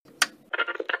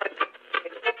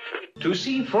to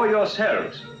see for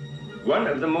yourselves one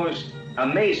of the most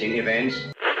amazing events.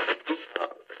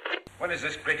 When is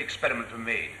this great experiment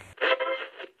made?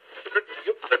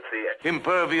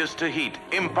 Impervious to heat,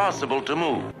 impossible to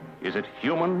move. Is it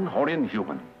human or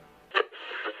inhuman?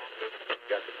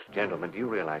 Gentlemen, do you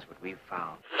realize what we've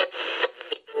found?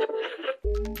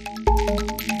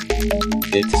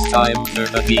 It's time for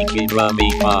the Geeky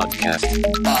Brummy Podcast.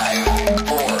 5,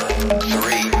 4,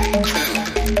 3,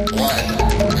 2, 1,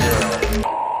 0.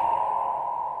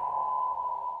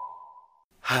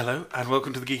 Hello, and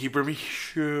welcome to the Geeky Brummy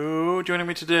Show. Joining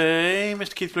me today,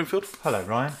 Mr. Keith Bloomfield. Hello,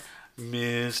 Ryan.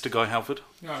 Mr. Guy Halford.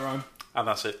 Yeah, Ryan. And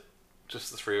that's it.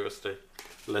 Just the three of us today.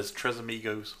 Les Tres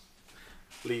Amigos.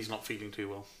 Lee's not feeling too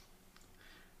well.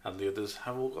 And the others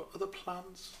have all got other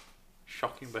plans.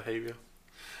 Shocking behaviour.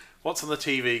 What's on the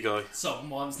TV, Guy?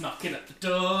 Someone's knocking at the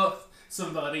door.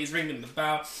 Somebody's ringing the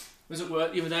bell. I was at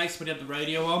work the other day, somebody had the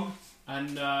radio on.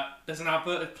 And there's an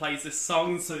advert that plays this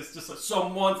song, so it's just like,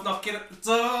 someone's knocking at the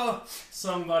door,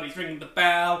 somebody's ringing the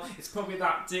bell, it's probably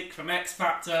that dick from X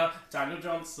Factor, Daniel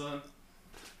Johnson.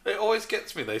 It always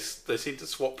gets me, they seem to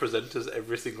swap presenters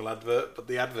every single advert, but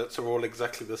the adverts are all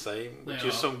exactly the same, which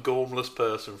is some gormless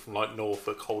person from like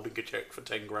Norfolk holding a cheque for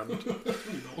 10 grand.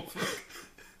 Norfolk.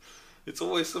 It's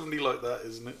always somebody like that,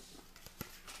 isn't it?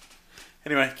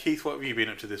 Anyway, Keith, what have you been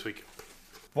up to this week?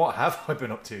 What have I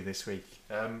been up to this week?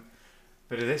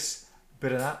 Bit of this,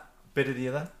 bit of that, bit of the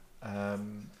other.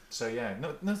 So yeah,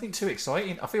 nothing too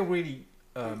exciting. I feel really...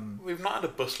 We've not had a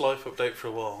bus life update for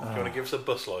a while. Do you want to give us a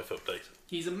bus life update?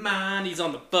 He's a man, he's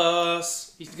on the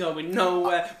bus, he's going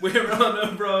nowhere, we're on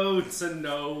a road to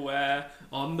nowhere,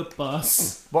 on the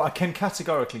bus. What I can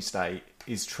categorically state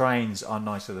is trains are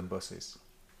nicer than buses.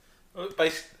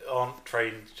 Based on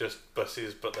trains, just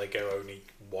buses, but they go only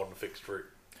one fixed route.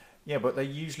 Yeah, but they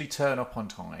usually turn up on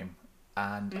time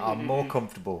and are more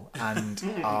comfortable and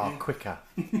are quicker.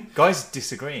 Guys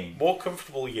disagreeing. More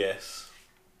comfortable, yes.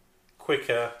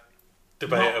 Quicker,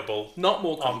 debatable. Not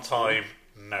more comfortable. On time,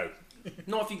 no.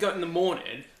 Not if you go in the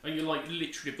morning and you like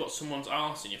literally got someone's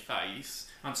arse in your face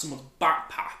and someone's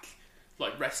backpack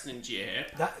like resting in gear.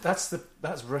 That's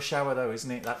rush hour though, isn't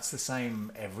it? That's the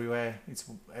same everywhere. It's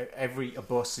a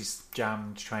bus is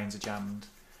jammed, trains are jammed.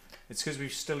 It's because we're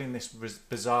still in this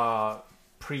bizarre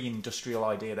pre-industrial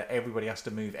idea that everybody has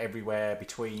to move everywhere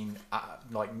between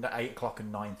like 8 o'clock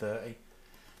and 9:30.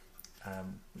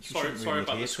 Sorry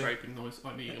about the scraping noise.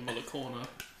 I'm eating a Muller corner.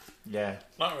 Yeah.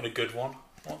 Not really a good one.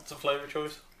 What's the flavour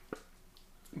choice?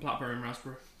 Blackberry and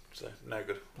raspberry. So, no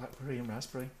good. Blackberry and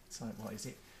raspberry. It's like, what is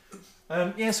it?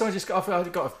 Yeah, so I got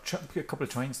a couple of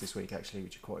trains this week actually,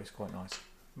 which is quite nice.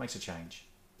 Makes a change.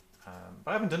 But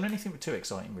I haven't done anything too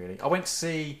exciting really. I went to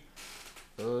see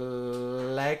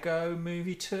Lego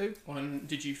Movie 2. And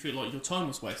did you feel like your time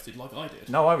was wasted like I did?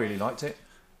 No, I really liked it.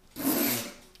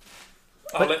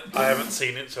 I haven't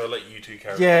seen it, so I'll let you two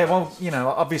carry on. Yeah, well, you know,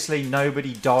 obviously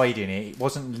nobody died in it. It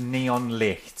wasn't neon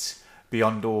lit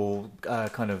beyond all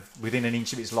kind of within an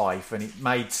inch of its life, and it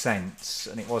made sense,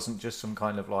 and it wasn't just some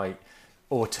kind of like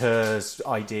auteur's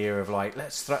idea of like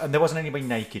let's throw. And there wasn't anybody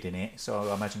naked in it, so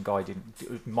I imagine Guy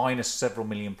didn't minus several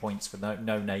million points for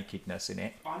no nakedness in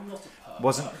it. I'm not a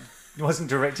pervert. Wasn't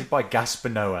directed by Gaspar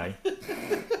Noé.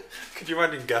 Could you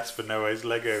imagine Gaspar Noé's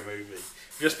Lego movie?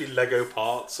 Just be Lego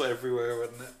parts everywhere,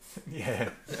 wouldn't it? Yeah,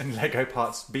 and Lego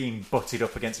parts being butted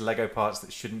up against Lego parts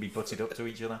that shouldn't be butted up to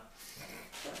each other.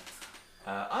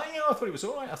 I thought it was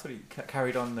alright. I thought it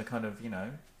carried on the kind of, you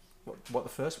know, what the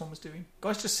first one was doing.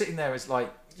 Guy's just sitting there as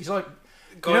like, he's like,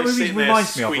 you know who he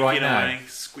reminds me of right now?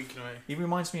 Squeaking away. He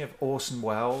reminds me of Orson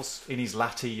Welles in his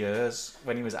latter years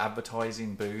when he was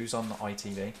advertising booze on the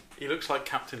ITV. He looks like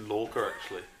Captain Lorca,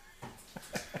 actually.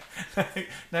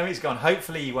 No, he's gone.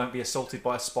 Hopefully he won't be assaulted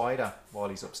by a spider while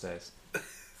he's upstairs.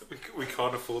 we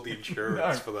can't afford the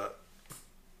insurance for that.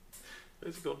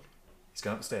 Where's he gone? He's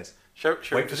gone upstairs. Shall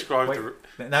we describe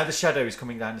Now the shadow is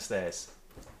coming down the stairs.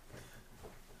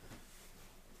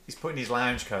 He's putting his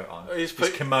lounge coat on. His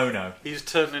kimono. He's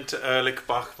turned into Erlich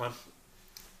Bachman.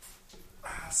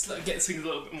 Let's get things a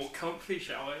little bit more comfy,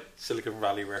 shall we? Silicon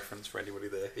Valley reference for anybody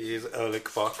there. He is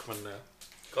Erlich Bachman now.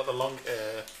 Got the long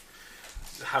hair.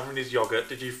 Having his yogurt.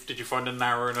 Did you find a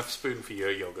narrow enough spoon for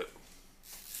your yogurt?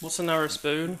 What's a narrow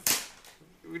spoon?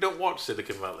 We don't watch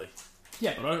Silicon Valley.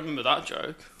 Yeah, but I don't remember that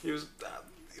joke. He was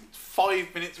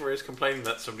 5 minutes where he was complaining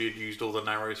that somebody had used all the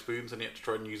narrow spoons and he had to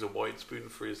try and use a wide spoon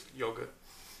for his yogurt.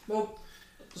 Well,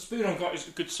 the spoon I've got is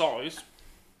a good size.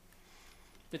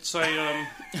 It's a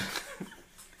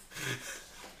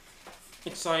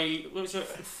it's a what is it?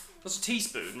 That's a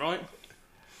teaspoon, right?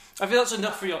 I think that's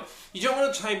enough for you. You don't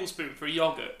want a tablespoon for a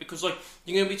yogurt because like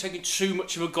you're going to be taking too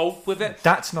much of a gulp with it.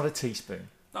 That's not a teaspoon.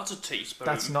 That's a teaspoon.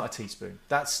 That's not a teaspoon.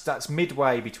 That's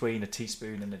midway between a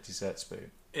teaspoon and a dessert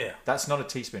spoon. Yeah. That's not a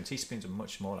teaspoon. Teaspoons are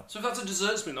much smaller. So if that's a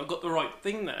dessert spoon, I've got the right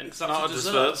thing then. It's not a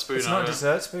dessert spoon. It's not a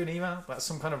dessert spoon either. That's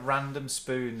some kind of random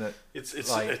spoon that... It's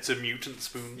a mutant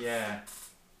spoon. Yeah.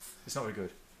 It's not very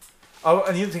good. Oh,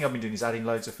 and the other thing I've been doing is adding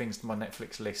loads of things to my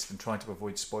Netflix list and trying to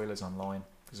avoid spoilers online.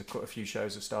 Because quite a few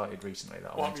shows have started recently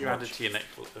that I What want have to you watch. added to your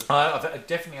Netflix? I've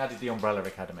definitely added The Umbrella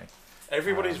Academy.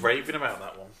 Everybody's raving about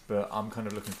that one. But I'm kind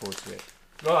of looking forward to it.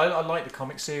 Well, I like the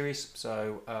comic series,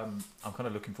 so I'm kind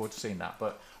of looking forward to seeing that.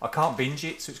 But I can't binge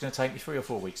it, so it's going to take me 3 or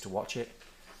 4 weeks to watch it.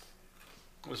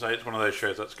 So it's one of those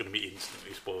shows that's going to be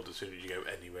instantly spoiled as soon as you go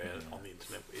anywhere on the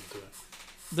internet.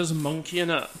 There's a monkey in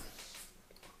it.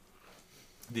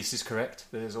 This is correct.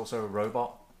 There's also a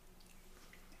robot.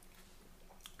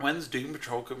 When's Doom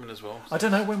Patrol coming as well? I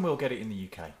don't know when we'll get it in the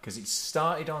UK, because it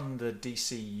started on the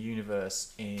DC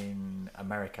Universe in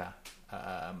America.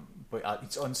 But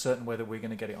it's uncertain whether we're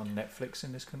going to get it on Netflix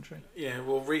in this country. Yeah,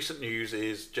 well, recent news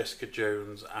is Jessica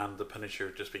Jones and The Punisher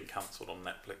have just been cancelled on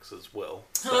Netflix as well.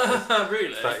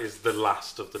 Really? That is the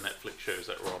last of the Netflix shows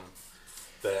that are on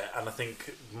there. And I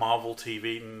think Marvel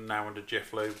TV, now under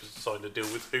Jeff Loeb, has signed a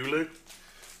deal with Hulu.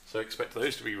 So expect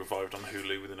those to be revived on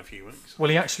Hulu within a few weeks.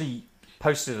 Well, he actually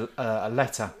posted a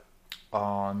letter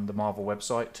on the Marvel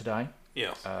website today.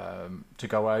 Yes. To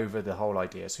go over the whole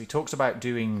idea. So he talks about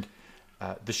doing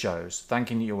the shows,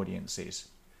 thanking the audiences.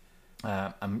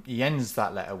 And he ends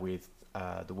that letter with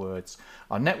the words,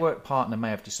 "Our network partner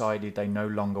may have decided they no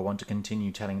longer want to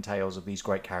continue telling tales of these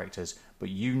great characters, but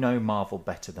you know Marvel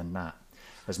better than that.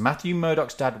 As Matthew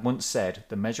Murdock's dad once said,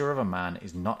 the measure of a man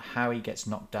is not how he gets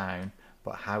knocked down,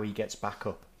 but how he gets back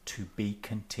up. To be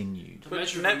continued." But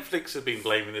Netflix have been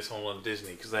blaming this all on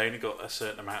Disney because they only got a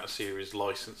certain amount of series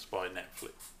licensed by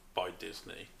Netflix, by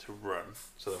Disney, to run.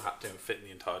 So they've had to fit the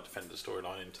entire Defender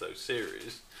storyline into those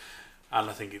series. And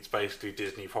I think it's basically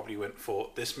Disney probably went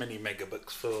for this many megabucks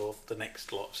for the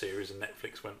next lot of series, and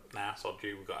Netflix went, nah, sod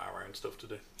you, we've got our own stuff to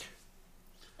do.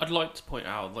 I'd like to point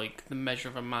out, like, The Measure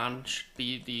of a Man should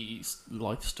be the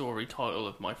life story title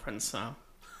of My Friend Sam.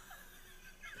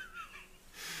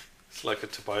 It's like a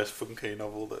Tobias Funke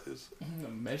novel, that is. The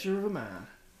Measure of a Man.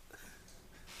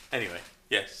 Anyway,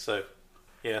 yes, so,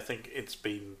 yeah, I think it's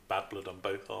been bad blood on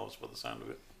both halves by the sound of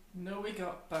it. No, we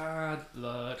got bad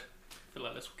blood. I feel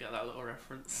like let's get that little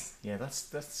reference. Yeah,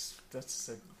 that's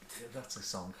a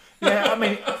song. Yeah, I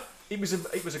mean, it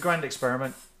was a grand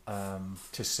experiment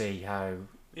to see how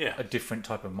a different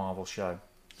type of Marvel show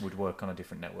would work on a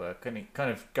different network, and it kind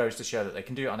of goes to show that they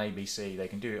can do it on ABC, they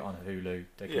can do it on Hulu,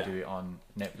 they can do it on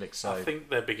Netflix. So I think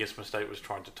their biggest mistake was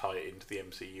trying to tie it into the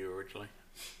MCU originally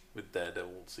with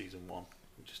Daredevil season 1.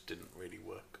 It just didn't really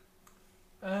work.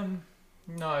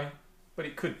 No, but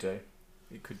it could do.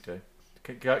 It could do.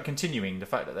 Continuing the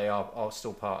fact that they are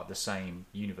still part of the same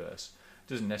universe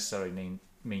doesn't necessarily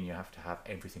mean you have to have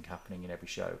everything happening in every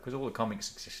show, because all the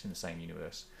comics exist in the same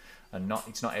universe, and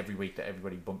it's not every week that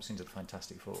everybody bumps into the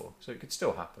Fantastic Four. So it could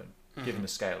still happen, given the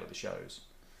scale of the shows.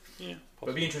 Yeah, but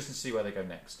it'll be interesting to see where they go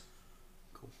next.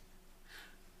 Cool.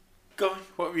 Guy,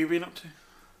 what have you been up to?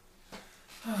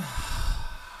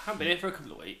 I've been here for a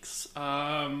couple of weeks. Do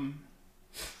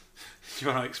you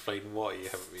want to explain why you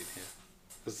haven't been here?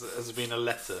 Has there been a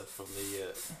letter from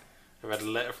the? I read a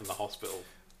letter from the hospital.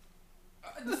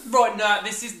 Right, no,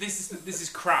 this is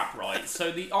crap, right?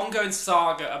 So the ongoing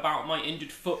saga about my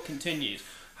injured foot continues.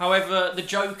 However, the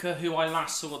Joker, who I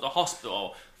last saw at the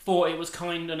hospital, thought it was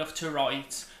kind enough to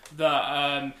write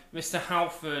that Mr.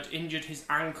 Halford injured his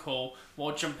ankle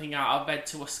while jumping out of bed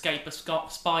to escape a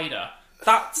spider.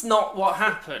 That's not what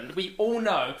happened. We all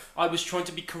know I was trying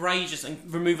to be courageous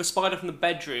and remove a spider from the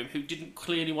bedroom who didn't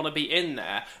clearly want to be in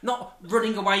there, not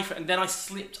running away from it, and then I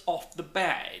slipped off the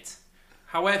bed.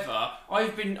 However,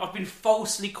 I've been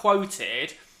falsely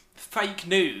quoted, fake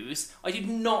news. I did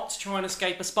not try and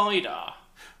escape a spider.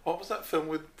 What was that film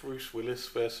with Bruce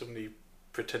Willis where somebody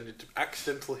pretended to...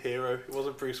 Accidental Hero? It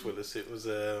wasn't Bruce Willis, it was...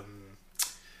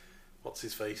 what's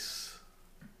his face?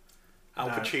 Al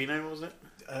Pacino, wasn't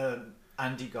it?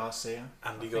 Andy Garcia.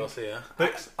 Andy Garcia.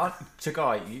 But to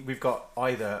Guy, we've got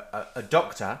either a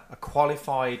doctor, a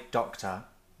qualified doctor,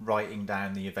 writing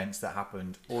down the events that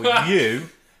happened, or you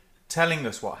telling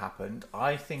us what happened.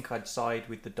 I think I'd side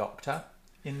with the doctor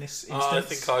in this instance. I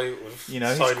think I would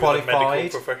he's qualified.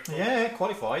 Medical professional. Yeah,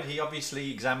 qualified. He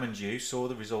obviously examined you, saw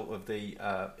the result of the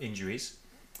injuries,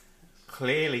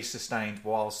 clearly sustained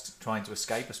whilst trying to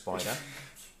escape a spider.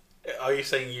 Are you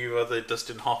saying you are the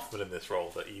Dustin Hoffman in this role,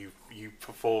 that you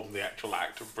perform the actual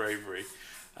act of bravery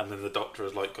and then the Doctor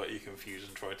has like got you confused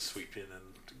and tried to sweep in and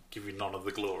give you none of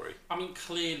the glory. I mean,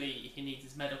 clearly he needs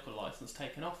his medical license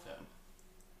taken off him.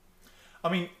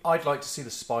 I mean, I'd like to see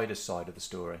the spider side of the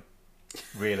story,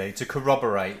 really, to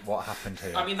corroborate what happened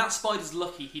here. I mean, that spider's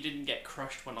lucky he didn't get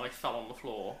crushed when I fell on the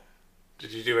floor.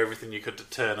 Did you do everything you could to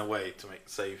turn away to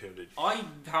save him? Did you? I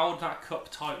held that cup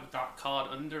tight with that card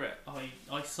under it.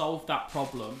 I solved that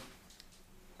problem.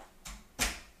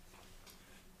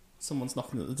 Someone's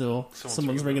knocking at the door.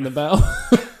 Someone's ringing the bell.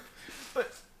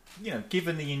 But,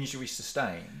 given the injury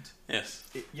sustained... Yes.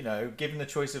 Given the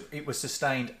choice of... It was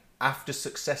sustained after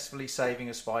successfully saving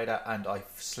a spider and I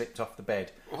slipped off the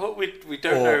bed. Well, we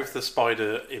don't know if the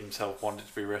spider himself wanted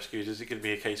to be rescued. Is it going to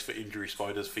be a case for injury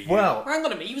spiders for you? Well... Hang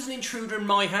on a minute, he was an intruder in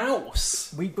my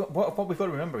house. What we've got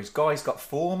to remember is Guy's got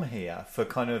form here for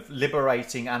kind of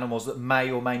liberating animals that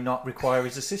may or may not require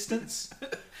his assistance.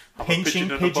 Pinching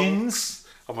pigeons...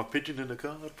 I'm a pigeon in a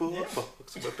cardboard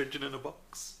box. I'm a pigeon in a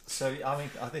box. So, I mean,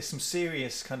 there's some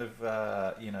serious kind of,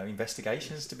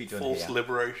 investigations to be done False here.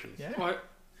 liberation. Yeah. Right.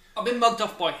 I've been mugged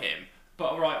off by him,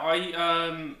 but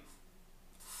I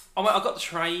got the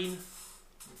train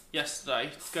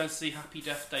yesterday to go and see Happy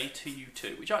Death Day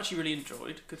 2U2, which I actually really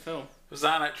enjoyed. Good film. Was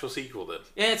that an actual sequel then?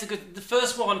 Yeah, it's a good... The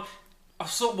first one, I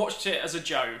sort of watched it as a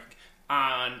joke,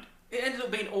 and... It ended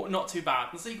up being not too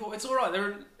bad. The sequel, it's alright.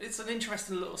 It's an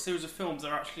interesting little series of films.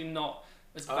 They're actually not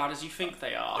as bad as you think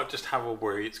they are. I just have a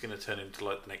worry it's going to turn into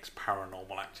like the next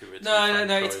Paranormal Activity.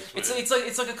 No.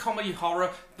 It's like a comedy horror,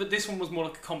 but this one was more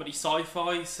like a comedy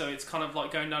sci-fi. So it's kind of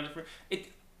like going down different.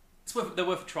 They're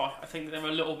worth a try. I think they're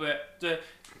a little bit.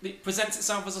 It presents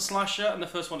itself as a slasher, and the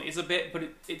first one is a bit, but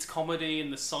it's comedy and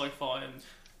the sci-fi and.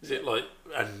 Is it like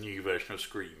a new version of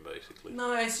Scream, basically?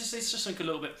 No, it's just like a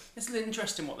little bit. It's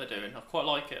interesting what they're doing. I quite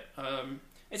like it.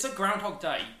 It's a Groundhog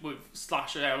Day with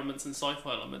slasher elements and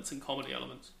sci-fi elements and comedy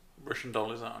elements. Russian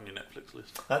Doll, is that on your Netflix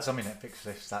list? That's on my Netflix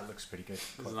list. That looks pretty good.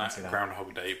 Isn't that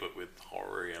Groundhog Day, but with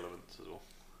horror elements as well?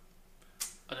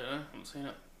 I don't know. I haven't seen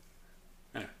it.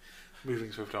 Anyway,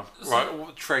 moving swift on.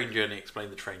 Right, train journey. Explain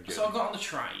the train journey. So I got on the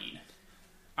train,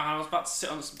 and I was about to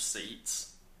sit on some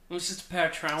seats. It was just a pair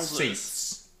of trousers.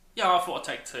 Seats. Yeah, I thought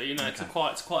I'd take two.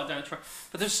 It's quite a down train.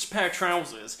 But there's just a pair of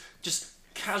trousers just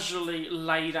casually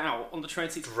laid out on the train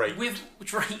seat.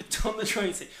 Draped on the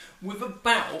train seat with a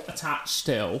belt attached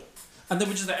still. And they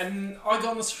were just there. And I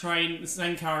got on this train, the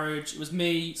same carriage. It was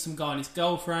me, some guy and his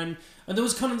girlfriend. And there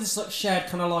was kind of this like shared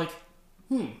kind of like,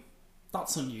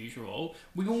 that's unusual.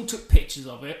 We all took pictures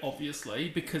of it, obviously,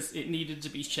 because it needed to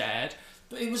be shared.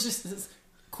 But it was just this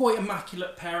quite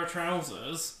immaculate pair of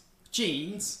trousers,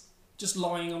 jeans, just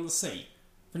lying on the seat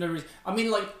for no reason. I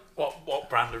mean, like... What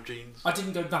brand of jeans? I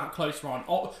didn't go that close, Ryan.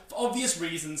 For obvious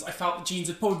reasons, I felt the jeans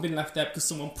had probably been left there because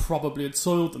someone probably had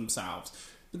soiled themselves.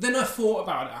 But then I thought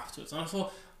about it afterwards, and I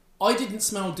thought, I didn't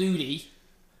smell duty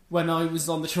when I was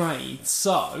on the train,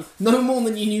 so... No more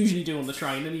than you usually do on the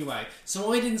train, anyway.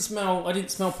 So I didn't smell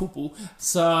poo-poo,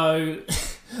 so...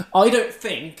 I don't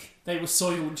think they were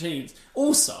soiled jeans.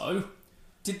 Also...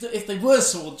 if they were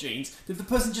soiled jeans, did the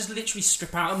person just literally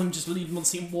strip out of them and just leave them on the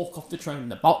seat and walk off the train in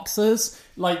their boxers?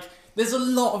 Like, there's a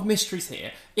lot of mysteries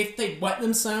here. If they'd wet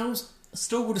themselves, I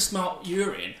still would have smelled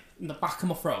urine in the back of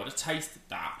my throat. I would have tasted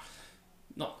that.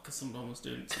 Not because someone was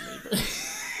doing it to me,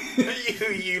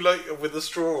 but... you like with a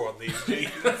straw on these jeans.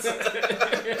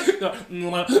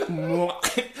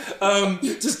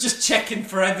 Just checking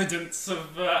for evidence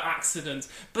of accidents.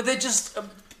 But they're just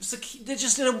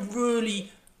in a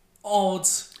really... odd.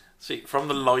 See, from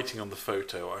the lighting on the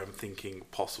photo, I'm thinking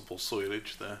possible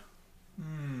soilage there.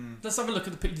 Let's have a look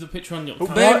at the picture on your But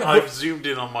phone. I've zoomed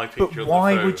in on my picture. But on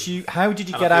why the phone, would you... How did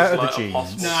you and get I out of think the it's like a jeans?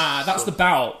 possible Nah, that's the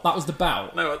belt. That was the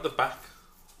belt. No, at the back.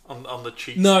 On the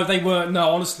cheek. No, they weren't. No,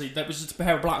 honestly, that was just a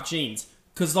pair of black jeans.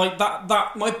 Because, like,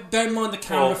 bear in mind the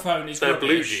camera phone is they're rubbish.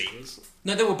 blue jeans.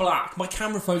 No, they were black. My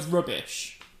camera phone's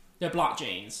rubbish. They're black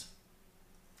jeans.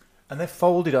 And they're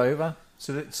folded over.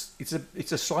 So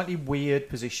it's a slightly weird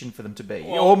position for them to be.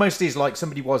 It almost is like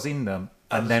somebody was in them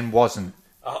and then wasn't.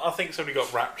 I think somebody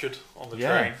got raptured on the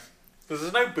Yeah. train. Because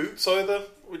there's no boots either.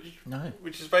 No.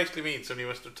 Which is basically means somebody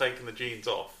must have taken the jeans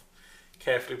off,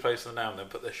 carefully placed them down, then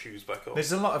put their shoes back on.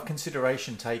 There's a lot of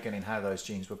consideration taken in how those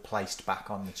jeans were placed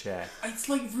back on the chair. It's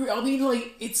like, I mean,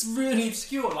 like, it's really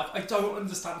obscure. Like, I don't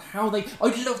understand how they...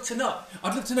 I'd love to know.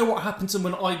 I'd love to know what happened to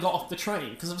them when I got off the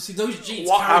train. Because obviously those jeans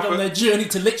carried on their journey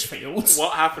to Lichfield.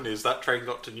 What happened is that train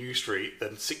got to New Street,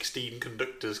 then 16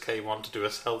 conductors came on to do a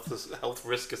health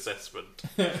risk assessment.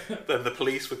 Then the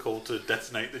police were called to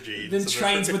detonate the jeans. Then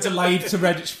trains were delayed to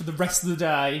Redditch for the rest of the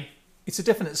day. It's a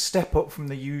definite step up from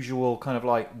the usual kind of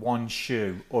like one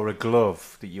shoe or a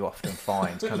glove that you often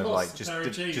find kind of like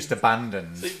just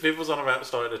abandoned. People's on about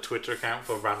starting a Twitter account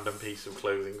for a random piece of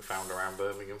clothing found around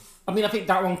Birmingham. I mean, I think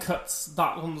that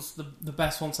one's the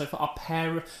best one so far.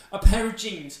 A pair of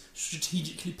jeans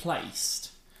strategically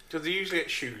placed. Because you usually get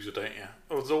shoes, don't you?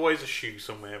 Or there's always a shoe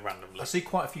somewhere randomly. I see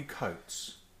quite a few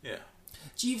coats. Yeah.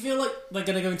 Do you feel like they're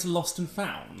going to go into Lost and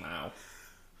Found now?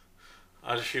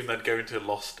 I'd assume they'd go into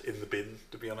Lost in the bin,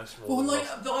 to be honest. Well, like,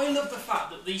 I love the fact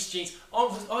that these jeans...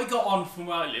 I got on from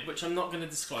where I live, which I'm not going to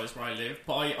disclose where I live,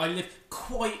 but I live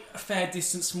quite a fair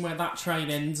distance from where that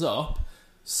train ends up.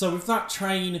 So if that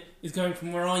train is going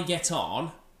from where I get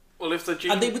on... Well, if the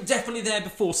jeans... And they were definitely there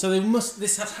before, so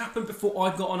this has happened before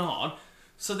I've gotten on.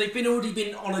 So they've already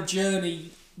been on a journey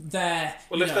there.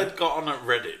 Well, if they'd got on at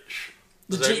Redditch...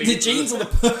 The jeans or the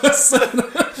person?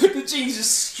 The jeans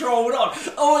just strolled on.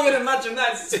 Oh, I can imagine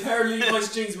that. It's a pair of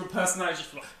Levi's jeans with a personality.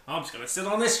 Just like, I'm just going to sit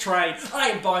on this train.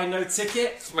 I ain't buying no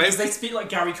ticket. Because they speak like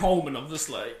Gary Coleman,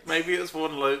 obviously. Maybe it's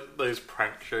one of those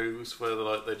prank shows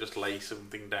where they just lay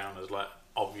something down as like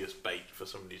obvious bait for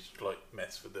somebody to like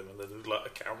mess with them, and then there's like a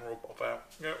camera will pop out.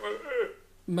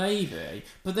 Maybe.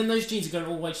 But then those jeans are going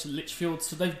all the way to Lichfield,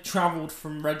 so they've travelled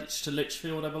from Redditch to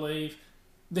Lichfield, I believe.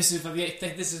 This is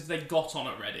if they got on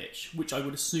at Redditch, which I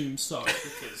would assume so,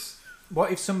 because...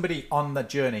 What if somebody on that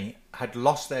journey had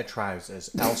lost their trousers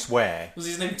elsewhere? Was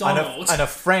his name Donald? And a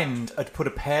friend had put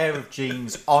a pair of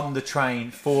jeans on the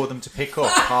train for them to pick up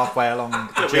halfway along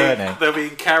the journey. They'll be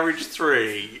in carriage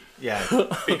 3. Yeah.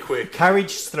 Be quick.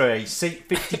 Carriage 3, seat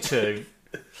 52.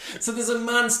 So there's a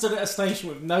man stood at a station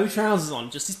with no trousers on,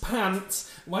 just his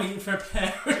pants, waiting for a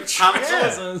pair of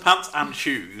trousers. Pants and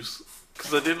shoes.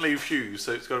 Because they didn't leave shoes,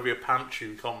 so it's got to be a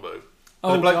pant-shoe combo.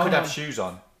 The bloke could have shoes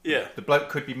on. Yeah. The bloke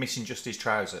could be missing just his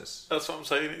trousers. That's what I'm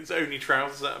saying. It's only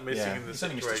trousers that are missing in this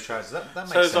situation. situation. Only his trousers. That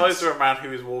makes so it's sense. either a man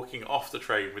who is walking off the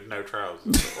train with no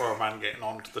trousers, or a man getting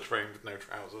onto the train with no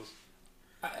trousers.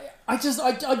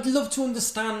 I'd love to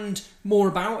understand more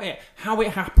about it, how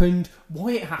it happened,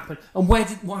 why it happened, and what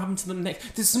happened to them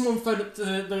next. Did someone phone up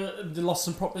the Lost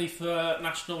and Property for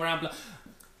National Rambler?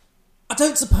 I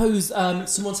don't suppose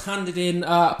someone's handed in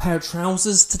a pair of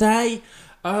trousers today.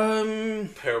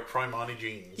 Pair of Primani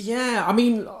jeans. Yeah, I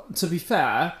mean, to be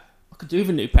fair, I could do with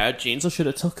a new pair of jeans. I should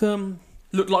have took them.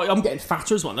 Look like I'm getting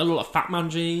fatter as well. They look like Fat Man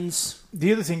jeans.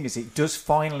 The other thing is, it does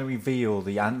finally reveal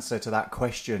the answer to that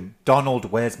question.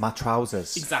 Donald, where's my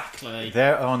trousers? Exactly.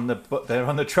 They're on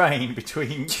the train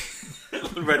between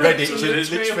Redditch and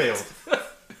Lichfield.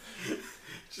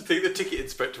 Do you think the ticket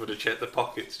inspector would have checked the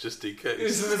pockets just in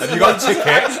case? Have you got a ticket?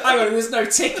 Hang on, there's no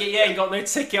ticket. You ain't got no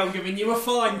ticket. I'm giving you a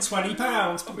fine,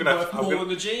 £20. Worth more than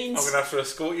the jeans. I'm going to have to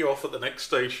escort you off at the next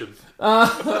station.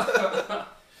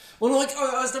 Well, like,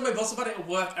 I was telling my boss about it at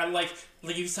work, and like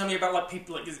he was telling me about like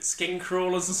people like skin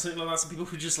crawlers and something like that, so people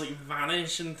who just like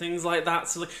vanish and things like that.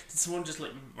 So like, did someone just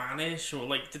like vanish, or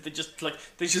like did they just like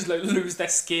lose their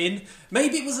skin?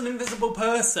 Maybe it was an invisible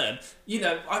person. You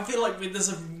know, I feel like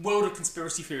there's a world of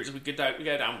conspiracy theories we go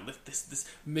down with this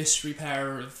mystery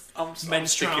pair of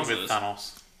men's sticking trousers. with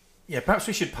Thanos. Yeah, perhaps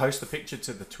we should post the picture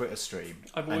to the Twitter stream.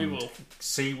 We will.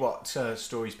 See what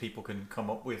stories people can come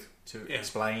up with to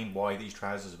explain why these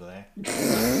trousers were there.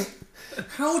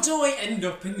 How do I end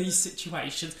up in these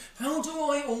situations? How do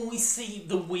I always see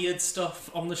the weird stuff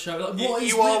on the show? Like, what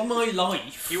is with my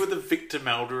life? You are the Victor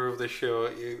Melder of the show.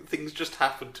 Things just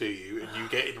happen to you and you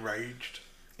get enraged.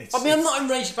 I'm not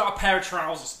enraged about a pair of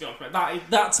trousers, to be honest with you.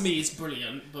 That to me is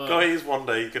brilliant. But... Guys, one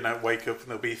day you're going to wake up and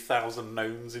there'll be 1,000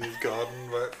 gnomes in his garden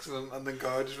works, and then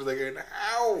guys just there going,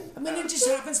 ow! I mean, it just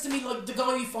happens to me, like the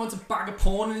guy who finds a bag of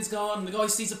porn in his garden, the guy who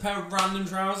sees a pair of random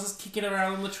trousers kicking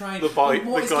around on the train. The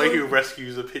guy who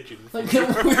rescues a pigeon. Like,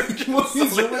 what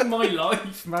is wrong with my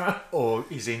life, man? Or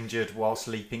is injured whilst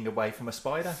leaping away from a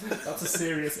spider. That's a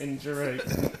serious injury.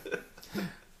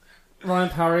 Ryan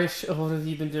Parrish, what have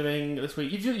you been doing this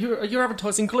week? You're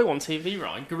advertising glue on TV,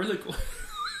 Ryan. Gorilla Glue.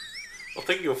 I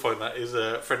think you'll find that is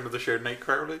a friend of the show, Nate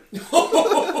Crowley. No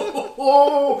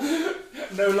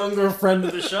longer a friend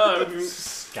of the show.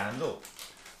 Scandal.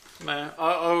 Nah,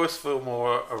 I always feel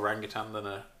more orangutan than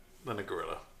a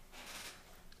gorilla.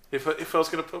 If I was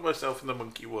going to put myself in the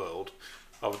monkey world,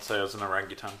 I would say I was an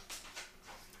orangutan.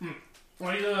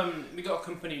 Well, we got a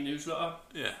company newsletter.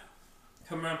 Yeah.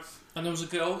 Come around, and there was a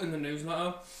girl in the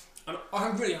newsletter, and I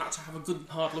really had to have a good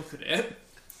hard look at it.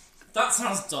 That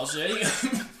sounds dodgy.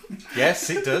 Yes,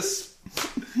 it does.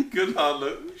 Good hard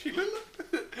look.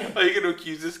 Are you going to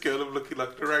accuse this girl of looking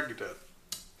like an orangutan?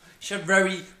 She had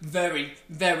very, very,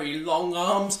 very long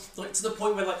arms, like to the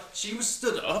point where like she was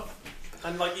stood up,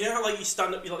 And like, you know how like you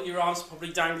stand up, your arms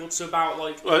probably dangled to about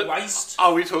like your waist.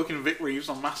 Are we talking Vic Reeves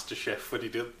on MasterChef when he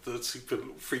did the super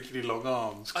freakily long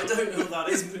arms? I don't know what that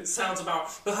is, but it sounds about.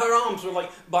 But her arms were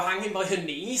like hanging by her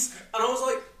knees, and I was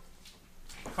like,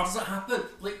 how does that happen?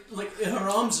 Like her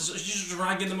arms, she's just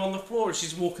dragging them on the floor, and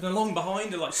she's walking along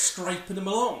behind her, like scraping them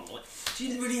along. Like she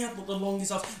didn't really have the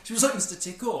longest arms. She was like Mr.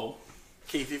 Tickle.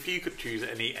 Keith, if you could choose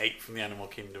any ape from the animal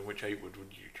kingdom, which ape would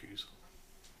you choose?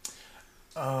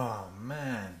 Oh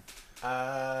man,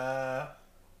 I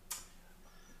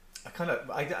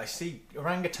see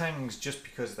orangutans just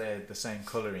because they're the same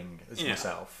colouring as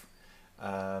myself,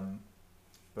 but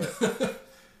I'm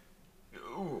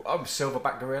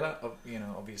silverback gorilla. You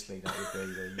know, obviously that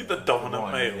would be the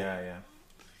dominant male. Yeah.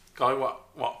 Guy,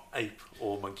 what ape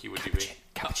or monkey would you be?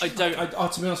 I don't.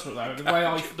 To be honest with you,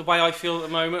 the way I feel at the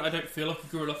moment, I don't feel like a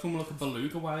gorilla. I feel more like a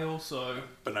beluga whale. So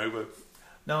bonobo.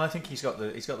 No, I think he's got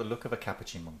the look of a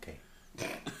capuchin monkey.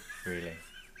 Really,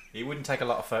 it wouldn't take a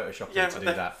lot of photoshopping to do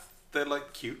that. They're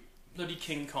like cute. Bloody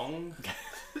King Kong.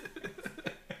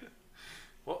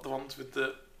 What, the ones with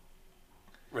the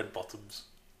red bottoms?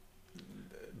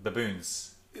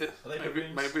 Baboons. Yeah,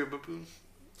 maybe a baboon.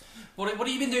 What have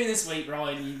you been doing this week,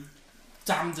 Ryan? You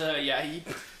damn dirty ape.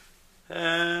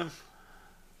 Been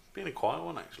a quiet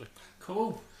one actually.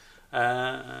 Cool. What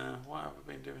have I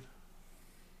been doing?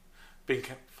 Been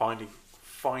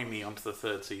finally onto the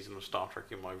third season of Star Trek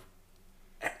in my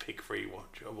epic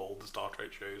rewatch of all the Star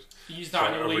Trek shows. You used that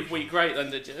annual leave week great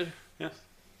then, did you? Yes.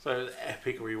 So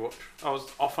epic rewatch. I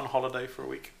was off on holiday for a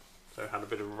week, so I had a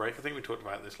bit of a break. I think we talked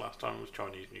about this last time. It was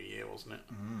Chinese New Year, wasn't it?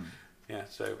 Mm. Yeah.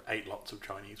 So ate lots of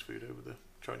Chinese food over the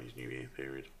Chinese New Year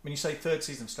period. When you say third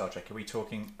season of Star Trek, are we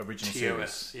talking original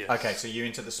TOS, series? yes. Okay, so you're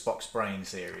into the Spock's Brain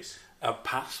series.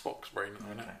 Past Spock's Brain at the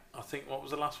minute. Okay. I think, what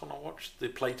was the last one I watched? The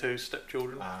Plato's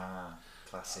Stepchildren. Ah,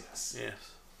 classics.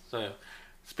 Yes. So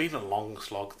it's been a long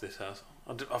slog, this has.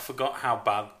 I forgot how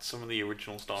bad some of the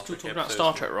original Star Trek episodes about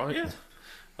Star Trek, right? Yeah.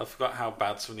 I forgot how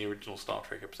bad some of the original Star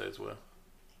Trek episodes were.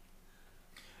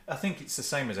 I think it's the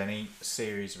same as any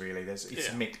series, really.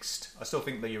 It's mixed. I still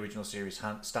think the original series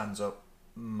stands up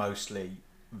mostly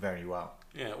very well.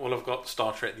 Yeah, well, I've got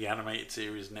Star Trek the animated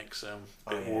series next.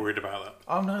 Bit worried about that.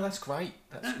 Oh no, that's great.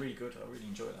 That's really good. I really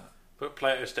enjoy that. But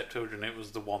Plato's Stepchildren, it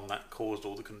was the one that caused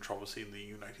all the controversy in the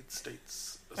United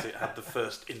States, as it had the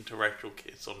first interracial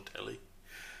kiss on telly.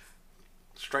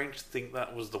 Strange to think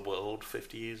that was the world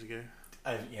 50 years ago.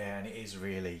 Yeah, and it is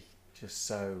really just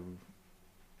so,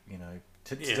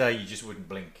 today you just wouldn't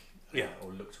blink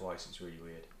or look twice. It's really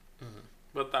weird. Mm-hmm.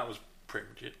 But that was pretty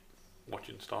much it.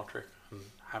 Watching Star Trek and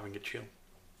having a chill.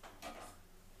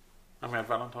 And we had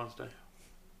Valentine's Day.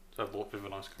 So I bought Viv a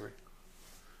nice curry.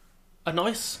 A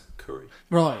nice? Curry.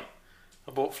 Right.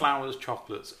 I bought flowers,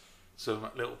 chocolates, some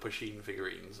little Pusheen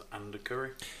figurines and a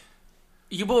curry.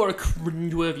 You bought a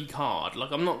cringeworthy card.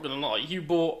 Like, I'm not going to lie. You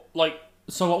bought,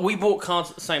 we bought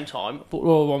cards at the same time. I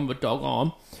bought one with a dog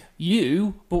on.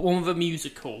 You bought one with a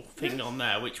musical thing on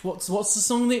there, which, what's the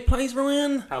song that it plays,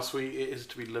 Ryan? How Sweet It Is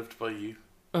to Be Loved by You.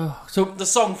 So the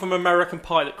song from American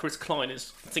Pie that Chris Klein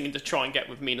is singing to try and get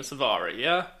with Mina Savari,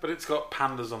 yeah? But it's got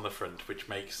pandas on the front, which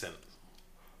makes sense.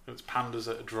 It's pandas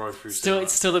at a drive-through.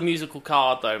 It's still a musical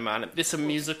card, though, man. It's a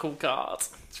musical card.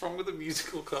 What's wrong with a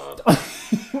musical card?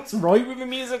 What's right with a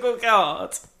musical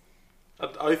card?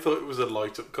 I thought it was a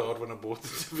light-up card when I bought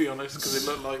it, to be honest, because it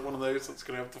looked like one of those that's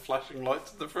going to have the flashing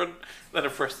lights at the front. Then I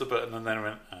pressed the button and then I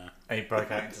went, And he broke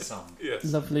out into song. Yes.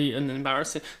 Lovely and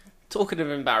embarrassing. Talking of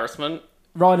embarrassment,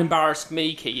 Ryan embarrassed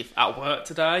me, Keith, at work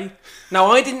today.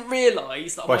 Now, I didn't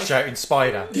realise that... By shouting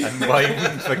spider and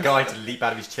waiting for a guy to leap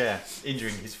out of his chair,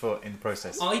 injuring his foot in the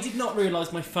process. I did not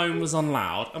realise my phone was on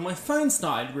loud, and my phone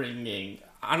started ringing,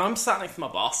 and I'm sat next to my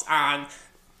boss, and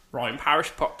Ryan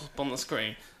Parrish popped up on the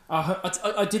screen.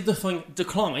 I did the thing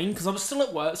decline, because I was still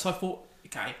at work, so I thought,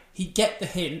 okay, he'd get the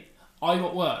hint, I'm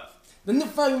at work. Then the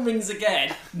phone rings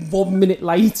again, 1 minute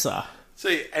later...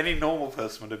 See, any normal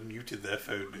person would have muted their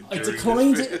phone. I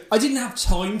declined it. I didn't have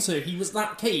time to. He was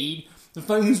that keen. The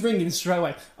phone was ringing straight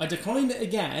away. I declined it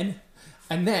again.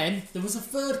 And then there was a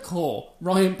third call.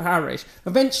 Ryan Parrish.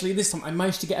 Eventually, this time, I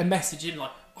managed to get a message in like,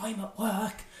 I'm at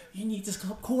work. You need to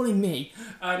stop calling me.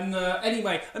 And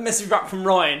anyway, a message back from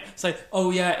Ryan saying, oh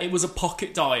yeah, it was a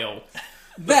pocket dial.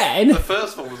 Then... The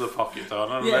first one was a pocket dial,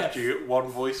 and I left you one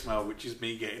voicemail, which is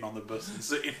me getting on the bus and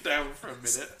sitting down for a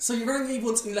minute. So you rang me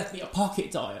once and left me a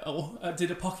pocket dial, did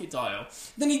a pocket dial.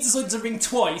 Then he decided to ring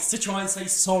twice to try and say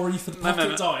sorry for the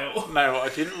pocket dial. No, I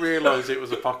didn't realise it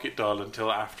was a pocket dial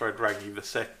until after I'd rang you the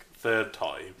third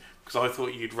time, because I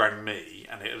thought you'd rang me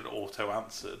and it had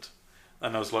auto-answered.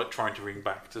 And I was like trying to ring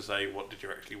back to say, what did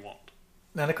you actually want?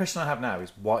 Now the question I have now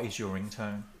is, what is your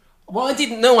ringtone? Well, I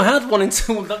didn't know I had one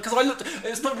until because I looked.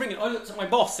 It started ringing. I looked at my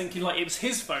boss, thinking like it was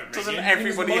his phone. Doesn't ringing.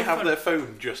 everybody It was my have phone. their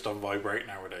phone just on vibrate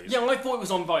nowadays? Yeah, I thought it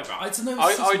was on vibrate. I don't know.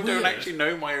 I don't actually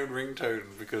know my own ringtone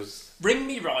because Ring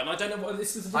me, Ryan. I don't know what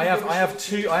this is. I have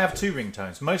two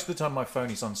ringtones. Most of the time my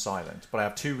phone is on silent, but I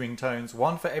have two ringtones,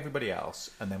 one for everybody else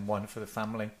and then one for the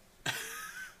family.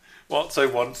 what? So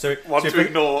one So to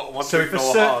ignore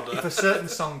harder. if a certain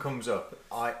song comes up,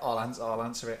 I'll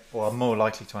answer it, or I'm more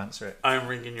likely to answer it. I'm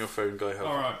ringing your phone, Guy.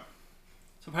 All right.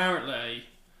 So apparently,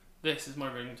 this is my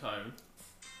ringtone.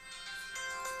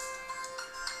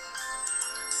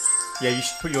 Yeah, you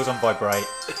should put yours on vibrate.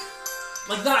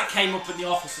 Like that came up in the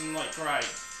office and like great.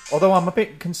 Although I'm a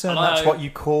bit concerned Hello? that's what you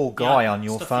call Guy Yeah, on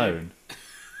your stuff phone.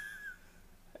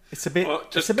 It's a bit, Well,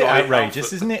 just it's a bit Guy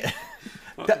outrageous, Halford. isn't it?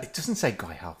 It doesn't say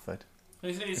Guy Halford.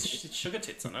 It's sugar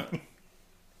tits on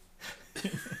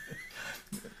it.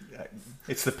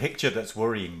 It's the picture that's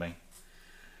worrying me.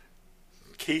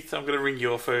 Keith, I'm going to ring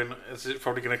your phone. It's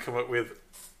probably going to come up with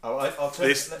Oh, I'll tell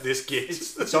this git.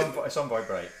 It's on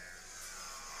vibrate.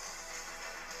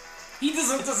 He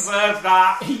doesn't deserve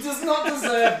that. He does not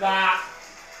deserve that.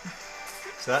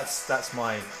 So that's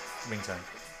my ringtone.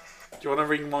 Do you want to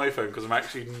ring my phone? Because I'm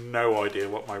actually no idea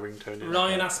what my ringtone is.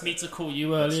 Ryan asked me to call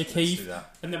you earlier, Let's Keith, do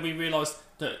that. and then we realised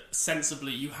that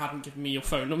sensibly you hadn't given me your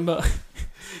phone number.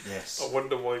 Yes. I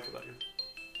wonder why for that.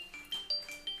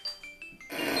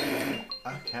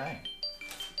 Okay.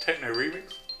 Techno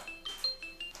remix,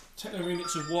 Techno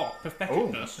remix of what? Oh,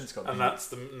 Perfectness. it's got and that's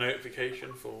the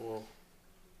notification for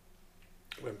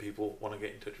when people want to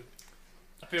get in touch with me.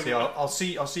 I feel,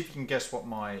 See, I'll see if you can guess what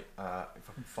my if I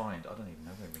can find. I don't even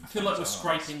know where ringtones I feel like we're are.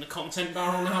 scraping the content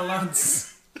barrel now,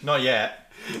 lads. Not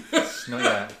yet. Not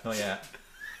yet.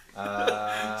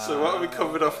 So what have we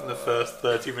covered off in the first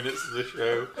 30 minutes of the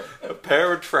show? A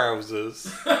pair of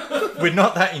trousers, We're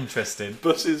not that interested.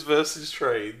 buses versus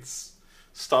trains,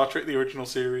 Star Trek the Original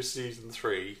Series Season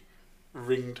 3,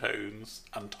 ringtones,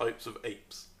 and types of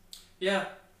apes. Yeah.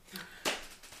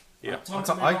 Yeah. Time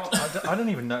to move on. I don't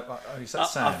even know. Is that I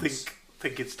sounds?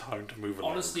 think it's time to move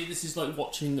along. Honestly, this is like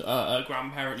watching a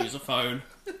grandparent use a phone.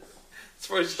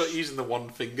 Suppose you start using the one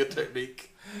finger technique.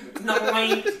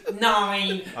 9,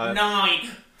 9, 9.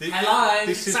 Thi- Hello,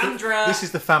 this is Sandra. This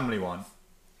is the family one.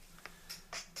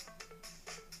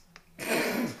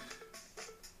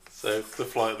 So the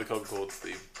Flight of the Conchords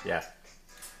theme. Yeah.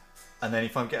 And then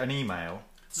if I get an email,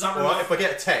 Does that or remind- if I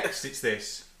get a text, it's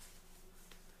this.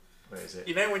 Where is it?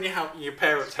 You know when your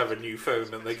parents have a new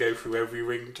phone and they go through every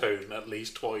ringtone at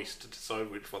least twice to decide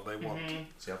which one they want.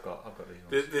 See, I've got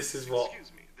these. This is what There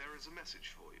is a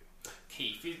message for you.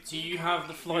 Keith, do you have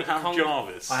the you flight? have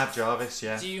Jarvis. I have Jarvis.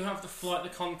 Yeah. Do you have the Flight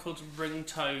of the Conchords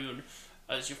ringtone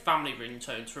as your family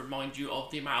ringtone to remind you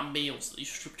of the amount of meals that you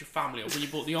stripped your family of when you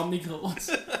bought the Omnigores?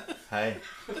 Hey.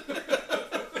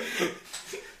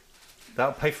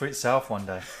 That'll pay for itself one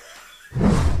day.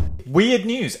 Weird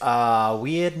news.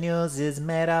 Weird news is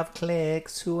made of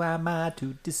clicks. Who am I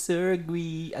to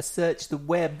disagree? I search the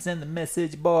webs and the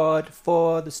message board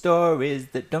for the stories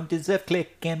that don't deserve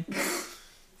clicking.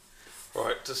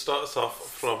 Right, to start us off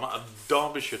from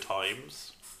Derbyshire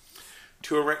Times,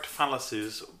 2 erect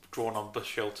phalluses drawn on bus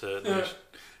shelter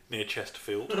near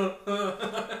Chesterfield.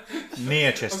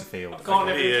 Near Chesterfield. I've got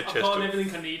Near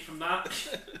everything I need from that.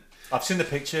 I've seen the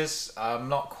pictures. I'm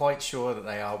not quite sure that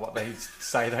they are what they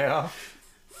say they are.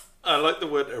 I like the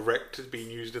word erect as being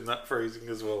used in that phrasing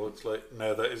as well. It's like,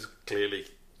 no, that is clearly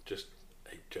just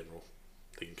a general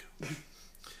thing.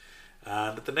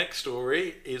 And the next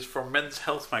story is from Men's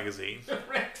Health magazine.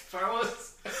 Erect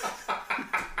fellas.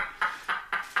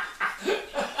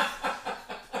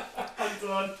 I'm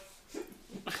done.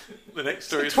 The next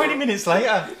story is 20 minutes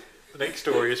later. The next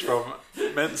story is from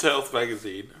Men's Health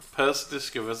magazine. Person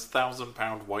discovers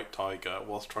 £1,000 white tiger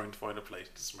whilst trying to find a place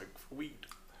to smoke for weed.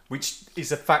 Which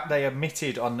is a fact they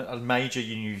omitted on a major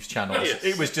news channels. Yes.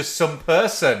 It was just some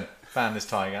person found this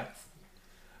tiger.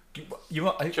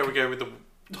 Shall we go with the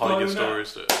tiger Boner.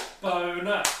 stories?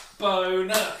 Boner.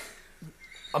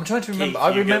 I'm trying to remember.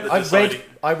 Keith, you get the deciding-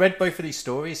 I read both of these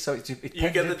stories, so it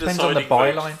get the depends on the deciding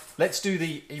vote. byline. Let's do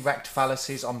the erect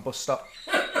phalluses on bus stop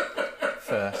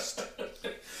first.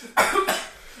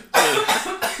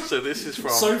 So this is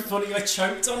from. So funny, I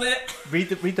choked on it. Read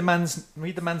the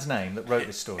man's name that wrote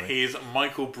this story. He is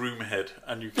Michael Broomhead,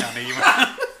 and you can email.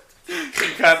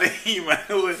 You can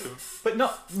email him. But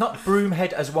not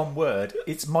Broomhead as one word.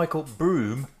 It's Michael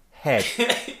Broomhead.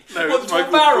 No, What, it's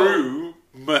what Michael barrel? Oh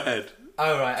Broomhead.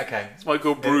 right, okay. It's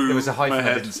Michael There was a hyphen I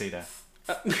Broomhead. didn't see there.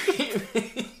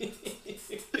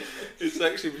 It's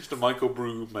actually Mr. Michael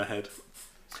Broomhead.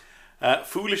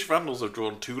 Foolish vandals have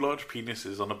drawn 2 large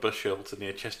penises on a bus shelter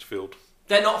near Chesterfield.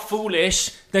 They're not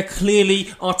foolish. They're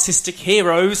clearly artistic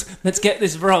heroes. Let's get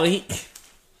this right.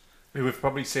 We've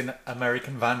probably seen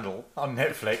American Vandal on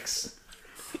Netflix.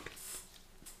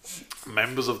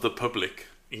 Members of the public,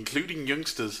 including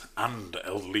youngsters and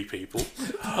elderly people,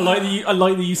 I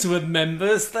like the use of the word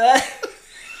members there.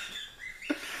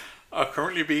 are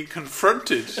currently being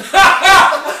confronted.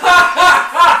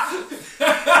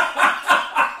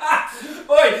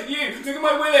 Oi, you! Look at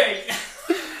my willy!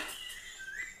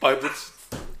 by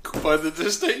the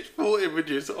distasteful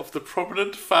images of the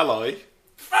prominent phalli.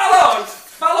 Phallus!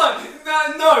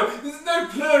 No, there's no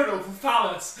plural for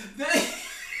phallus.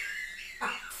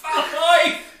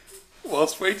 Phalli!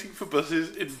 Whilst waiting for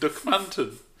buses in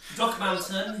Duckmanton,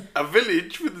 a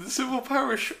village within the civil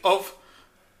parish of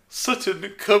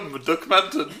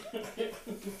Sutton-cum-Duckmanton.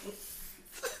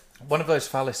 One of those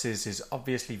phalluses is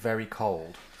obviously very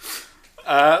cold.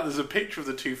 There's a picture of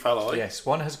the 2 phalli. Yes,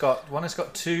 one has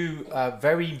got 2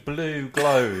 very blue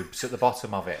globes at the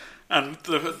bottom of it. And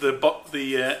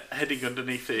the heading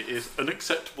underneath it is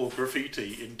unacceptable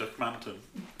graffiti in Duckmanton.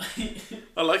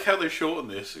 I like how they shorten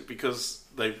this because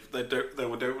they don't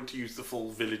want to use the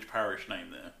full village parish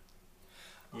name there.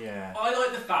 Yeah. I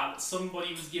like the fact that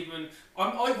somebody was given...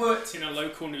 I worked in a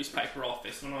local newspaper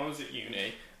office when I was at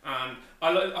uni, and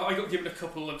I got given a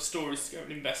couple of stories to go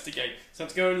and investigate. So I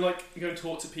had to go and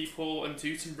talk to people and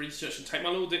do some research and take my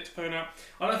little dictaphone out.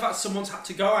 I like the fact someone's had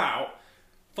to go out,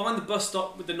 find the bus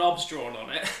stop with the knobs drawn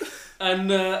on it, and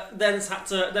then has had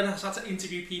to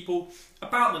interview people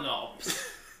about the knobs.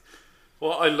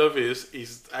 What I love is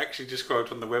he's actually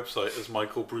described on the website as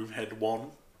Michael Broomhead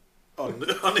 1 on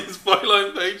his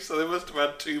byline page, so they must have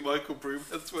had 2 Michael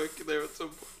Broomheads working there at some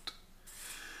point.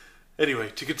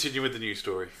 Anyway, to continue with the news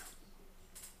story.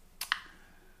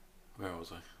 Where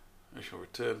was I? I shall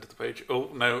return to the page.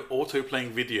 Oh no, auto-playing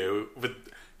video with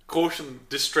caution,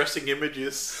 distressing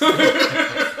images.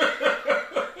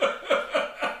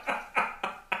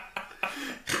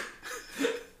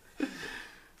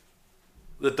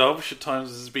 The Derbyshire Times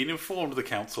has been informed the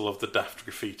council of the daft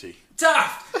graffiti.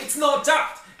 Daft! It's not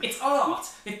daft! It's art!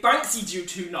 If Banksy drew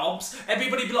 2 knobs,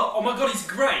 everybody'd be like, oh my god, he's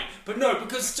great! But no,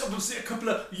 because obviously a couple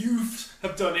of youths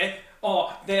have done it,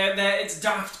 it's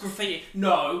daft graffiti.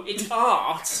 No, it's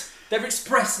art! They're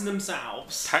expressing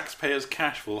themselves. Taxpayers'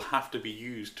 cash will have to be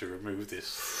used to remove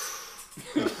this.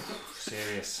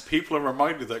 Serious. People are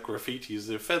reminded that graffiti is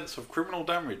the offence of criminal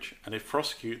damage, and if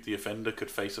prosecuted, the offender could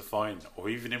face a fine or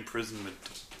even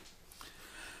imprisonment.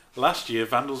 Last year,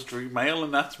 vandals drew male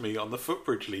anatomy on the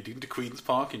footbridge leading to Queen's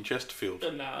Park in Chesterfield.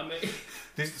 Anatomy.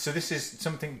 So this is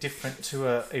something different to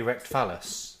a erect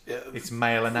phallus. Yeah. It's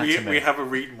male anatomy. We have a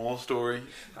read more story.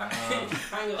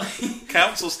 Hang on.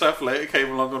 Council staff later came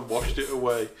along and washed it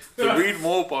away. The read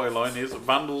more byline is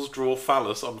vandals draw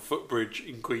phallus on footbridge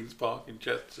in Queen's Park in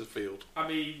Chesterfield. I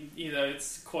mean,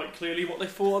 it's quite clearly what they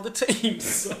thought of the team,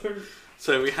 so...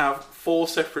 So we have 4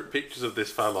 separate pictures of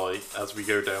this phalli as we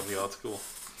go down the article.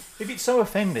 If it's so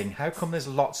offending, how come there's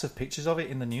lots of pictures of it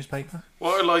in the newspaper?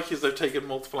 What I like is they've taken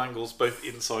multiple angles both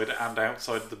inside and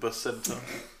outside the bus centre.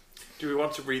 Do we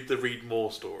want to read the read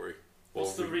more story?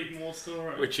 What's the read more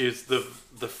story? Which is the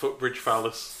footbridge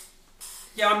phallus.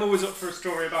 Yeah, I'm always up for a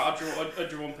story about a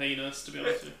drawn penis, to be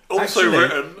honest with you. Also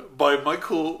written by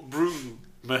Michael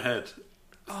Broomhead.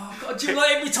 Oh god, do you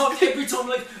like every time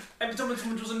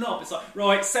someone draws a knob, it's like,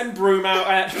 right, send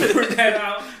Broomhead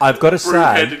out. I've got to say,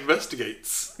 Broomhead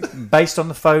investigates. Based on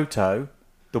the photo,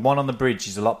 the one on the bridge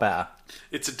is a lot better.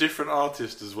 It's a different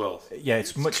artist as well. Yeah,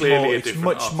 it's much clearly more. a It's different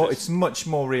much artist. more. It's much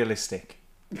more realistic.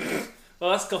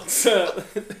 Well, that's got a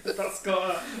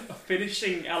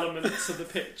finishing element to the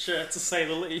picture, to say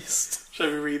the least. Shall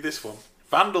we read this one?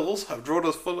 Vandals have drawn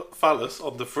a phallus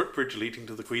on the footbridge leading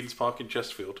to the Queen's Park in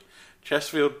Chesterfield.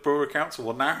 Chesterfield Borough Council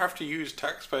will now have to use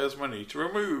taxpayers' money to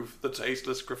remove the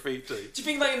tasteless graffiti. Do you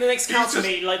think, in the next council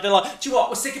meeting, they're like, do you know what,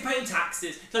 we're sick of paying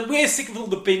taxes. Like, we're sick of all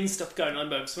the bin stuff going on at the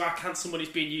moment, so our council money's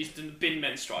being used in the bin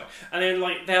men strike. And then,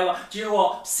 they're like, do you know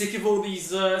what, sick of all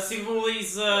these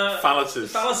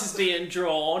phalluses being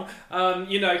drawn. Can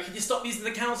you stop using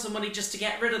the council money just to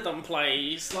get rid of them,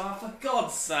 please? Like, for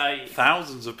God's sake.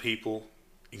 Thousands of people,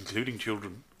 including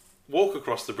children, walk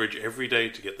across the bridge every day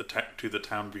to get to the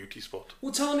town beauty spot.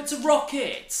 Well, tell them it's a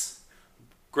rocket.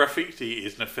 Graffiti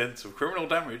is an offence of criminal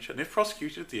damage, and if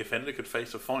prosecuted, the offender could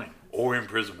face a fine or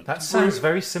imprisonment. That sounds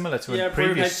very similar to a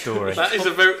previous story.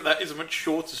 That is a much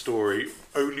shorter story,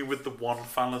 only with the one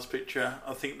phallus picture.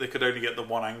 I think they could only get the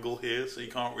one angle here, so you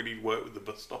can't really work with the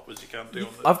bus stop as you can do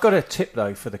on the... I've got a tip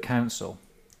though for the council.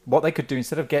 What they could do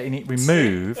instead of getting it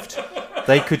removed,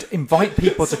 They could invite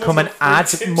people to come and add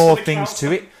more things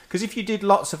to it. Because if you did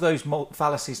lots of those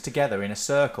phalluses together in a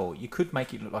circle, you could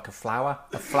make it look like a flower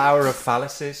of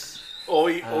phalluses. Or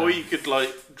you could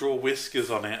like draw whiskers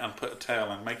on it and put a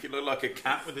tail and make it look like a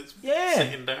cat with its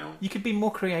sitting down. You could be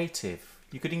more creative.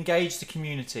 You could engage the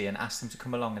community and ask them to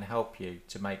come along and help you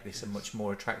to make this a much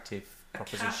more attractive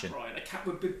proposition. A cat, Ryan, a cat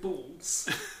with big balls.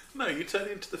 No, you turn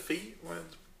it into the feet when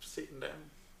it's sitting down.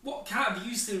 What cat have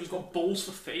you seen who's got balls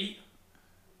for feet?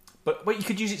 But you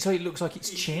could use it so it looks like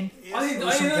its chin. I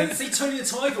didn't see Tony the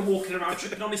Tiger walking around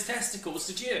tripping on his testicles,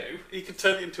 did you? You could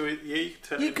turn it into it. Yeah, you could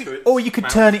turn it into it. Or you could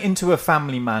turn it into a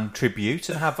Family Man tribute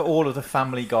and have all of the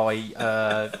Family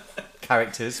Guy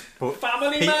characters. But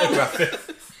Family Man.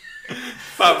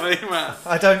 Family Man.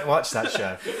 I don't watch that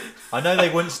show. I know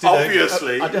they once did.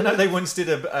 Obviously, I don't know. They once did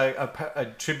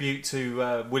a tribute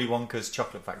to Willy Wonka's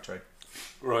Chocolate Factory.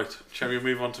 Right. Shall we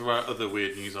move on to our other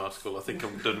weird news article? I think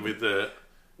I'm done with the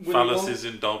phalluses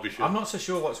in Derbyshire. I'm not so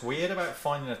sure what's weird about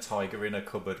finding a tiger in a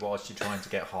cupboard whilst you're trying to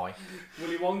get high.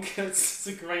 Willy Wonka, it's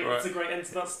a great end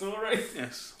to that story.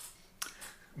 Yes.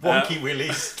 Wonky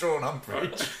Willy's drawn on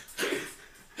bridge.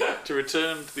 To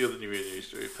return to the other news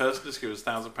story, person discovers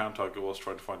 £1,000 tiger whilst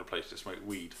trying to find a place to smoke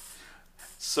weed.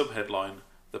 Subheadline: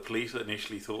 the police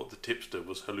initially thought the tipster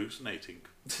was hallucinating.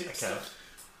 Okay.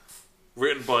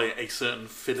 Written by a certain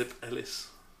Philip Ellis.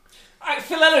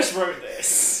 Phil Ellis wrote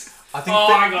this.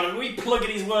 Hang on, are we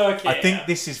plugging his work here? I think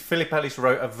this is Philip Ellis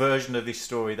wrote a version of this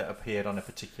story that appeared on a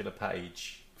particular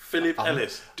page. Philip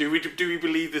Ellis. Do we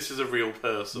believe this is a real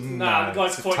person? No, the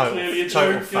guy's quite clearly a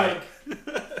joke. Fake.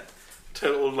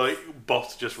 Total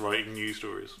bot just writing news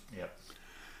stories. Yep.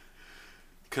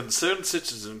 Concerned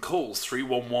citizen calls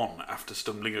 311 after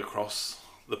stumbling across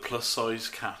the plus-size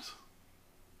cat.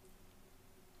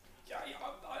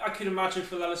 I can imagine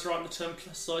Phil Ellis writing the term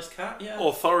plus-size cat. Yeah.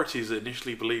 Authorities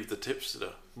initially believed the tipster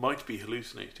might be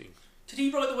hallucinating. Did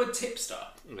he write the word tipster?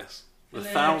 Yes. The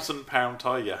 £1,000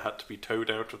 tiger had to be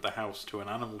towed out of the house to an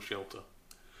animal shelter.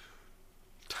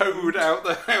 Towed out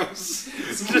the house.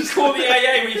 Just call the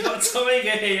AA when you've got a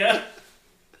tiger here.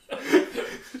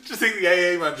 Just think the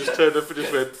AA man just turned up and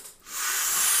just went,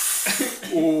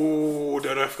 oh,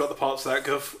 don't know if I've got the parts of that,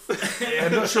 Gov.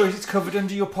 I'm not sure if it's covered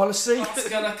under your policy. That's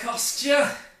gonna cost you.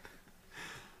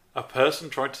 A person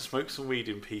tried to smoke some weed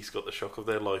in peace got the shock of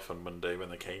their life on Monday when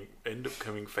they end up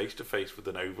coming face to face with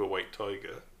an overweight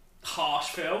tiger. Harsh,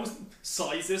 Phil.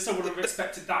 Sizes, I wouldn't have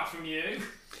expected that from you.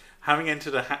 Having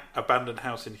entered an abandoned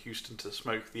house in Houston to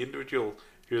smoke, the individual,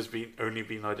 who has only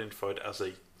been identified as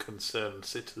a concerned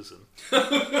citizen,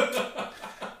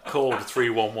 called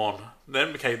 311.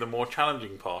 Then became the more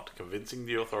challenging part, convincing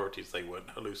the authorities they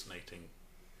weren't hallucinating.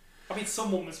 I mean,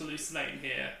 someone was hallucinating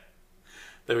here.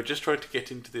 They were just trying to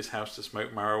get into this house to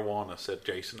smoke marijuana, said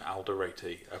Jason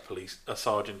Alderete, a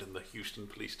sergeant in the Houston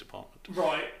Police Department.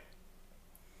 Right.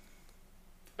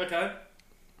 Okay.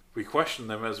 We questioned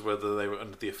them as whether they were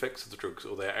under the effects of the drugs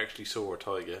or they actually saw a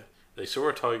tiger. They saw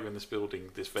a tiger in this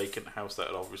building, this vacant house that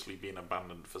had obviously been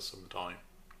abandoned for some time.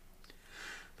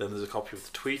 Then there's a copy of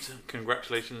the tweet.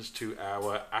 Congratulations to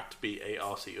our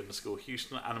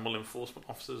 @BARC_Houston animal enforcement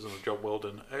officers on a job well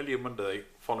done earlier Monday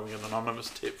following an anonymous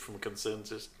tip from a concerned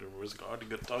citizen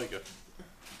regarding a tiger.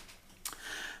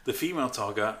 The female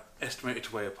tiger, estimated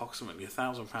to weigh approximately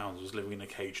 £1,000, was living in a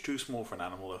cage too small for an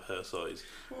animal of her size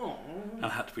and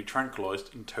had to be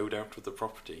tranquilised and towed out of the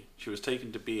property. She was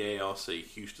taken to BARC,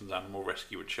 Houston's animal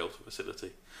rescue and shelter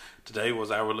facility. Today was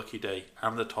our lucky day,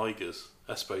 and the tigers,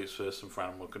 a spokesperson for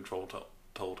animal control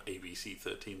told ABC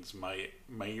 13's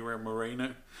Mayra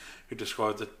Moreno, who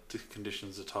described the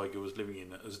conditions the tiger was living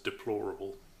in as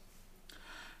deplorable.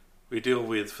 We deal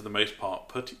with, for the most part,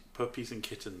 puppies and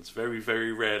kittens. Very,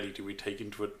 very rarely do we take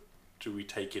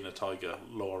in a tiger,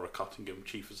 Laura Cottingham,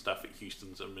 Chief of Staff at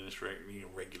Houston's Administrative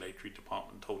and Regulatory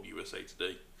Department, told USA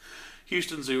Today.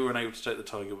 Houston Zoo were unable to take the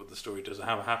tiger, but the story doesn't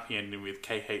have a happy ending, with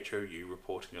KHOU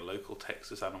reporting a local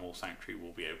Texas animal sanctuary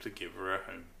will be able to give her a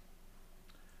home.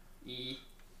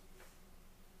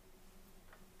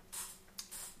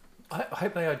 I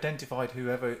hope they identified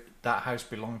whoever that house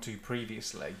belonged to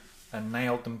previously and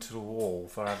nailed them to the wall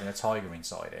for having a tiger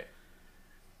inside it.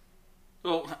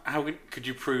 Well, how could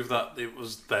you prove that it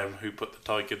was them who put the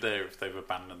tiger there if they've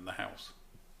abandoned the house?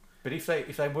 But if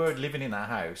they were living in that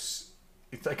house,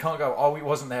 if they can't go, oh, it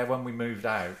wasn't there when we moved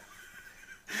out.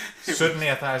 Suddenly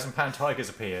 £1,000 tigers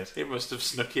appeared. It must have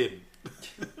snuck in.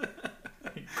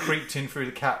 It creeped in through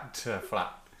the cat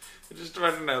flap. Just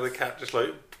imagine now the cat just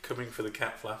coming for the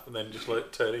cat flap and then just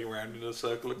turning around in a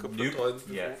circle a couple of times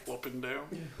before flopping down.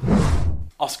 Yeah.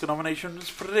 Oscar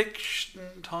nominations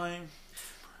prediction time.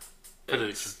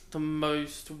 Prediction. The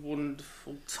most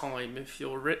wonderful time if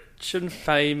you're rich and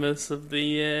famous of the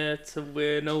year to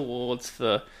win awards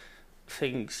for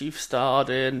things you've starred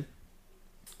in.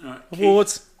 Right,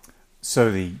 Awards.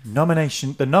 So the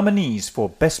nominees for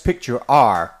Best Picture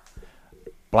are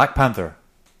Black Panther,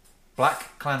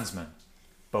 Black Klansman,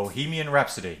 Bohemian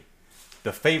Rhapsody,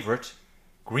 The Favourite,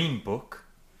 Green Book,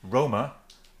 Roma,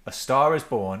 A Star Is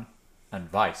Born, and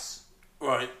Vice.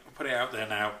 Right, I'll put it out there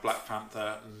now. Black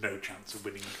Panther, no chance of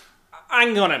winning.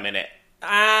 Hang on a minute.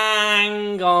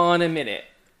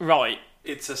 Right.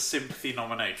 It's a sympathy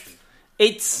nomination.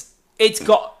 It's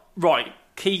got... Right,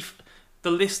 Keith,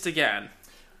 the list again.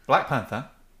 Black Panther,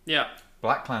 Yeah.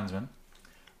 Black Klansman,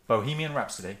 Bohemian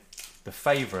Rhapsody, The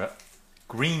Favourite,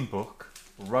 Green Book,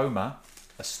 Roma,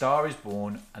 A Star Is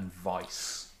Born, and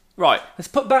Vice. Right, let's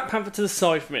put Black Panther to the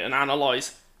side for a minute and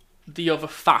analyse the other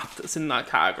fact that's in that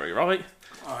category, right?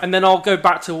 And then I'll go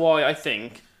back to why I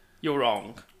think you're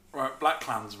wrong. Right, Black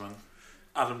Klansman,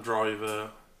 Adam Driver,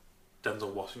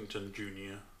 Denzel Washington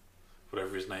Jr.,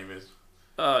 whatever his name is.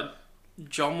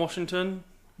 John Washington?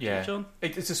 Yeah, John?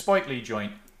 it's a Spike Lee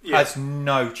joint. Yeah. Has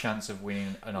no chance of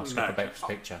winning an Oscar No. for Best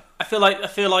Picture. I feel like it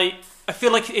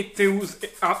feels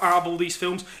out of all these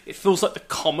films, it feels like the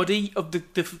comedy of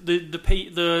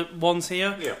the ones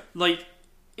here. Yeah. Like,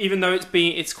 even though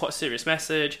it's quite a serious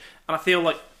message, and I feel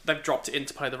like they've dropped it in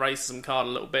to play the racism card a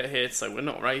little bit here, so we're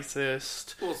not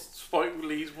racist. Well, Spike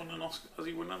Lee's won an Oscar. Has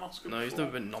he won an Oscar? No, he's before?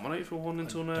 never been nominated for one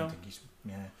until I now. don't think he's...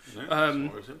 Yeah. No,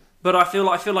 Um, that's But I feel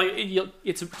like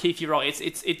it's Keith. You're right.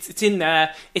 It's in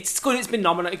there. It's good. It's been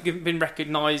nominated, been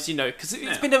recognised. You know, because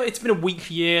it's been a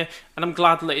weak year, and I'm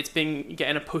glad that it's been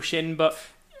getting a push in. But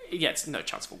yeah, it's no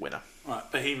chance of a winner.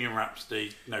 Right, Bohemian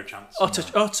Rhapsody, no chance.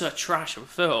 Utter trash of a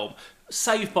film,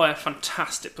 saved by a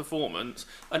fantastic performance.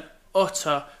 An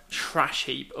utter trash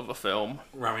heap of a film.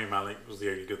 Rami Malek was the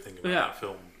only good thing about that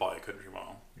film by a country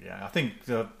mile. Yeah, I think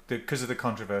because of the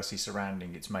controversy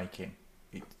surrounding its making,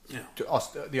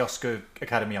 the Oscar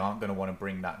Academy aren't going to want to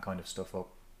bring that kind of stuff up.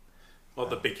 Or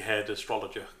the big-haired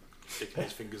astrologer sticking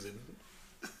his fingers in.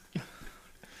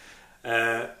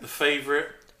 The Favourite,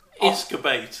 Oscar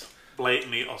bait.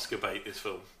 Blatantly Oscar bait, this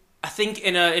film. I think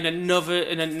in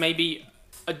maybe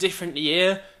a different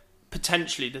year,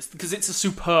 potentially this, because it's a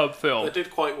superb film. They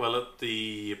did quite well at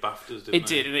the BAFTAs, didn't It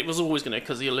they? did, and it was always going to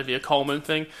because of the Olivia Colman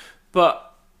thing. But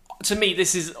to me,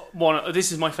 this is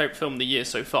my favourite film of the year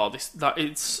so far.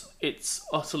 It's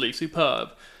utterly superb,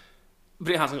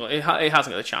 but it hasn't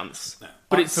got a chance. No.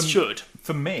 But it should.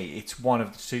 For me, it's one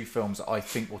of the two films that I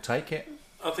think will take it.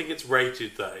 I think it's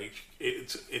rated though.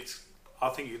 I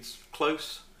think it's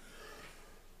close.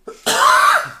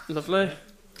 Lovely.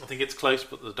 I think it's close,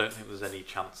 but I don't think there's any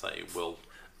chance that it will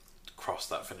cross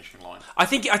that finishing line. I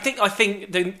think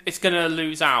then it's going to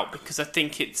lose out because I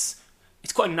think it's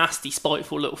quite a nasty,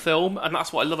 spiteful little film, and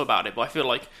that's what I love about it. But I feel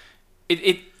like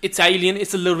it's alien.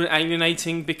 It's a little bit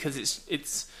alienating because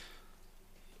it's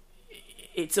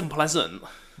unpleasant.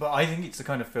 But I think it's the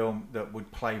kind of film that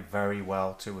would play very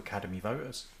well to Academy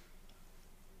voters.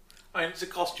 I mean, it's a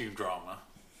costume drama.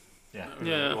 Yeah.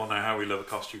 We all know how we love a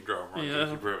costume drama, right?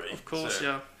 Yeah, Brewery, of course, so-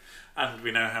 yeah. And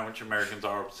we know how much Americans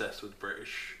are obsessed with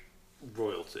British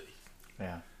royalty.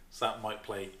 Yeah. So that might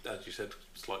play, as you said,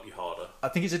 slightly harder. I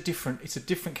think it's a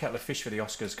different kettle of fish for the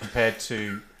Oscars compared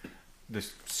to the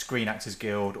Screen Actors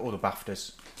Guild or the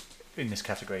BAFTAs in this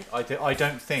category. I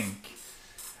don't think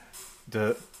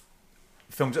the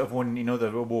films that have won in other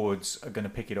awards are going to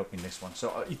pick it up in this one.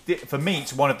 So for me,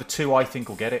 it's one of the two I think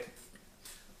will get it.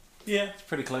 Yeah, it's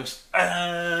pretty close.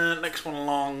 Next one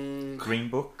along. Green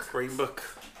Book. Green Book.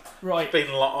 Right. Been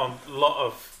a lot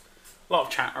of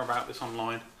chatter about this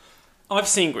online. I've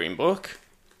seen Green Book.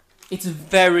 It's a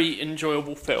very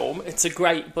enjoyable film. It's a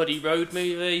great buddy road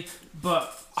movie,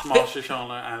 but Marsha,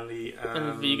 Charlotte, Ali,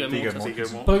 and Viggo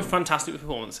Mortensen. Both fantastic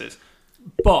performances.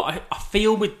 But I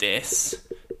feel with this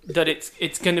that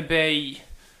it's going to be.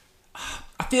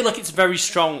 I feel like it's very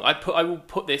strong. I will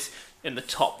put this in the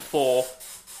top 4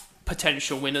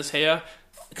 potential winners here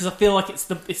because I feel like it's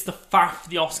the faff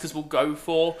the Oscars will go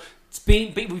for.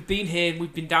 We've been here,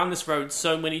 we've been down this road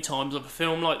so many times of a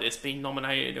film like this being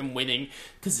nominated and winning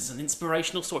because it's an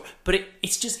inspirational story. But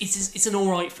it's an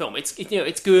all right film. It's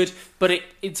good, but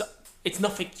it's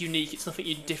nothing unique. It's nothing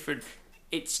different.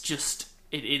 It's just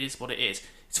it is what it is.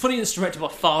 It's funny it's directed by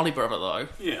Farley Brother though.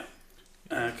 Yeah.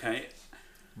 Okay.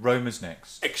 Roma's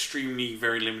next. Extremely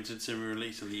very limited cinema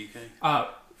release in the UK.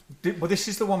 Well, this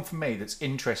is the one for me that's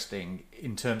interesting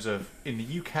in terms of in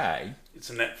the UK. It's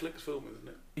a Netflix film, isn't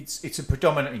it? It's a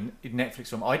predominantly Netflix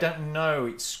film. I don't know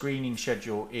its screening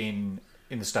schedule in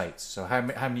in the States. So how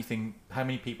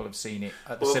many people have seen it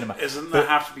at the cinema? Isn't there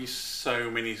have to be so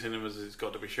many cinemas it's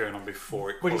got to be shown on before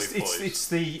it qualifies? It's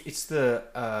the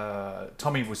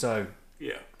Tommy Wiseau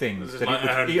thing.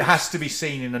 That it has to be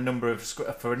seen in a number of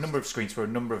screens for a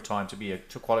number of times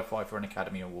to qualify for an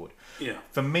Academy Award. Yeah.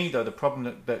 For me, though, the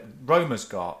problem that Roma's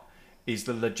got is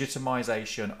the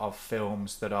legitimisation of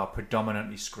films that are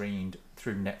predominantly screened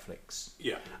through Netflix.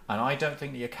 Yeah. And I don't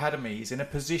think the Academy is in a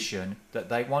position that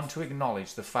they want to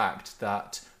acknowledge the fact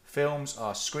that films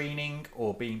are screening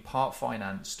or being part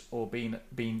financed or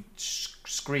being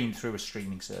screened through a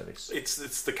streaming service.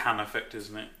 It's the Cannes effect,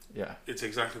 isn't it? Yeah. It's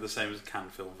exactly the same as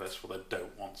Cannes Film Festival. They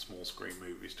don't want small screen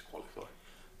movies to qualify.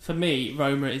 For me,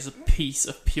 Roma is a piece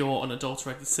of pure,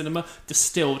 unadulterated cinema,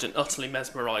 distilled and utterly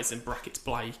mesmerising. Brackets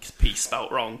Blake, piece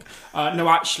spelt wrong. No,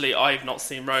 actually, I've not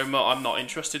seen Roma. I'm not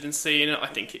interested in seeing it. I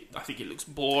think it looks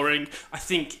boring. I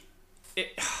think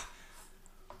it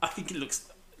looks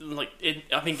like it.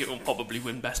 I think it will probably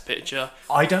win Best Picture.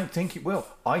 I don't think it will.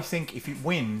 I think if it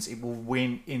wins, it will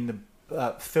win in the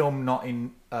film, not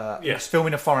in film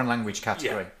in a foreign language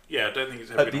category. Yeah, I don't think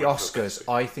it's ever at the Oscars.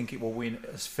 I think it will win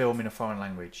as film in a foreign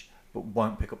language, but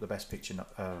won't pick up the Best Picture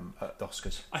at the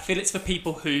Oscars. I feel it's for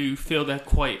people who feel they're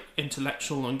quite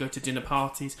intellectual and go to dinner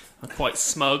parties and quite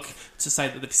smug to say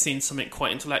that they've seen something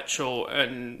quite intellectual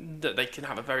and that they can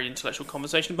have a very intellectual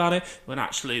conversation about it, when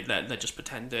actually they're just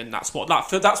pretending. That's what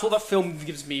that film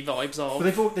gives me vibes of.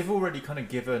 But they've already kind of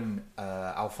given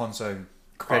Alfonso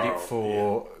credit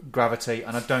for Gravity,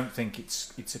 and I don't think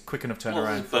it's a quick enough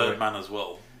turnaround for Birdman as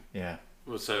well. Yeah.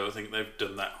 So I think they've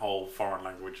done that whole foreign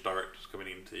language directors coming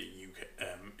into UK,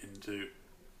 into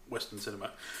Western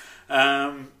cinema.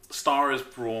 Star is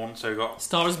Brawn. So we got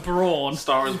Star is Brawn.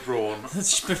 Star is Brawn.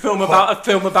 A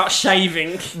film about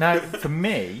shaving. Now, for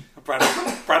me,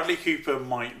 Bradley Cooper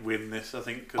might win this. I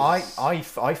think. I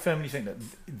firmly think that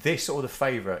this or The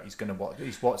Favourite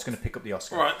is what's going to pick up the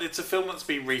Oscar. Right, it's a film that's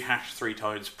been rehashed 3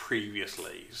 times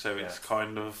previously, so it's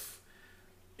kind of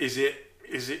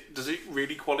does it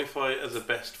really qualify as a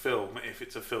best film if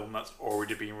it's a film that's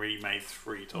already been remade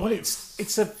 3 times? Well,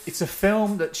 it's a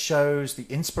film that shows the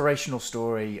inspirational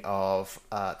story of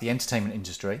the entertainment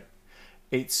industry.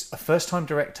 It's a first-time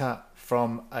director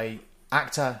from a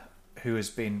actor who has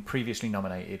been previously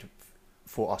nominated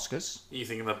for Oscars. You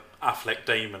think of the Affleck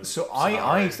Damon? So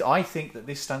I think that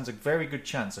this stands a very good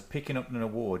chance of picking up an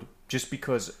award just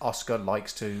because Oscar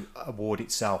likes to award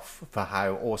itself for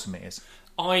how awesome it is.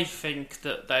 I think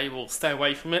that they will stay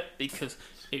away from it because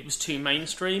it was too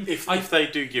mainstream. If they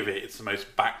do give it, it's the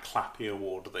most backclappy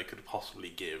award they could possibly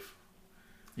give.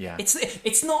 Yeah,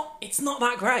 it's not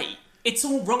that great. It's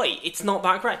all right. It's not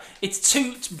that great. It's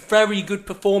 2 very good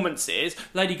performances.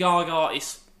 Lady Gaga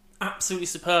is absolutely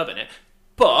superb in it.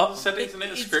 But isn't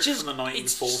it a script from the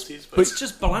 1940s? But it's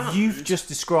just bland. You've just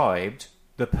described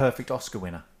the perfect Oscar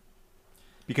winner.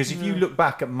 Because if you look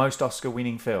back at most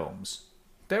Oscar-winning films,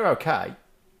 they're okay.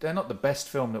 They're not the best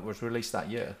film that was released that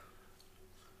year.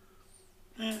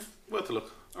 Yeah, worth a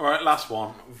look. All right, last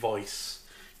one. Vice.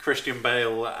 Christian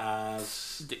Bale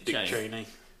as Dick Cheney.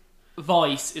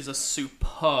 Vice is a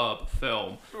superb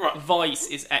film. Right. Vice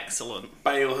is excellent.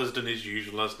 Bale has done his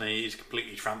usual, hasn't he? He's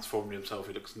completely transformed himself.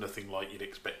 He looks nothing like you'd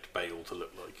expect Bale to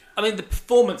look like. I mean, the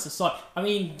performance aside,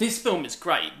 this film is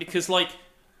great because,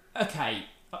 okay,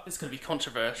 it's going to be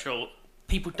controversial.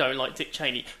 People don't like Dick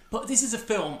Cheney, but this is a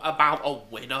film about a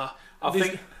winner. I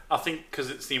think because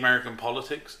it's the American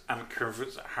politics and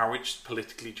how it's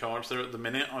politically charged there at the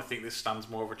minute, I think this stands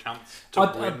more of a chance to win.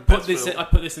 I put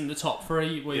this in the top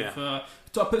 3 with. I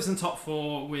put this in the top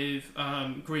 4 with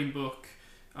Green Book,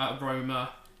 Roma.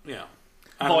 Yeah.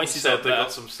 And Vice is up they there.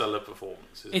 got some stellar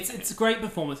performances. It's great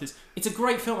performances. It's a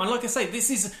great film, and like I say, this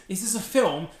is a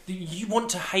film that you want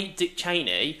to hate Dick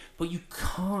Cheney, but you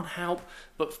can't help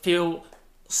but feel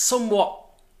somewhat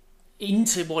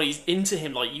into what he's into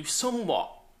him. Like, you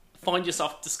somewhat find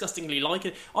yourself disgustingly like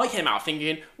it. I came out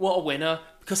thinking, what a winner,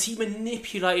 because he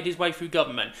manipulated his way through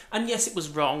government. And yes, it was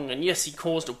wrong, and yes, he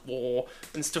caused a war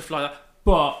and stuff like that.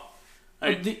 But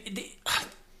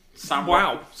Sam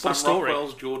story.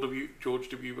 Rockwell's George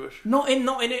W. Bush. Not in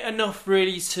it enough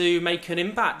really to make an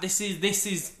impact. This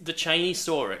is the Cheney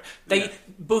story.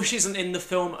 Bush isn't in the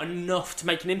film enough to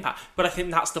make an impact, but I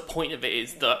think that's the point of it,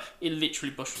 is that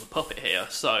literally Bush was a puppet here,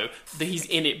 so he's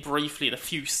in it briefly in a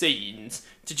few scenes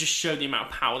to just show the amount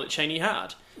of power that Cheney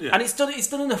had. Yeah. And it's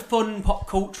done in a fun pop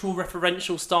cultural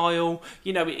referential style.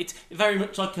 It's very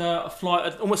much like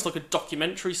almost like a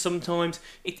documentary sometimes.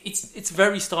 It's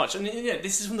very stylish. And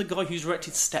this is from the guy who's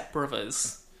directed Step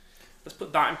Brothers. Let's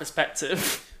put that in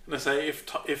perspective. Let's say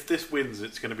if this wins,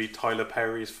 it's going to be Tyler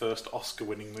Perry's first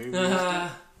Oscar-winning movie.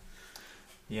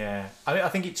 Yeah, I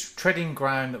think it's treading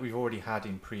ground that we've already had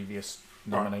in previous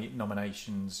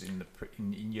nominations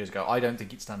in years ago. I don't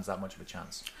think it stands that much of a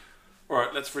chance. All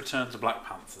right, let's return to Black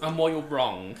Panther. And why you're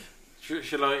wrong.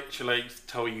 Shall I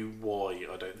tell you why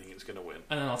I don't think it's going to win?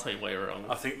 And then I'll tell you why you're wrong.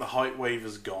 I think the hype wave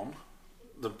has gone.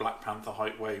 The Black Panther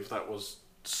hype wave that was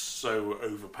so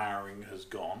overpowering has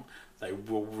gone. They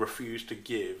will refuse to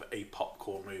give a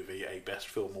popcorn movie a Best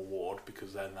Film award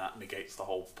because then that negates the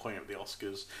whole point of the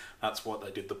Oscars. That's what they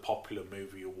did the Popular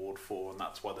Movie Award for, and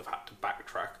that's why they've had to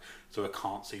backtrack. So I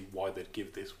can't see why they'd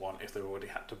give this one if they already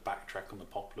had to backtrack on the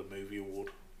Popular Movie Award.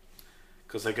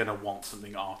 Because they're going to want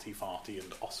something arty-farty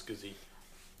and Oscarsy.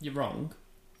 You're wrong.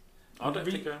 I don't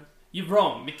think You're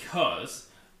wrong because...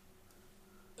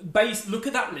 look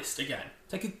at that list again.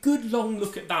 Take a good long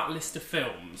look at that list of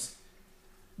films.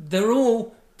 They're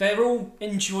all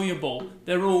enjoyable.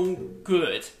 They're all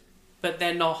good, but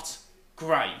they're not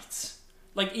great.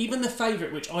 Like even The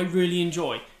Favourite, which I really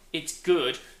enjoy, it's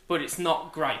good, but it's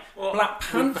not great. Well, Black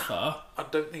Panther. I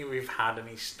don't think we've had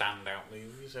any standout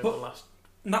movies over the last.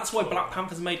 And that's why Black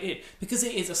Panther's made it, because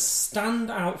it is a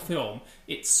standout film.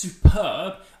 It's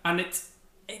superb and it's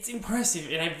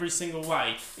impressive in every single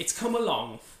way. It's come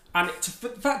along, and the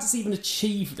fact it's even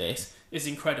achieved this is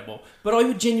incredible. But I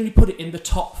would genuinely put it in the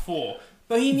top 4.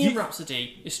 Bohemian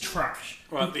Rhapsody is trash.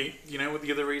 Right, you know what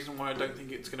the other reason why I don't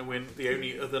think it's going to win? The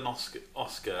only other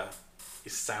Oscar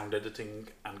is sound editing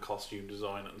and costume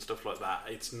design and stuff like that.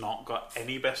 It's not got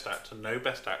any Best Actor, no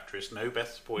Best Actress, no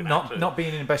Best Supporting Actor. Not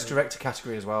being in the Best Director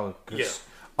category as well.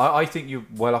 I think you're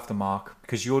well off the mark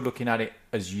because you're looking at it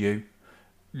as you.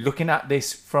 Looking at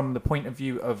this from the point of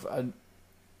view of an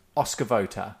Oscar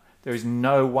voter, there is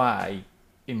no way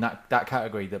in that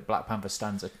category that Black Panther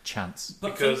stands a chance.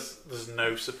 Because there's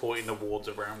no supporting awards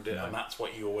around it, and that's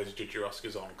what you always judge your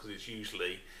Oscars on, because it's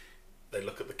usually they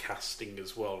look at the casting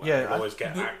as well. They always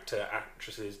get actor,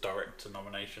 actresses, director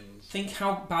nominations. Think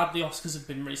how bad the Oscars have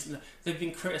been recently. They've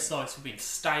been criticised for being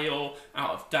stale,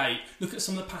 out of date. Look at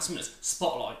some of the past winners.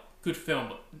 Spotlight, good film,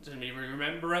 but doesn't anybody really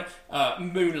remember it?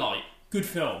 Moonlight, good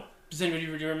film. Does anybody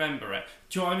really remember it?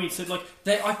 Do you know what I mean? So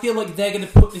I feel like they're going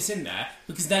to put this in there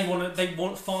because they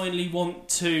finally want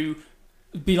to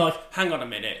be like, hang on a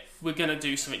minute, we're going to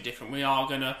do something different. We're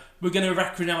going to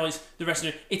recognise the rest of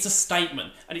it. It's a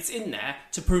statement, and it's in there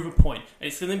to prove a point. And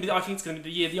it's going to be, I think it's going to be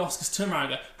the year the Oscars turn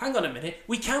around and go, hang on a minute,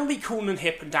 we can be cool and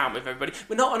hip and down with everybody.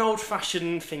 We're not an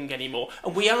old-fashioned thing anymore,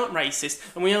 and we aren't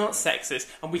racist, and we aren't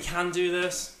sexist, and we can do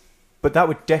this. But that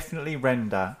would definitely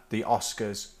render the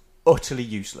Oscars utterly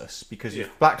useless because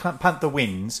if Black Panther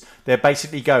wins, they're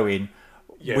basically going,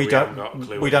 we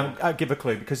don't give a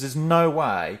clue because there's no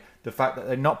way the fact that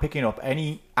they're not picking up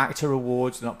any actor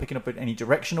awards, they're not picking up any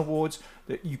direction awards,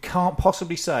 that you can't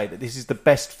possibly say that this is the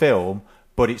best film,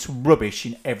 but it's rubbish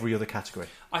in every other category.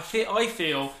 I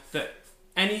feel that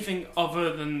anything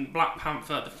other than Black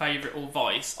Panther, The Favourite, or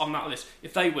Vice on that list,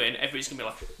 if they win, everybody's going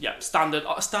to be like, standard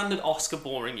Oscar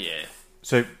boring year.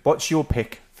 So, what's your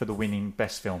pick for the winning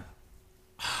best film?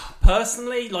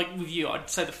 Personally, like with you, I'd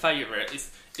say The Favourite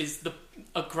is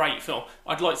a great film.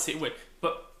 I'd like to see it win,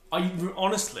 but I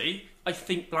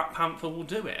think Black Panther will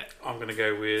do it. I'm going to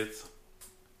go with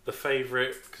The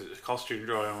Favourite because it's costume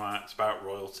drama, it's about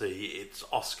royalty, it's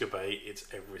Oscar bait, it's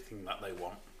everything that they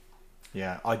want.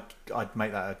 Yeah, I'd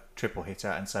make that a triple hitter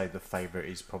and say The Favourite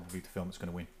is probably the film that's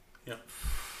going to win. Yeah.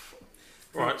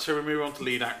 Right, so we move on to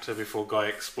lead actor before Guy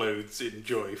explodes in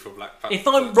joy for Black Panther. If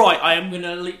I'm right, I am going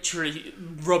to literally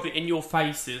rub it in your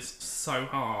faces so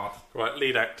hard. Right,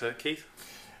 lead actor, Keith.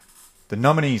 The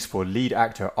nominees for lead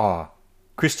actor are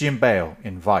Christian Bale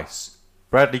in Vice,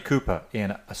 Bradley Cooper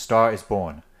in A Star Is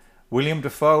Born, William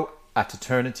Dafoe at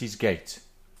Eternity's Gate,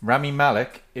 Rami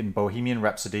Malek in Bohemian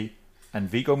Rhapsody, and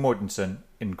Viggo Mortensen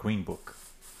in Green Book.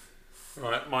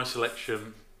 Right, my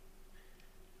selection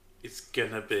is going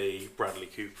to be Bradley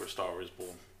Cooper, A Star Is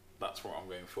Born. That's what I'm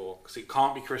going for. Because it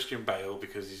can't be Christian Bale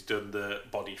because he's done the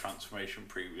body transformation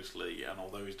previously, and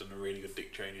although he's done a really good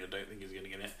Dick Cheney, I don't think he's going to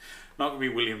get it. Not going to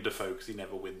be William Dafoe because he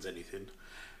never wins anything.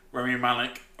 Rami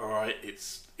Malek, alright,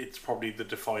 it's probably the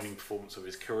defining performance of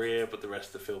his career, but the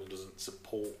rest of the film doesn't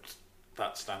support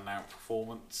that standout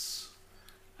performance.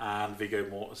 And Viggo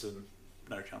Mortensen,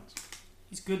 no chance.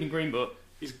 He's good in Green Book.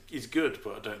 He's good,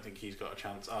 but I don't think he's got a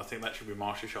chance. I think that should be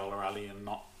Mahershala Ali and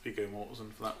not Viggo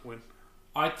Mortensen for that win.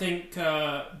 I think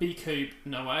B. Coop,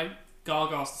 no way.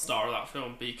 Gaga's the star of that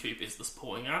film. B. Coop is the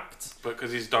supporting act. But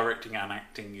because he's directing and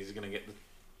acting, he's going to get the...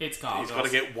 It's Gaga's. He's got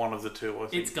to get one of the two, I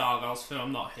think. It's Gaga's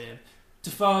film, not him.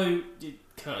 Defoe,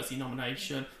 courtesy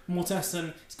nomination.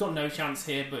 Mortensen, he's got no chance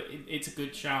here, but it's a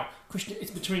good shout.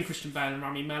 It's between Christian Bale and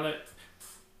Rami Malek.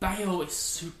 Bale is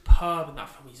superb in that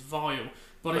film. He's vile.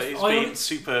 But he's been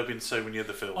superb in so many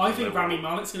other films. I think Rami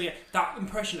Malek's going to get... That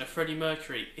impression of Freddie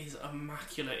Mercury is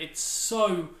immaculate. It's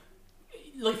so...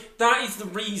 Like, that is the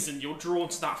reason you're drawn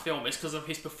to that film, is because of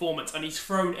his performance, and he's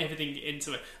thrown everything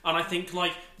into it. And I think,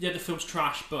 like, yeah, the film's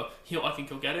trash, but I think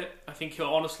he'll get it. I think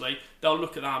honestly, they'll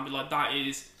look at that and be like, that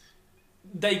is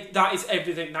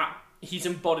everything that... He's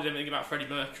embodied everything about Freddie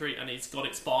Mercury, and he's got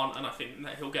it spot on, and I think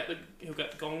that he'll get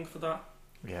the gong for that.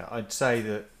 Yeah, I'd say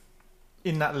that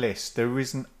in that list, there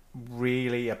isn't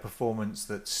really a performance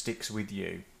that sticks with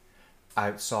you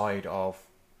outside of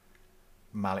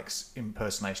Malik's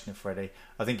impersonation of Freddie.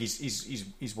 I think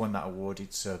he's won that award.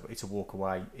 It's a walk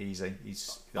away easy.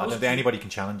 I don't think anybody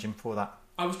can challenge him for that.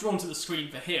 I was drawn to the screen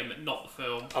for him, not the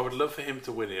film. I would love for him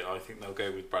to win it. I think they'll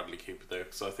go with Bradley Cooper though,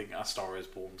 because I think A Star Is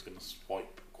Born's going to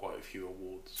swipe quite a few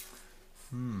awards.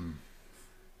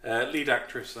 Lead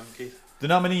actress, then, Keith. The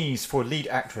nominees for lead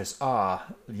actress are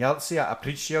Yalitza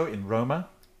Aparicio in Roma,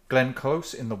 Glenn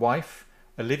Close in The Wife,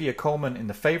 Olivia Colman in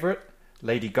The Favourite,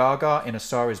 Lady Gaga in A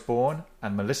Star Is Born,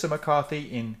 and Melissa McCarthy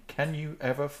in Can You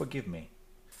Ever Forgive Me?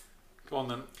 Go on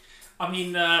then. I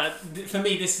mean, for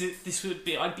me, this would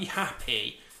be... I'd be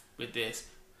happy with this.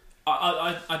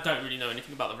 I don't really know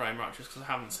anything about the Roma actress because I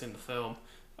haven't seen the film.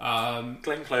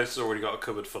 Glenn Close has already got a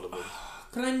cupboard full of them.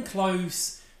 Glenn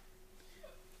Close...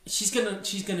 She's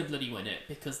gonna bloody win it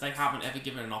because they haven't ever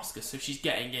given an Oscar, so she's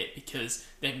getting it because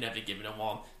they've never given her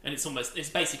one, and it's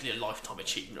basically a lifetime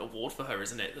achievement award for her,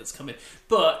 isn't it? That's coming.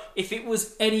 But if it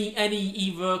was any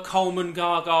either Coleman,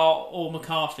 Gaga, or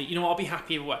McCarthy, you know what? I'll be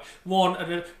happy with one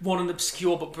an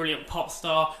obscure but brilliant pop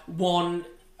star, one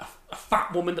a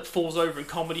fat woman that falls over in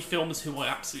comedy films who I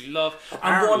absolutely love.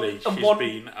 Apparently, she's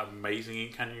been amazing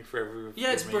in Can You Forever?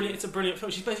 Yeah, it's brilliant. It's a brilliant film.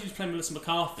 She's basically playing Melissa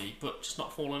McCarthy, but just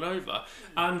not falling over.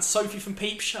 And Sophie from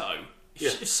Peep Show.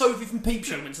 If Sophie from Peep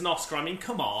Show wins an Oscar, I mean,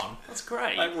 come on, that's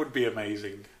great. That would be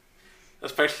amazing,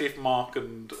 especially if Mark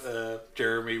and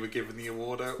Jeremy were given the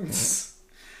award out.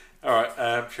 All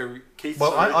right, shall we, Keith?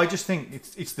 Well, I just think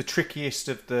it's the trickiest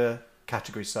of the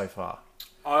categories so far.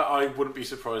 I wouldn't be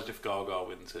surprised if Gaga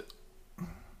wins it.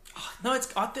 No, I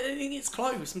think it's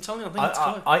close. I'm telling you, I think it's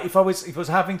close. If I was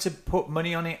having to put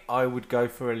money on it, I would go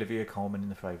for Olivia Colman in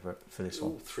The Favourite for this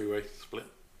one. Three-way split.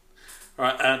 All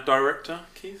right, director,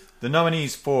 Keith? The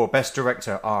nominees for Best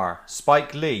Director are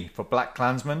Spike Lee for Black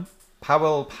Klansman,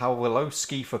 Paweł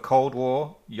Pawłowski for Cold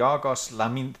War, Yorgos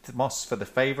Lanthimos for The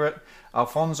Favourite,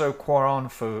 Alfonso Cuarón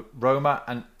for Roma,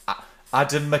 and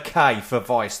Adam McKay for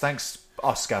Vice. Thanks,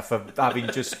 Oscar, for having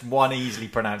just one easily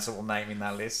pronounceable name in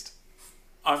that list.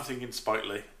 I'm thinking Spike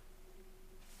Lee.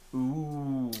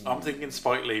 Ooh. I'm thinking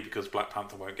Spike Lee because Black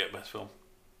Panther won't get Best Film.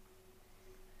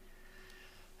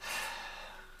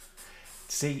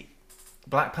 See,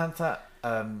 Black Panther...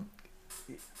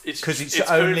 it's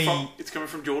coming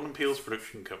from Jordan Peele's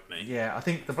production company. Yeah, I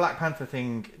think the Black Panther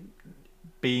thing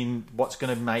being what's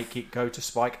going to make it go to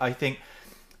Spike. I think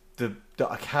the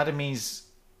Academy's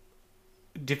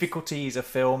difficulty is a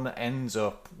film that ends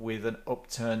up with an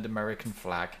upturned American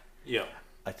flag. Yeah.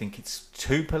 I think it's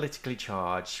too politically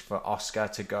charged for Oscar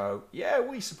to go, yeah,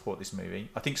 we support this movie.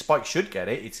 I think Spike should get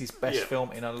it. It's his best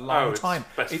film in a long time.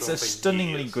 It's a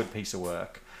stunningly good piece of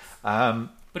work.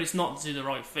 But it's not to do the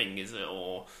right thing, is it?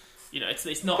 Or, you know,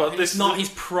 it's not his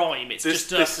prime. It's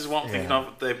this is one thing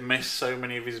they've missed so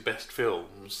many of his best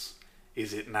films.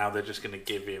 Is it now they're just going to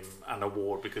give him an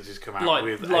award because he's come out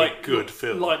with a good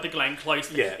film? Like the Glenn Close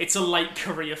thing. Yeah. It's a late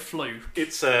career fluke.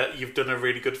 It's you've done a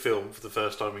really good film for the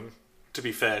first time in, to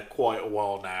be fair, quite a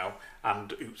while now.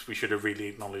 And oops, we should have really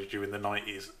acknowledged you in the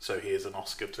 90s. So here's an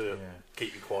Oscar to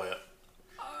keep you quiet.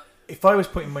 If I was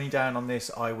putting money down on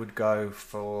this, I would go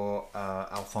for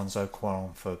Alfonso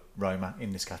Cuarón for Roma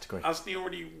in this category. Hasn't he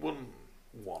already won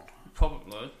one?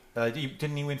 Probably.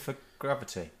 Didn't he win for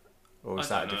Gravity? Or is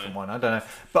that a different one? I don't know.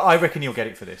 But I reckon he'll get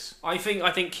it for this. I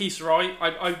think Keith's right.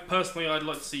 I personally, I'd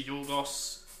like to see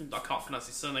Yorgos. I can't pronounce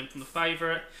his surname from The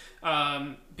Favourite.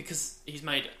 Because he's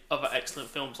made other excellent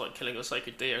films like Killing a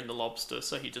Sacred Deer and The Lobster,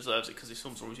 so he deserves it because his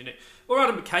films are always in it. Or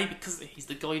Adam McKay because he's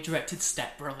the guy who directed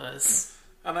Step Brothers.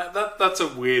 And that's a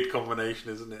weird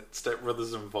combination, isn't it? Step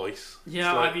Brothers and Vice.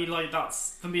 Yeah, I mean,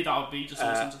 that's for me. That would be just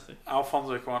awesome to see.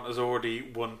 Alfonso Cuarón has already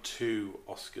won 2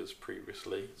 Oscars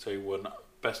previously, so he won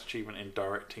Best Achievement in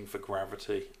Directing for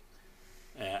Gravity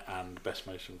and Best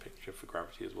Motion Picture for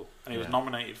Gravity as well. And he was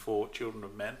nominated for Children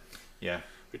of Men. Yeah.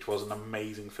 which was an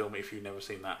amazing film. If you've never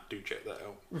seen that, do check that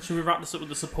out. Should we wrap this up with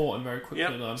the supporting very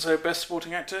quickly then? So, best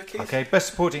supporting actor, Keith? Okay, best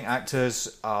supporting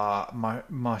actors are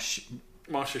Mahershala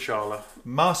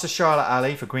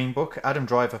Ali for Green Book, Adam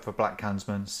Driver for Black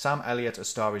Klansman, Sam Elliott, A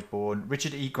Star Is Born,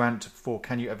 Richard E. Grant for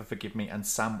Can You Ever Forgive Me, and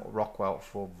Sam Rockwell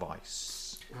for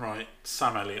Vice. Right,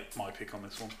 Sam Elliott, my pick on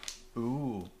this one.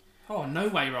 Ooh. Oh, no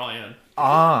way, Ryan.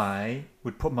 I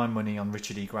would put my money on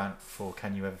Richard E. Grant for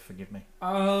Can You Ever Forgive Me.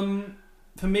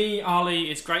 For me, Ali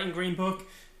is great in Green Book,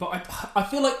 but I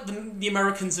feel like the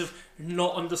Americans have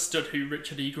not understood who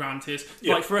Richard E. Grant is.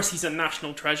 Yeah. Like, for us, he's a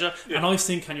national treasure, and I've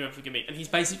seen Can You Ever Forgive Me, and he's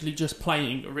basically just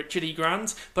playing Richard E.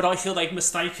 Grant, but I feel they've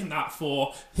mistaken that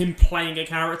for him playing a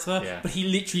character, but he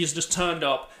literally has just turned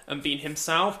up and been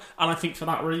himself, and I think for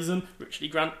that reason, Richard E.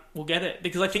 Grant will get it,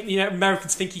 because I think the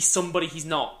Americans think he's somebody he's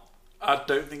not. I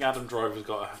don't think Adam Driver's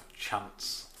got a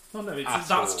chance. Oh no, that's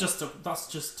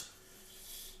just...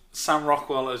 Sam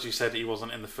Rockwell, as you said, he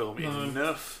wasn't in the film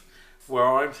enough. Where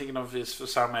I'm thinking of is for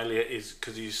Sam Elliott is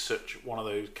because he's such one of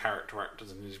those character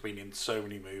actors and he's been in so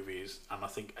many movies, and I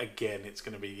think again it's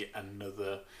going to be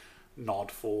another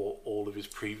nod for all of his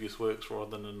previous works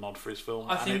rather than a nod for his film.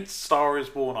 I think Star Is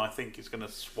Born, I think, is going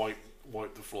to wipe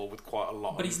the floor with quite a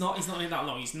lot. But he's not in it that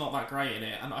long. He's not that great in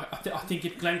it, and I think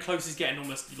if Glenn Close is getting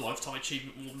almost lifetime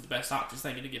achievement more than the best actors,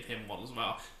 they're going to give him one as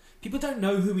well. People don't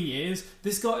know who he is.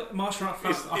 This guy, martial art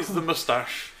fans... It's the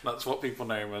moustache. That's what people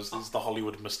know him as. Is the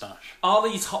Hollywood moustache.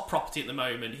 Ali's hot property at the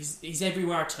moment. He's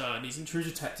everywhere I turn. He's in True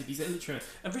Detective. He's literally...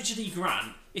 And Richard E.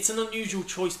 Grant, it's an unusual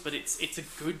choice, but it's a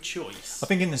good choice. I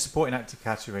think in the supporting actor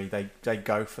category, they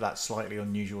go for that slightly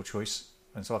unusual choice.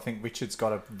 And so I think Richard's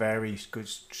got a very good,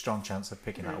 strong chance of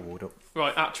picking that award up.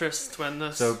 Right, actress to end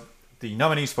this. So the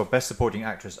nominees for Best Supporting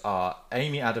Actress are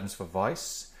Amy Adams for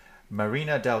Vice,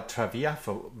 Marina del Travia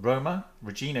for Roma,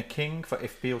 Regina King for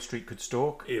If Beale Street Could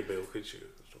Talk,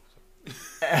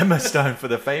 Emma Stone for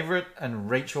The Favourite, and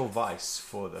Rachel Weisz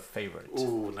for The Favourite.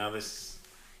 Ooh, now this...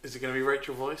 Is it going to be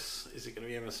Rachel Weisz? Is it going to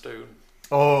be Emma Stone?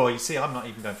 Oh, you see, I'm not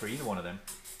even going for either one of them.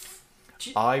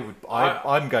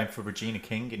 I'm going for Regina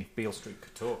King and If Beale Street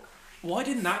Could Talk. Why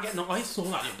didn't that get... I saw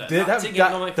that the other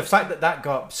day. The fact that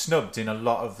got snubbed in a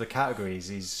lot of the categories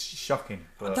is shocking.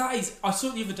 But that is... I saw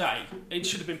it the other day. It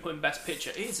should have been put in Best Picture.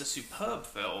 It is a superb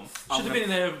film. Should have been in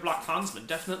there with Black Klansman,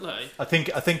 definitely. I think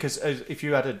as if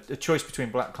you had a choice between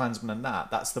Black Klansman and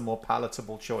that's the more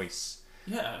palatable choice.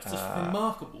 Yeah, it's a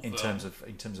remarkable film. In terms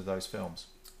of those films.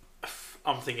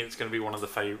 I'm thinking it's going to be one of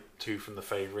the two from The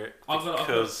Favourite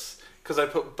because I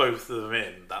put both of them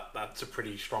in. That's a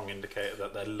pretty strong indicator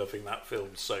that they're loving that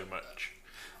film so much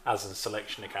as a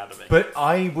Selection Academy. But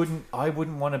I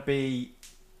wouldn't want to be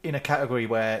in a category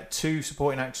where two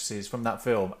supporting actresses from that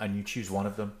film and you choose one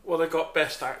of them. Well, they got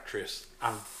Best Actress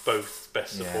and both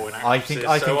Best Supporting Actresses.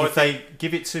 I think if they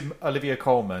give it to Olivia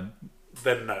Colman,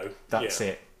 then no, that's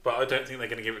it. But I don't think they're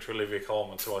going to give it to Olivia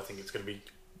Colman, so I think it's going to be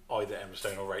either Emma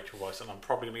Stone or Rachel Weisz, and I'm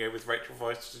probably going to go with Rachel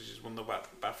Weisz because she's won the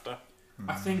BAFTA.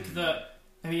 I think that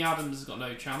Amy Adams has got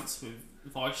no chance with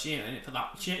Vice. She ain't in it for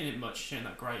that. She ain't in it much. She ain't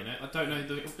that great in it. I don't know.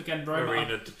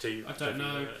 Marina I don't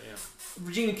know.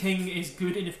 Regina King is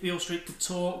good in If Beale Street Could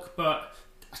Talk, but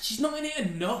she's not in it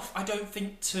enough, I don't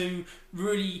think, to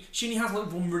really... She only has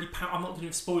like one really... I'm not going to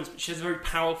give spoilers, but she has very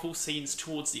powerful scenes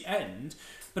towards the end,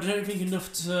 but I don't think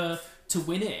enough to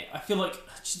win it. I feel like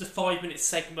the 5-minute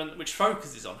segment which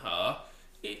focuses on her,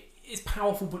 it is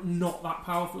powerful, but not that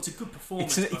powerful. It's a good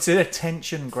performance. It's an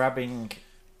attention-grabbing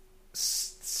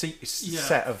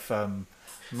set of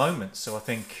moments. So I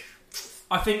think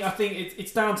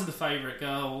it's down to The Favourite,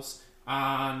 girls,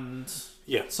 and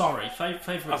sorry,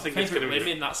 favourite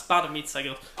women. That's bad of me to say,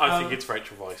 girls. I think it's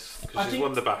Rachel Weisz because she's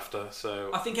won the BAFTA. So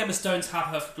I think Emma Stone's had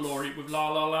her glory with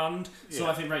La La Land. So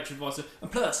I think Rachel Weisz, and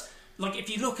plus, like, if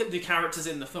you look at the characters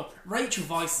in the film, Rachel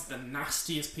Weisz is the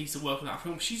nastiest piece of work in that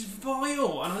film. She's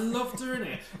vile, and I loved her in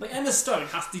it. Like, Emma Stone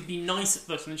has to be nice at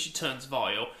first, and then she turns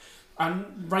vile.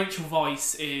 And Rachel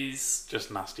Weisz is...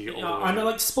 just nasty all the way. I know,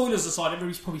 like, spoilers aside,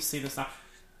 everybody's probably seen this now.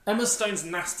 Emma Stone's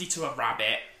nasty to a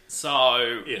rabbit,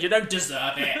 so you don't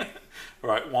deserve it.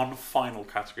 Right, one final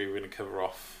category we're going to cover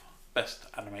off. Best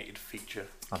Animated Feature.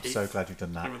 I'm so glad you've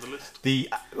done that. Give me the list.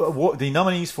 The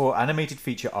nominees for Animated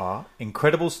Feature are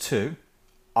Incredibles 2,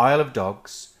 Isle of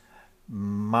Dogs,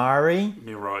 Mirai.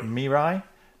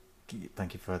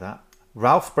 Thank you for that.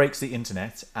 Ralph Breaks the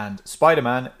Internet, and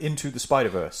Spider-Man Into the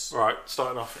Spider-Verse. Right,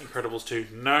 starting off, Incredibles 2.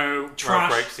 No. Trash.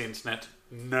 Ralph Breaks the Internet.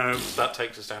 No. That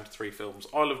takes us down to 3 films.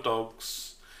 Isle of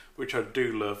Dogs, which I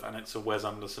do love, and it's a Wes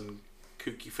Anderson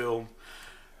kooky film.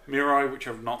 Mirai, which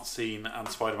I've not seen, and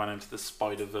Spider-Man Into the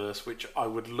Spider-Verse, which I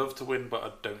would love to win, but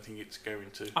I don't think it's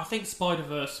going to. I think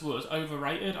Spider-Verse was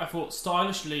overrated. I thought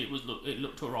stylishly it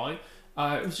looked alright.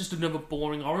 It was just another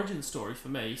boring origin story for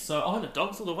me. So Isle of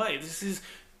Dogs all the way.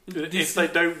 If they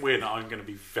don't win, I'm going to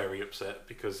be very upset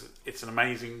because it's an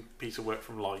amazing piece of work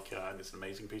from Laika and it's an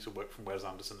amazing piece of work from Wes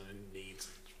Anderson and it needs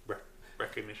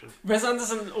recognition. Wes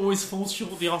Anderson always falls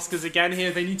short of the Oscars again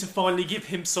here. They need to finally give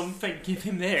him something. Give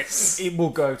him this. It will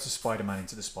go to Spider-Man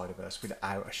Into the Spider-Verse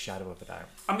without a shadow of a doubt.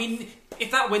 I mean, if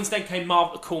that wins, then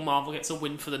Marvel gets a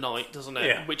win for the night, doesn't it?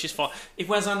 Yeah. Which is fine. If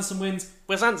Wes Anderson wins,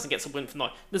 Wes Anderson gets a win for the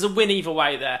night. There's a win either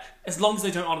way there, as long as they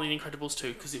don't honour The Incredibles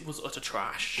 2, because it was utter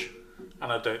trash.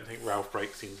 And I don't think Ralph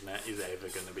Breaks the Internet is ever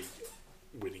going to be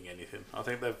winning anything. I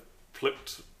think they've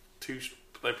plucked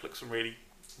some really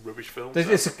rubbish films.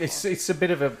 It's a bit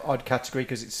of an odd category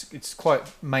because it's quite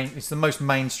main. It's the most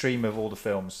mainstream of all the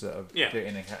films that are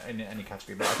in any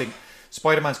category. But I think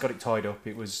Spider-Man's got it tied up.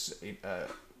 It was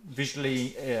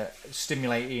visually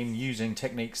stimulating, using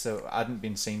techniques that hadn't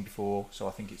been seen before. So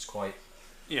I think it's quite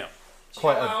a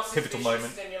pivotal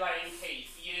moment. Stimulating,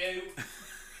 Keith? You.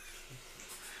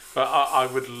 But I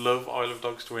would love Isle of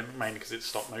Dogs to win, mainly because it's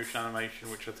stop motion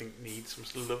animation, which I think needs some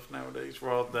love nowadays,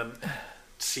 rather than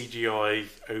CGI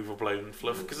overblown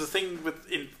fluff. Because the thing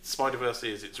in Spider-Verse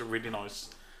is it's a really nice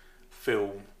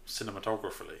film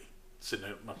cinematographically. Is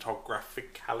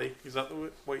that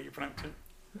the way you pronounce it?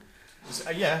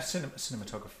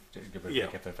 Cinematography. Yeah.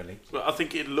 But I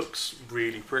think it looks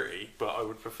really pretty, but I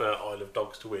would prefer Isle of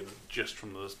Dogs to win just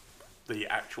from the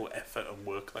actual effort and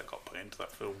work that got put into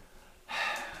that film.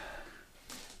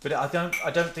 But I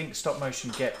don't think stop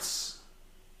motion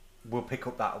will pick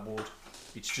up that award.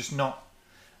 It's just not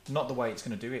the way it's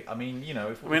going to do it. I mean,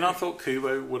 I thought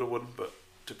Kubo would have won, but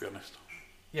to be honest,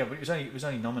 yeah, but it was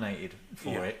only nominated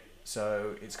for it,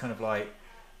 so it's kind of like,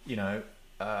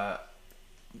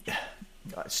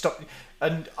 stop.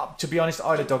 And to be honest,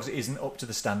 Isle of Dogs isn't up to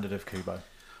the standard of Kubo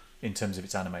in terms of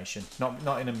its animation.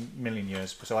 Not in a million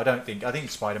years. So I think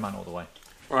it's Spider-Man all the way.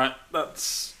 Right,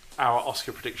 that's our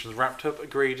Oscar predictions wrapped up.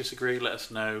 Agree, disagree, let us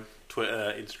know.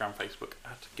 Twitter, Instagram, Facebook,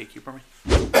 @GeekUPrommy.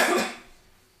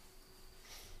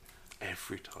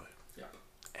 Every time. Yep.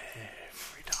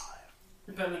 Every time.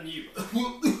 Better than you.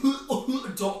 .com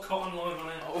line on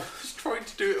it. I was trying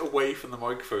to do it away from the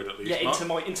microphone at least. Yeah, into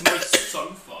my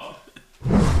sofa.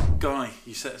 Guy,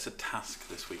 you set us a task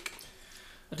this week.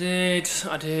 I did.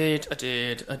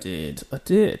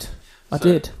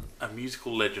 A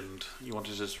musical legend. You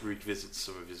wanted us to revisit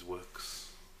some of his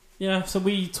works. Yeah, so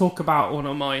we talk about one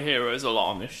of my heroes a lot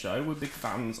on this show. We're big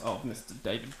fans of Mr.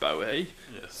 David Bowie.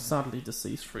 Yes. Sadly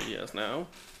deceased 3 years now.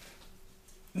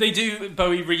 They do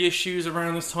Bowie reissues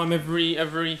around this time every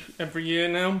year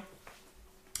now,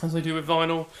 as they do with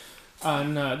vinyl.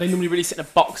 And they normally release it in a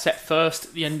box set first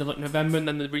at the end of November, and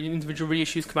then the individual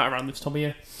reissues come out around this time of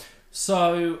year.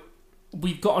 So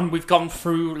we've gone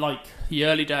through the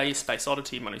early days, Space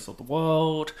Oddity, Man Who Sold the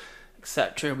World,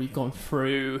 etc. We've gone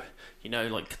through,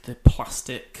 the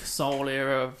plastic soul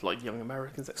era of Young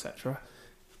Americans, etc.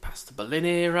 Past the Berlin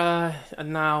era,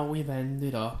 and now we've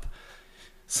ended up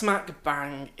smack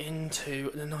bang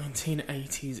into the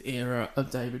 1980s era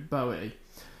of David Bowie.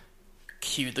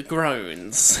 Cue the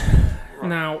groans. Right.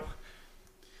 Now,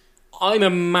 I'm a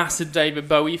massive David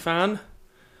Bowie fan,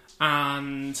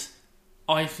 and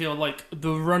I feel like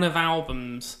the run of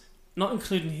albums, not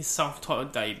including his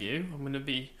self-titled debut, I'm going to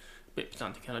be a bit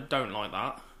pedantic and I don't like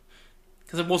that,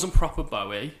 because it wasn't proper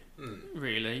Bowie,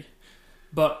 really.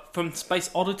 But from Space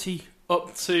Oddity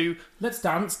up to Let's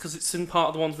Dance, because it's in part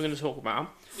of the ones we're going to talk about,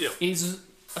 is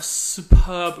a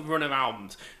superb run of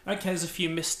albums. Okay, there's a few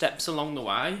missteps along the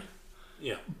way,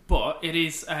 but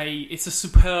it's a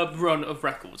superb run of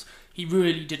records. He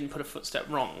really didn't put a footstep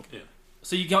wrong. Yeah.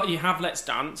 So you have Let's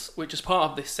Dance, which is part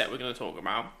of this set we're going to talk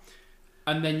about,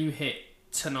 and then you hit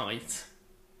Tonight,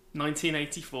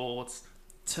 1984's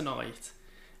Tonight,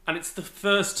 and it's the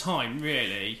first time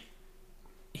really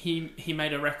he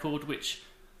made a record which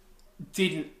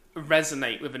didn't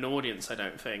resonate with an audience, I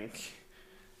don't think,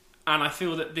 and I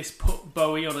feel that this put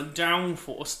Bowie on a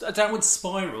downward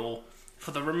spiral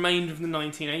for the remainder of the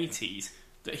 1980s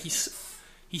that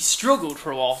he struggled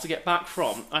for a while to get back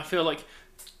from. I feel like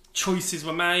choices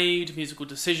were made, musical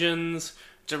decisions,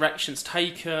 directions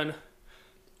taken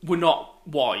were not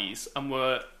wise and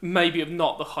were maybe of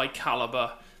not the high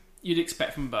calibre you'd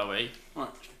expect from Bowie. Right,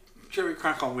 shall we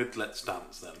crack on with Let's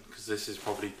Dance then? Because this is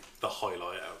probably the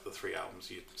highlight out of the 3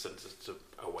 albums you sent us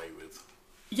away with.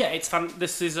 Yeah, it's fun.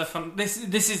 This is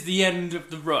the end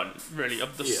of the run, really,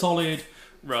 of the solid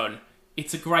run.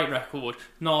 It's a great record.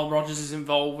 Nile Rodgers is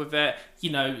involved with it.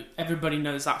 You know, everybody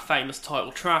knows that famous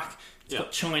title track. It's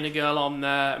got China Girl on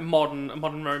there, Modern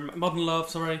Love,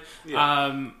 sorry.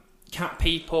 Yeah. Cat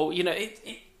People. You know,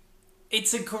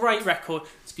 it's a great record.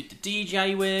 It's good to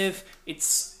DJ with.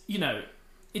 It's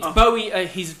Bowie at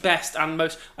his best and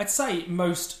most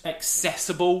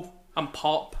accessible and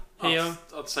pop here.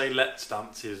 I'd say Let's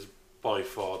Dance is by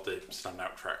far the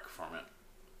standout track from it.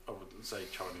 I wouldn't say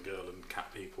China Girl and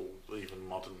Cat People, even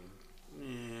Modern.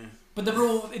 Yeah. But they're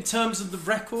all, in terms of the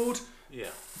record,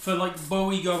 for like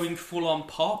Bowie going full on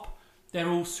pop, they're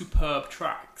all superb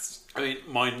tracks. I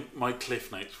mean, my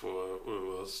cliff notes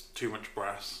was too much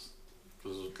brass.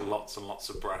 There's lots and lots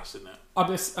of brass in it.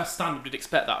 A standard would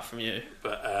expect that from you.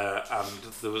 But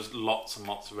and there was lots and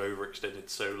lots of overextended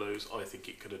solos. I think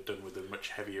it could have done with a much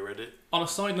heavier edit. On a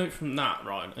side note from that,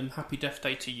 Ryan, and Happy Death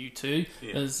Day to you too.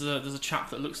 Yeah. There's a chap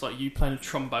that looks like you playing a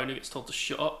trombone who gets told to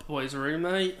shut up by his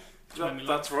roommate.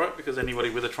 That's right, because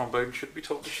anybody with a trombone should be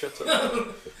told to shut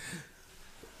up.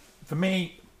 For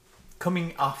me,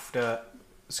 coming after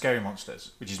Scary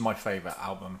Monsters, which is my favourite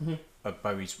album of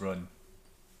Bowie's run,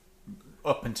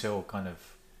 up until kind of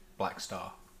Black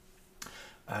Star.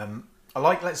 I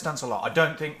like Let's Dance a lot. I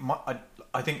don't think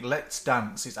I think Let's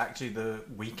Dance is actually the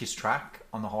weakest track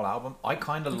on the whole album. I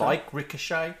kind of like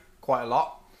Ricochet quite a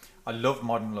lot. I love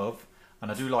Modern Love,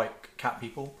 and I do like Cat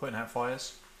People, Putting Out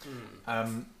Fires.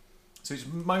 So it's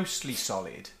mostly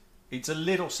solid. It's a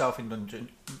little self-indulgent,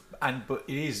 but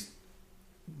it is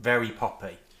very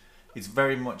poppy. It's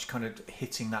very much kind of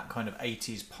hitting that kind of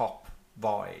 80s pop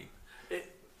vibe.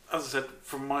 As I said,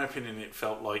 from my opinion, it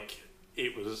felt like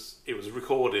it was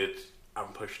recorded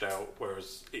and pushed out,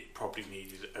 whereas it probably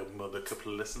needed another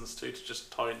couple of listens to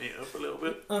just tighten it up a little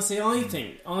bit. I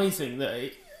think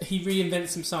that he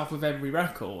reinvents himself with every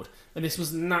record, and this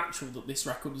was natural that this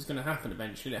record was going to happen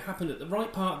eventually. It happened at the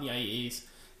right part of the 80s.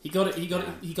 He got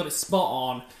it spot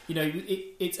on. You know,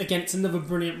 it's another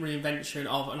brilliant reinvention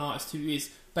of an artist who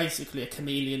is basically a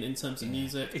chameleon in terms of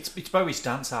music. It's Bowie's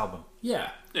dance album.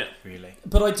 Yeah, really.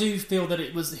 But I do feel that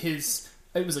it was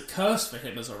a curse for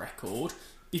him as a record,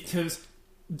 because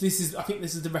I think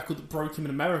this is the record that broke him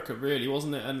in America, really,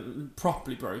 wasn't it? And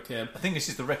properly broke him. I think this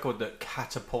is the record that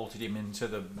catapulted him into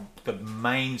the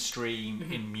mainstream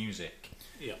in music.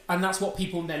 Yeah, and that's what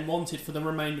people then wanted for the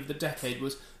remainder of the decade,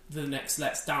 was the next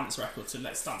Let's Dance record, to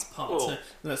Let's Dance Part 2,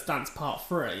 Let's Dance Part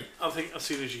 3. I think as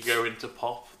soon as you go into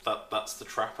pop, that's the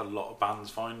trap a lot of bands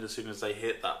find. As soon as they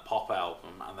hit that pop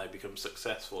album and they become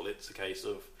successful, it's a case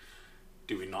of,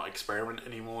 do we not experiment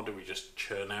anymore? Do we just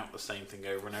churn out the same thing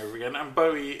over and over again? And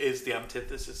Bowie is the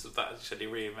antithesis of that. As you said, he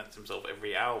reinvents himself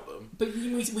every album. But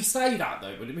we say that,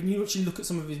 though, but when you actually look at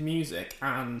some of his music,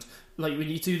 and like when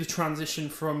you do the transition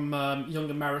from Young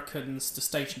Americans to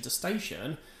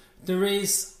Station, there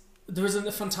is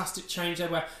a fantastic change there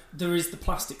where there is the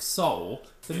Plastic Soul,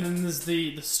 but then there's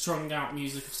the strung out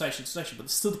music of Station to Station, but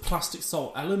there's still the Plastic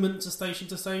Soul element to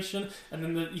Station, and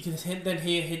then you can then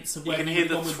hear hints of where you can hear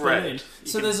the thread.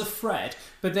 There's a thread,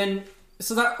 but then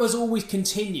so that was always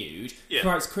continued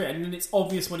throughout his career, and then it's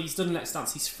obvious when he's done Let's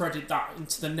Dance, he's threaded that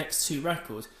into the next two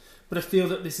records. But I feel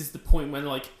that this is the point when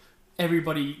like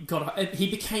he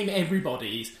became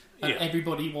everybody's, and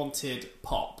everybody wanted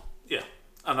pop. Yeah.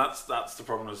 And that's the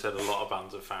problem I said a lot of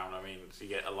bands have found. I mean, you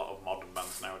get a lot of modern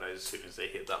bands nowadays, as soon as they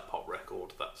hit that pop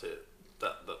record, that's it.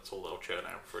 That's all they'll churn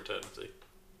out for eternity.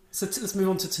 So let's move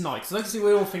on to tonight, because obviously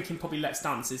we're all thinking probably Let's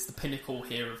Dance is the pinnacle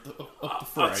here of the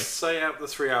three. I'd say out of the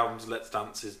three albums, Let's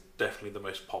Dance is definitely the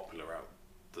most popular out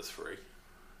of the three.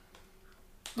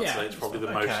 I'd say it's probably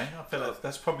the most... Okay, I feel like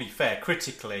that's probably fair.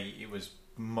 Critically, it was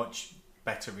much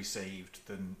better received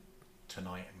than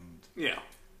Tonight and... Yeah.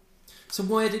 So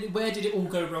where did it all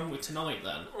go wrong with Tonight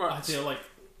then? Right. I feel like...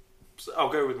 So I'll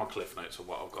go with my cliff notes of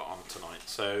what I've got on Tonight.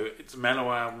 So it's a mellow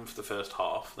album for the first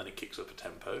half, then it kicks up a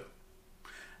tempo.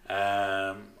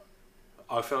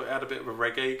 I felt it had a bit of a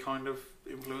reggae kind of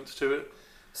influence to it.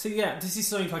 So yeah, this is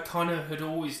something I kind of had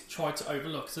always tried to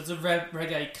overlook. So there's a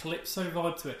reggae calypso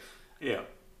vibe to it. Yeah.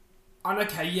 And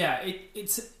okay, yeah,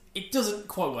 it doesn't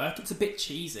quite work. It's a bit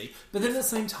cheesy. But then at the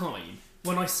same time,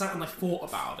 when I sat and I thought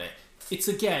about it,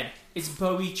 it's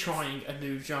Bowie trying a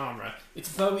new genre.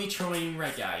 It's Bowie trying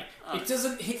reggae. It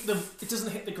doesn't hit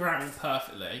the ground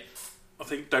perfectly. I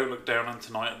think Don't Look Down and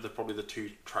Tonight are probably the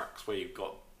two tracks where you've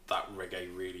got that reggae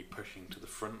really pushing to the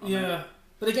front. Yeah,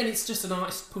 but again, it's just an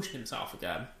artist pushing himself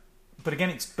again. But again,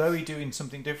 it's Bowie doing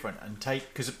something different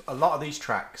because a lot of these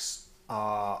tracks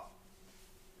are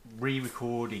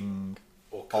re-recording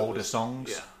older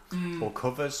songs or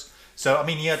covers. So I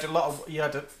mean, he had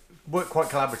to work quite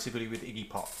collaboratively with Iggy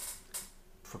Pop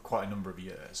for quite a number of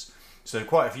years. So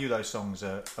quite a few of those songs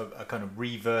are kind of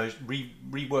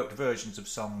reworked versions of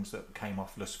songs that came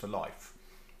off Lust for Life.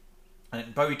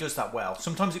 And Bowie does that well.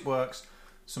 Sometimes it works,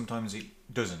 sometimes it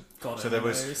doesn't. God so there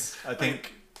was, I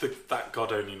think, that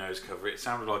God Only Knows cover. It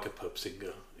sounded like a pub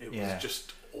singer. It was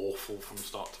just awful from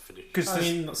start to finish.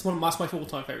 That's my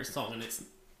all-time favourite song, and it's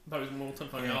Bowie's one of my all-time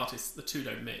favourite artists. The two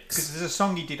don't mix. Because there's a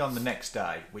song he did on The Next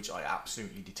Day, which I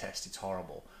absolutely detest. It's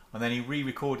horrible. And then he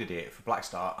re-recorded it for Black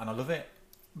Star, and I love it.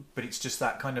 But it's just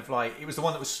that kind of like... It was the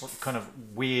one that was kind of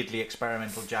weirdly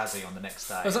experimental jazzy on The Next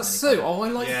Day. Was that Sue? I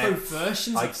like both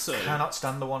versions of Sue. I cannot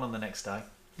stand the one on The Next Day.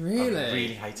 Really? I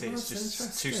really hate it. It's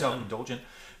just too self-indulgent.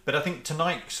 But I think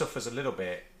Tonight suffers a little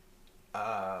bit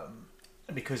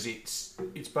because it's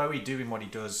Bowie doing what he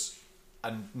does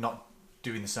and not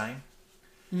doing the same.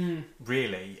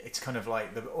 Really, it's kind of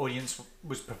like the audience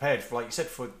was prepared for, like you said,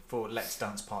 for Let's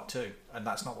Dance Part 2, and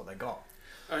that's not what they got.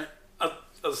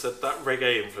 As I said, that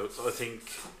reggae influence, I think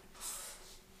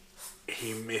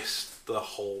he missed the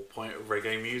whole point of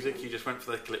reggae music. He just went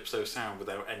for the calypso sound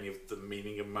without any of the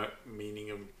meaning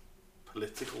and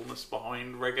politicalness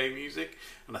behind reggae music,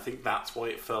 and I think that's why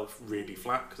it fell really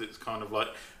flat, because it's kind of like,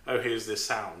 oh, here's this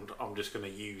sound, I'm just going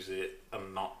to use it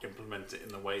and not implement it in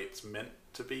the way it's meant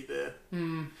to be there.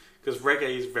 Because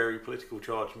reggae is very political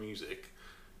charged music,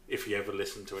 if you ever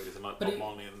listen to anything like Bob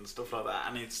Marley and stuff like that,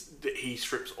 and he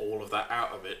strips all of that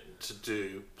out of it to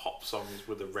do pop songs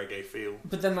with a reggae feel.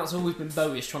 But then that's always been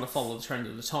Bowie's trying to follow the trend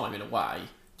of the time in a way,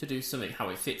 to do something how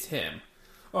it fits him.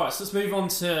 Alright, so let's move on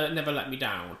to Never Let Me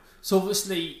Down. So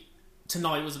obviously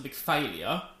Tonight was a big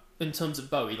failure in terms of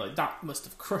Bowie, like that must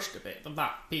have crushed a bit, and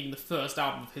that being the first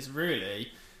album of his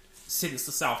really since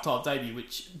the self-titled debut,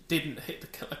 which didn't hit the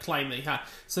acclaim that he had.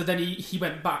 So then he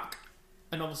went back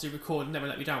and obviously recorded Never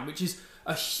Let Me Down, which is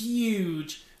a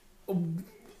huge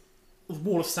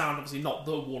Wall of Sound, obviously not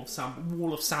the Wall of Sound, but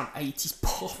Wall of Sound 80s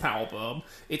pop album.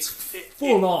 It's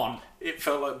full on. It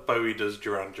felt like Bowie does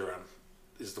Duran Duran,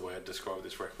 is the way I'd describe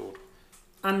this record.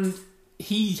 And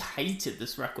he hated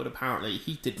this record, apparently.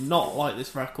 He did not like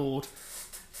this record.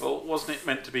 Well, wasn't it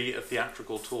meant to be a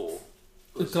theatrical tour?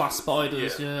 The Glass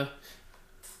Spiders, yeah.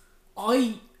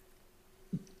 I,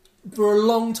 for a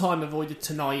long time, avoided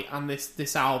Tonight and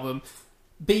this album.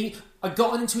 I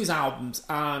got into his albums,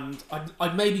 and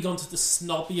I'd maybe gone to the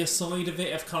snobbier side of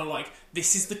it, of kind of like,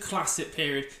 this is the classic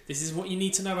period, this is what you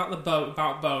need to know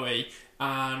about Bowie,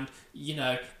 and, you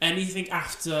know, anything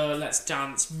after Let's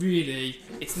Dance, really,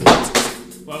 it's not...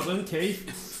 Well done,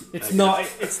 Keith. It's not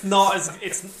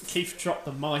as... Keith dropped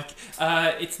the mic.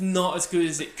 It's not as good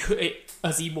as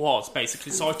as he was,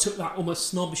 basically. So I took that almost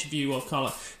snobbish view of kind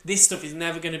of like, this stuff is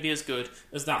never going to be as good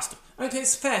as that stuff. Okay,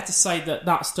 it's fair to say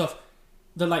that stuff,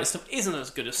 the late stuff, isn't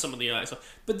as good as some of the late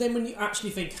stuff. But then when you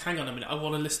actually think, hang on a minute, I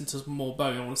want to listen to some more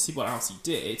Bowie, I want to see what else he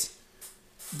did,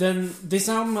 then this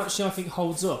album actually, I think,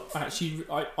 holds up. Actually,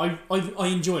 I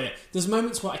enjoy it. There's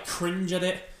moments where I cringe at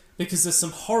it, because there's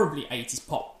some horribly 80s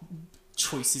pop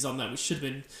choices on there which should have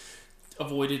been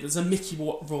avoided. There's a Mickey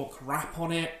Rourke rap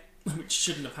on it, which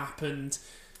shouldn't have happened.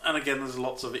 And again, there's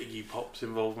lots of Iggy Pop's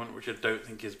involvement, which I don't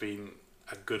think has been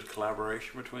a good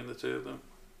collaboration between the two of them.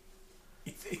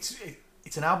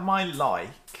 It's an album I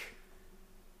like.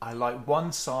 I like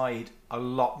one side a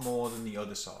lot more than the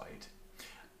other side.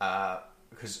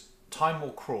 Because Time Will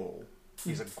Crawl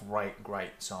is a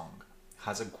great song.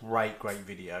 Has a great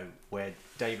video where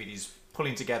David is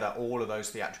pulling together all of those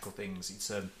theatrical things.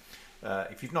 It's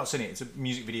if you've not seen it, it's a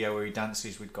music video where he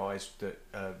dances with guys that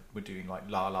were doing like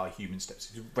La La Human Steps.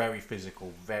 It's a very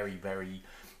physical, very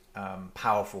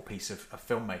powerful piece of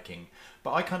filmmaking.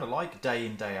 But I kind of like Day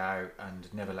In Day Out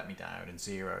and Never Let Me Down and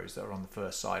Zeros that are on the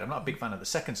first side. I'm not a big fan of the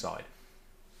second side.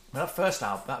 But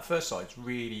that first side's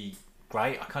really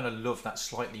great. I kind of love that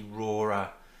slightly rawer,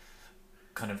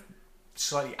 kind of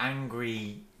slightly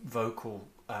angry vocal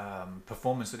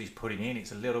performance that he's putting in.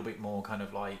 It's a little bit more kind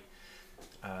of like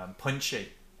punchy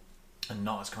and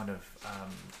not as kind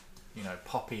of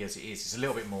poppy as it is. It's a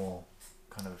little bit more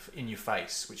kind of in your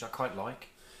face, which I quite like.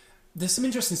 There's some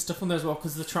interesting stuff on there as well,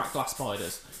 because the track Glass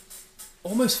Spiders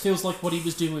almost feels like what he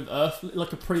was doing with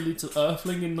like a prelude to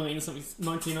Earthling in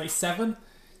 1997.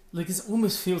 Like, it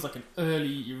almost feels like an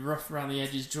early, rough around the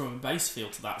edges drum and bass feel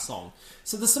to that song.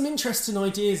 So there's some interesting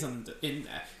ideas in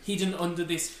there, hidden under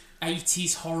this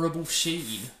 80s horrible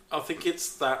sheen. I think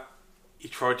it's that he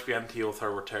tried to be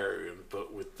anti-authoritarian,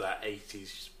 but with that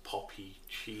 80s poppy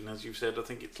sheen, as you've said. I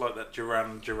think it's like that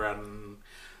Duran,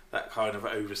 that kind of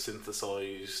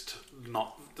over-synthesized.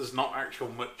 There's not actual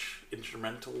much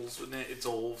instrumentals in it. It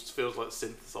all feels like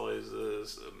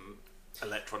synthesizers and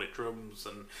electronic drums,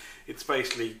 and it's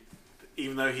basically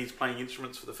even though he's playing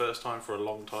instruments for the first time for a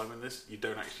long time in this, you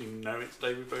don't actually know it's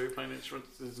David Bowie playing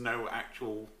instruments. There's no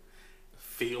actual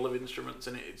feel of instruments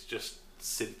in it. It's just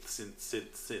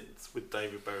synth with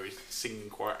David Bowie singing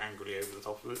quite angrily over the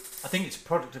top of it. I think it's a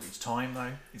product of its time,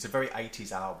 though. It's a very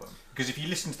 80s album. Because if you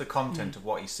listen to the content of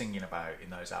what he's singing about in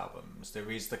those albums,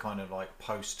 there is the kind of like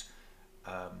post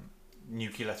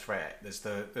nuclear threat. There's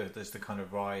the kind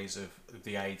of rise of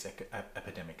the AIDS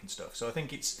epidemic and stuff. So I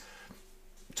think it's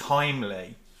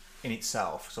timely in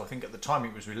itself. So I think at the time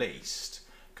it was released,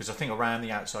 because I think around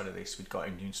the outside of this we'd got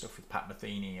him doing stuff with Pat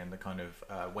Metheny and the kind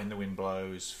of When the Wind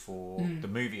Blows for the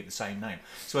movie of the same name.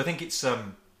 So I think it's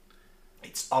of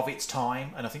its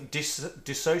time, and I think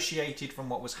dissociated from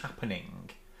what was happening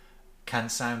can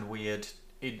sound weird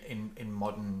in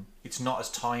modern. It's not as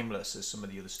timeless as some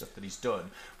of the other stuff that he's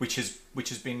done, which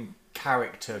has been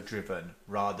character driven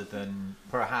rather than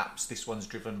perhaps this one's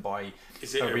driven by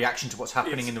a reaction to what's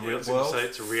happening in the real world.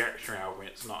 It's a reactionary album.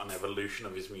 It's not an evolution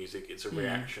of his music. It's a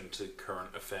reaction to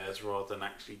current affairs rather than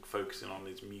actually focusing on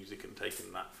his music and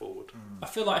taking that forward. I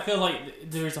feel like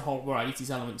there is a whole 80s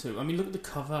element to it. I mean, look at the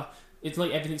cover. It's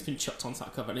like everything's been chucked onto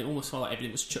that cover, and it almost felt like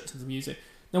everything was chucked into music.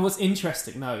 Now, what's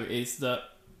interesting though is that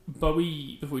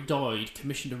Bowie, before he died,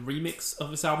 commissioned a remix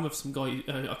of this album of some guy,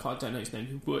 I don't know his name,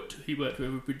 who worked with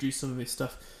him, who produced some of his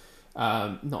stuff.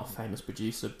 Not a famous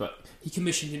producer, but he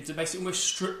commissioned him to basically almost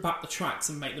strip back the tracks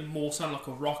and make them more sound like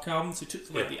a rock album. So he took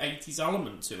the 80s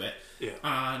element to it,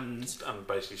 and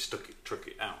basically took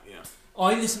it out. Yeah,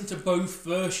 I listened to both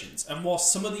versions, and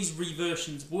whilst some of these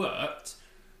reversions worked,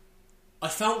 I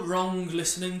felt wrong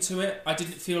listening to it. I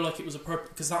didn't feel like it was appropriate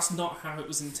because that's not how it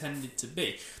was intended to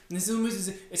be. And this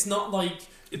almost it's not like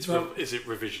is it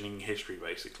revisioning history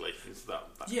basically? Is that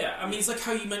yeah? I mean, it's like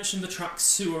how you mentioned the track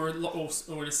 "Sewer"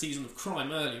 or in A Season of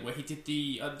Crime earlier, where he did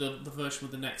the version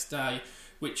with The Next Day,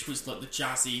 which was like the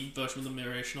jazzy version with the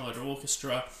Miriam Schneider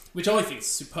Orchestra, which I think is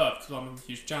superb because I'm a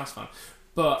huge jazz fan.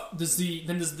 But there's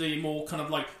the more kind of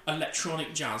like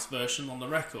electronic jazz version on the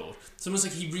record. It's almost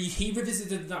like he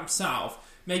revisited that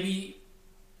himself, maybe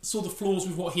saw the flaws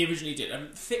with what he originally did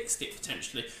and fixed it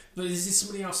potentially. But this is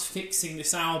somebody else fixing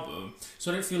this album,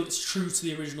 so I don't feel it's true to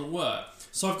the original work.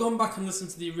 So I've gone back and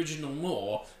listened to the original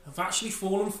more. I've actually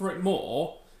fallen for it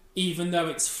more, even though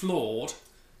it's flawed.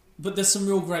 But there's some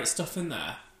real great stuff in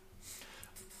there.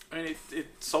 I mean, it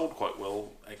sold quite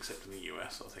well, except in the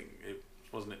US. I think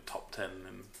wasn't it top 10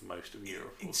 in most of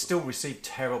Europe? It still received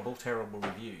terrible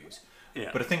reviews. Yeah.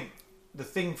 But I think the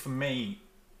thing for me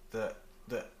that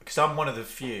because I'm one of the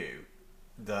few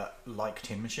that like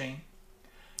Tin Machine.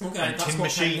 Okay, and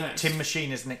that's Tin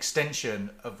Machine is an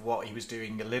extension of what he was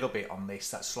doing a little bit on this.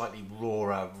 That slightly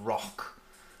rawer rock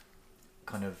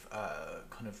kind of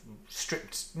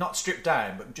not stripped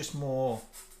down, but just more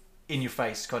in your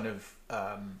face kind of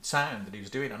sound that he was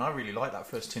doing. And I really like that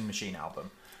first Tin Machine album.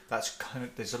 That's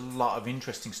there's a lot of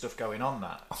interesting stuff going on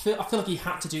there. I feel like he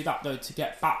had to do that though to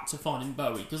get back to finding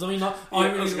Bowie, because I mean, I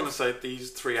was going to say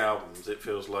these three albums. It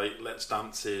feels like Let's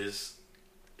Dance is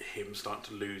him starting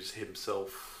to lose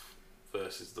himself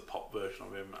versus the pop version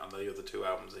of him, and the other two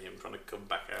albums are him trying to come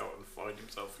back out and find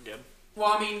himself again.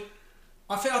 Well, I mean,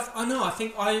 I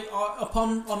think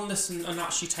upon listening and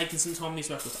actually taking some time on these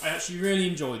records, I actually really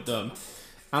enjoyed them.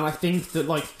 And I think that,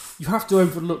 like, you have to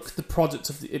overlook the product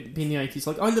of it being the 80s.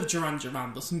 Like, I love Duran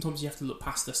Duran, but sometimes you have to look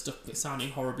past their stuff that's sounding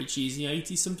horribly cheesy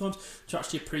 80s sometimes to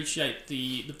actually appreciate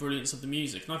the brilliance of the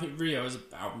music. And I think Rio as an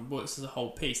album works as a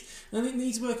whole piece. And I think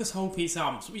these work as whole piece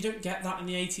albums. But you don't get that in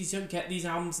the 80s. You don't get these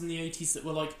albums in the 80s that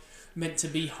were, like, meant to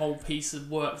be whole piece of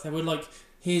work. They were, like,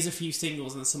 here's a few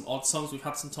singles and some odd songs we've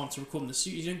had some time to record in the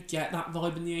studio. You don't get that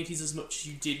vibe in the 80s as much as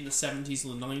you did in the 70s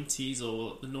or the 90s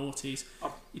or the noughties.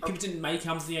 People didn't make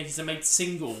albums in the 80s, they made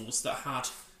singles that had...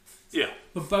 Yeah.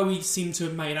 But Bowie seemed to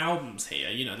have made albums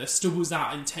here, you know, there still was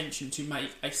that intention to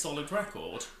make a solid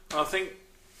record. I think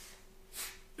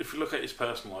if you look at his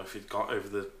personal life, he's got over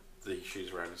the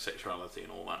issues around his sexuality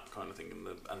and all that kind of thing,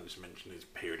 and just mentioned his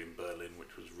period in Berlin,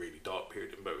 which was a really dark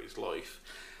period in Bowie's life.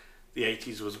 The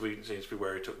 80s seems to be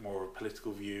where he took more of a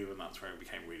political view, and that's where he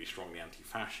became really strongly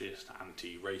anti-fascist,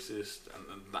 anti-racist,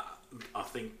 and that, I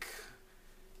think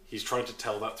he's trying to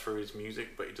tell that through his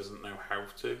music, but he doesn't know how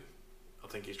to. I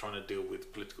think he's trying to deal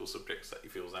with political subjects that he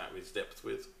feels out of his depth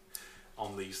with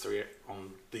on these three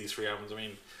albums. I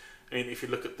mean, if you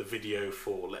look at the video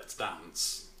for Let's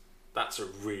Dance, that's a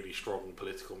really strong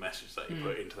political message that he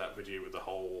put into that video with the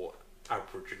whole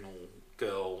Aboriginal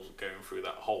girls going through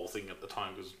that whole thing at the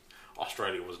time, because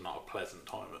Australia was not a pleasant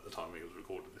time at the time he was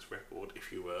recording this record if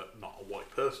you were not a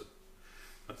white person.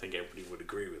 I think everybody would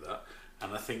agree with that,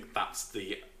 and I think that's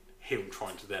him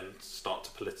trying to then start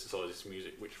to politicise his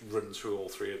music, which runs through all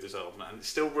three of his albums, and it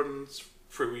still runs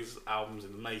through his albums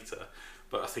in later.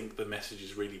 But I think the message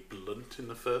is really blunt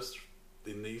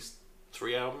in these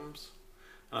three albums,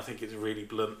 and I think it's a really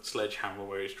blunt sledgehammer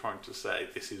where he's trying to say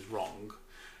this is wrong,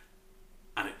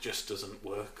 and it just doesn't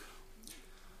work.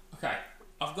 Okay,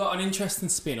 I've got an interesting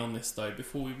spin on this though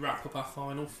before we wrap up our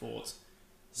final thoughts.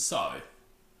 So,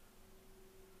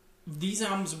 these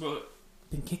albums have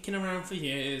been kicking around for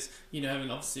years, you know, and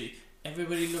obviously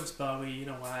everybody loves Bowie in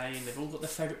a way, and they've all got their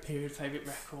favourite period, favourite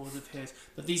records of his,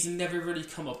 but these have never really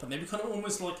come up, and they've kind of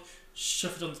almost like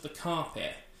shoved under the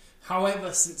carpet.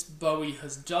 However, since Bowie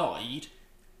has died,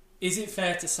 is it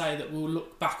fair to say that we'll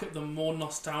look back at them more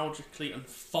nostalgically and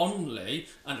fondly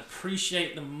and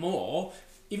appreciate them more?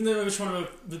 Even though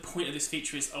the point of this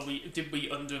feature is, did we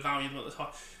undervalue them at the time?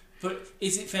 But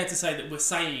is it fair to say that we're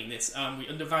saying this, we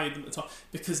undervalued them at the time,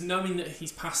 because knowing that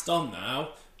he's passed on now,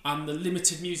 and the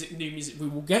limited new music we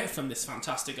will get from this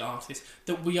fantastic artist,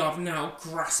 that we are now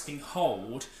grasping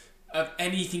hold of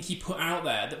anything he put out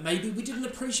there that maybe we didn't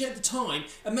appreciate at the time,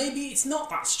 and maybe it's not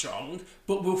that strong,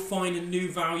 but we'll find a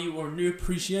new value or a new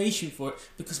appreciation for it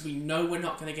because we know we're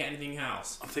not going to get anything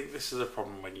else. I think this is a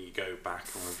problem when you go back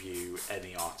and review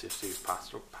any artist who's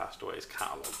passed away his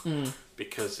catalogue,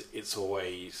 because it's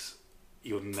always,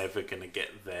 you're never going to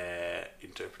get their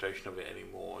interpretation of it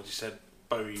anymore. As you said,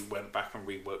 Bowie went back and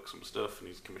reworked some stuff, and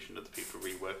he's commissioned other people to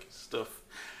rework his stuff,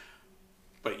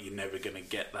 but you're never going to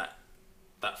get that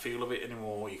feel of it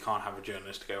anymore. You can't have a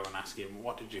journalist go and ask him,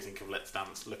 what did you think of Let's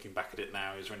Dance? Looking back at it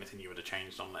now, is there anything you would have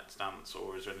changed on Let's Dance,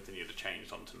 or is there anything you'd have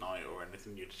changed on Tonight, or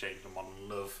anything you'd have changed on Modern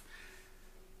Love?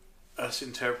 Us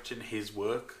interpreting his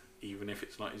work, even if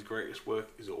it's not his greatest work,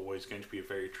 is always going to be a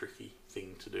very tricky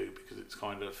thing to do, because it's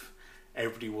kind of,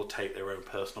 everybody will take their own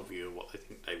personal view of what they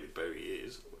think David Bowie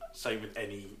is. Same with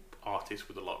any artist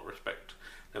with a lot of respect.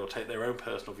 They will take their own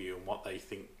personal view on what they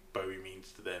think Bowie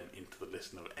means to them into the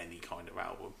listen of any kind of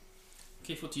album.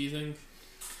 Keith, what do you think?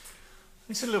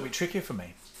 It's a little bit trickier for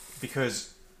me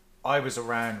because I was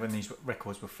around when these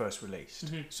records were first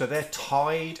released, so they're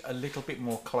tied a little bit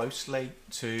more closely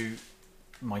to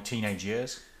my teenage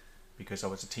years because I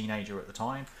was a teenager at the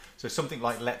time. So something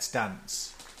like Let's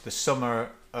Dance, the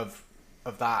summer of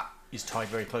that is tied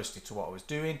very closely to what I was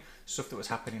doing. Stuff that was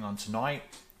happening on Tonight,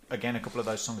 again, a couple of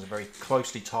those songs are very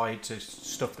closely tied to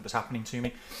stuff that was happening to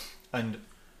me. And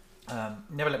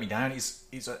Never Let Me Down is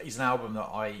an album that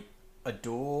I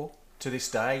adore to this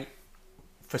day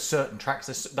for certain tracks.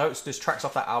 There's tracks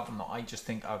off that album that I just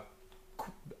think are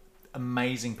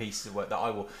amazing pieces of work that I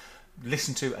will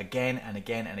listen to again and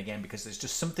again and again, because there's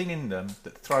just something in them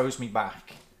that throws me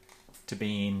back to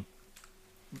being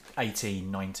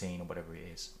 18, 19 or whatever it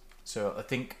is. So I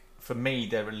think for me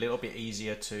they're a little bit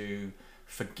easier to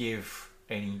forgive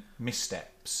any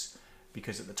missteps,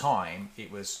 because at the time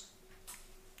it was,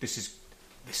 this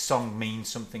song means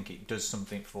something, it does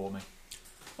something for me.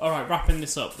 All right, wrapping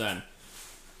this up then.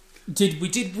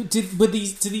 Were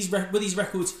these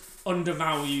records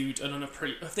undervalued and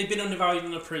unappreciated? Have they been undervalued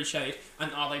and unappreciated,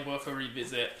 and are they worth a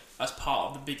revisit as part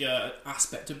of the bigger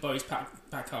aspect of Bowie's back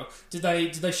catalog? Did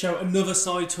they show another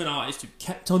side to an artist who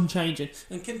kept on changing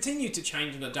and continue to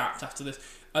change and adapt after this?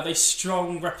 Are they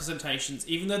strong representations,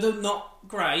 even though they're not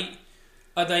great?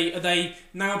 Are they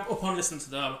now, upon listening to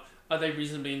them, are they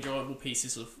reasonably enjoyable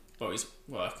pieces of Bowie's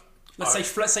work? Let's say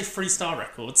 3-star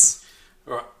records.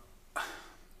 Right.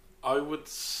 I would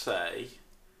say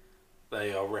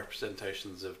they are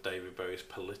representations of David Bowie's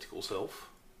political self.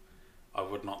 I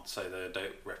would not say they're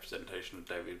a representation of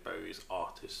David Bowie's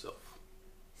artist self.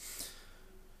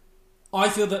 I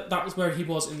feel that was where he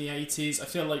was in the 80s. I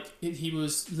feel like he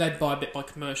was led by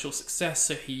commercial success,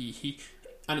 so he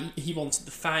wanted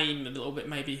the fame a little bit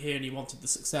maybe here, and he wanted the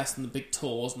success and the big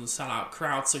tours and the sellout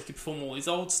crowd, so he could perform all his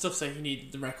old stuff, so he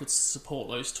needed the records to support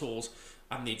those tours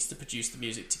and needs to produce the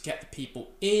music to get the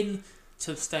people in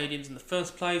to the stadiums in the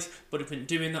first place. But in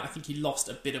doing that, I think he lost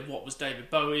a bit of what was David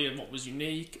Bowie and what was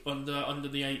unique under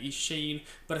the 80s sheen.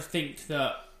 But I think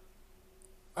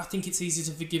it's easy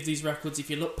to forgive these records if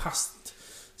you look past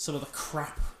some of the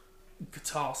crap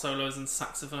guitar solos and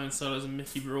saxophone solos and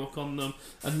Mickey Rourke on them,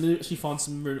 and actually find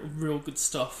some real good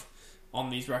stuff on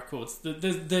these records.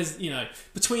 There's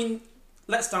between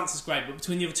Let's Dance is great, but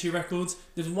between the other two records,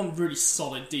 there's one really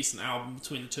solid, decent album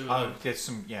between the two of them. There's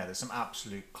some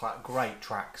absolute great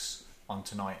tracks on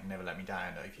Tonight and Never Let Me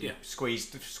Down. If you squeeze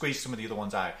some of the other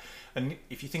ones out, and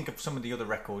if you think of some of the other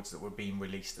records that were being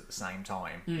released at the same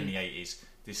time in the 80s,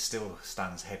 this still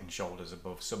stands head and shoulders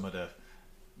above some of the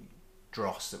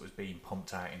dross that was being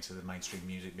pumped out into the mainstream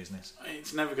music business.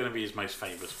 It's never going to be his most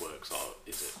famous works,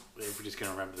 is it? Everybody's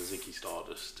going to remember the Ziggy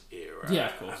Stardust era. Yeah,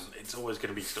 of course. And it's always going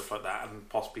to be stuff like that, and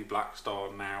possibly Black Star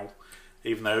now,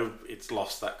 even though it's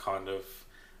lost that kind of...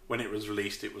 When it was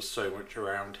released, it was so much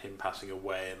around him passing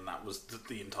away, and that was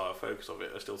the entire focus of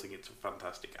it. I still think it's a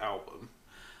fantastic album.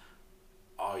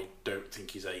 I don't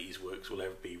think his 80s works will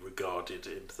ever be regarded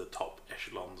into the top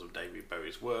echelons of David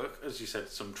Bowie's work. As you said,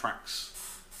 some tracks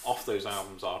off those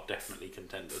albums are definitely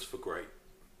contenders for great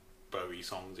Bowie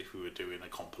songs if we were doing a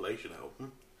compilation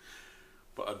album.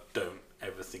 But I don't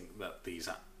ever think that these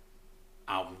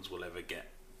albums will ever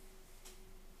get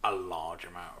a large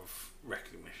amount of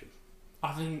recognition.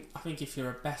 I think if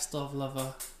you're a best of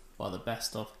lover, well, the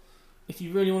best of, if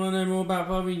you really want to know more about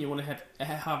Bowie, and you want to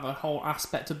have a whole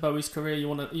aspect of Bowie's career, you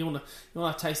want to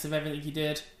have a taste of everything he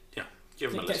did. Yeah,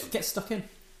 give him a listen. Get stuck in.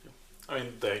 I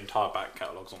mean, the entire back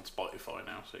catalogue's on Spotify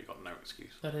now, so you've got no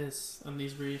excuse. That is, and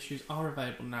these reissues are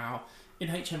available now in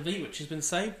HMV, which has been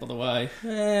saved, by the way.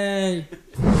 Hey!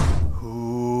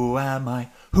 Who am I?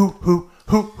 Who?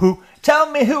 Tell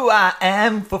me who I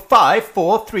am for 5,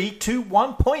 4, 3, 2,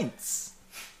 1 points.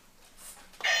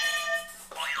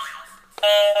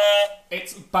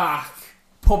 It's back.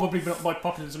 Probably not by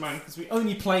popular demand, because we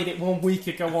only played it 1 week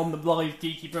ago on the live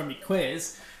Geeky Brummy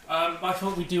quiz. I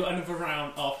thought we'd do another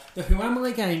round of the Who Am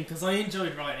I game, because I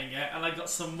enjoyed writing it, and I got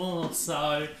some more.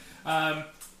 So,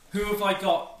 who have I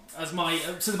got as my...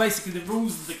 so basically the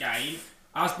rules of the game,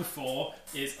 as before,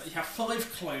 is you have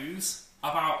 5 clues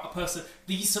about a person.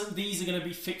 These are going to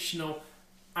be fictional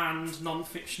and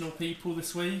non-fictional people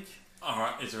this week.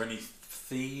 Alright, is there any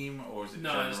theme, or is it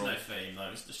No, general? there's no theme, though.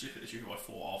 It's just who I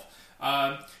thought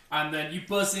of. And then you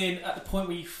buzz in at the point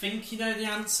where you think you know the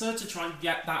answer to try and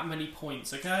get that many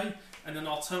points, okay? And then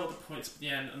I'll total the points at the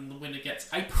end, and the winner gets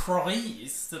a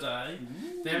prize today.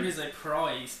 Ooh. There is a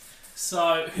prize.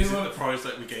 So who is it the prize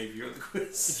that we gave you at the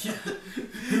quiz?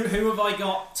 who have I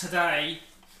got today?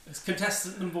 As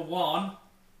contestant number 1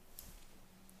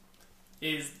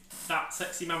 is that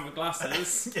sexy man with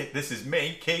glasses. This is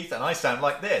me, Keith, and I sound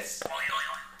like this.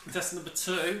 Contestant number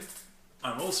 2.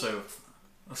 I'm also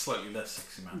a slightly less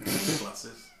sexy man with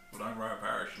glasses, but I'm Ryan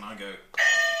Parrish, and I go.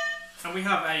 And we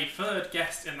have a third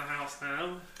guest in the house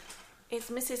now. It's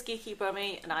Mrs. Geeky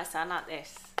Brummy, and I sound like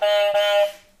this.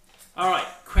 Alright,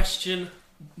 question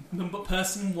number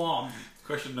person 1.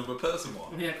 Question number person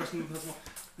 1? Yeah, question number person 1.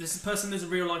 This person is a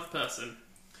real life person,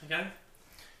 okay?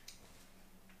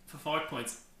 For 5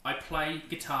 points, I play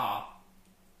guitar.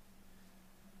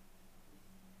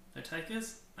 No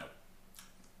takers? No.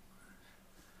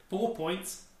 4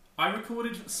 points, I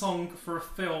recorded a song for a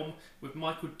film with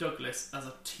Michael Douglas as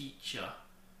a teacher.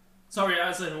 Sorry,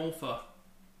 as an author.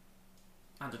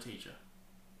 And a teacher.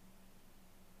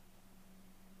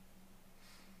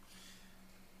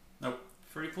 Nope.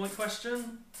 3 point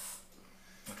question.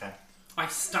 Okay. I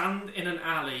stand in an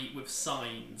alley with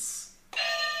signs.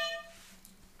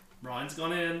 Ryan's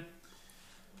gone in.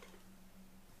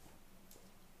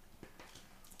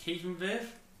 Keith and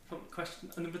Viv,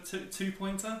 question number 2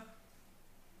 pointer.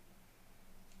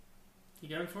 You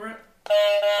going for it?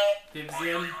 Viv's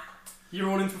in. You're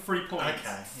all in for 3 points.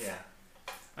 Okay, yeah.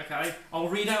 Okay, I'll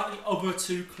read out the other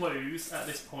 2 clues at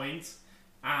this point,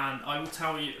 and I will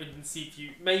tell you and see if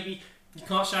you maybe. You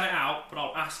can't shout it out, but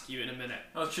I'll ask you in a minute.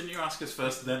 Oh, shouldn't you ask us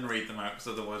first, then read them out? Because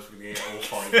otherwise we're going to get all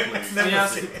 5 clues. Yeah,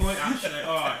 that's a good point, actually.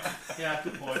 Alright. Yeah,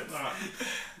 good point. Alright.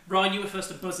 Ryan, you were first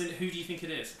to buzz in. Who do you think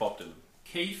it is? Bob Dylan.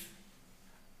 Keith?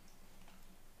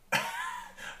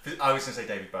 I was going to say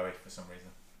David Bowie for some reason.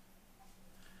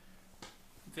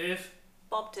 Viv?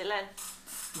 Bob Dylan.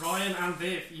 Ryan and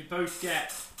Viv, you both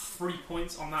get 3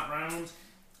 points on that round.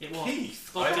 It was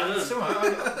Keith? Bob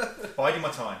Dylan. I'm biding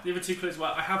my time. The other 2 clues were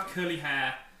I have curly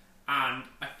hair and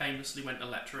I famously went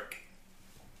electric.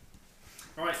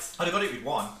 Alright. I'd have got it with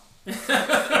 1.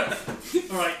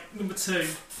 Alright, number 2.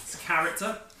 It's a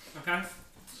character. Okay?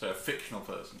 So a fictional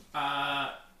person.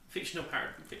 Fictional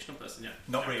person, yeah.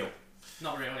 Not real.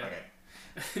 Not real, yeah.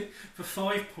 Okay. For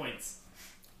 5 points,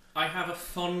 I have a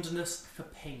fondness for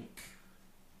pink.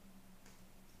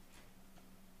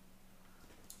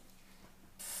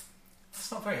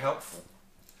 That's not very helpful.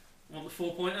 Want the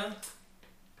 4 pointer?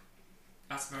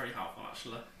 That's very helpful,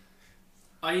 actually.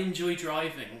 I enjoy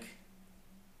driving.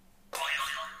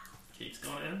 Keith's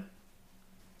gone in.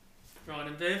 Ryan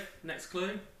and Viv, next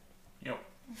clue. Yep.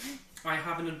 I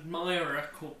have an admirer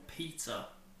called Peter.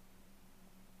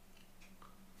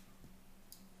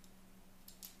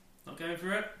 Not going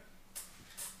for it?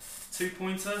 2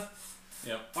 pointer.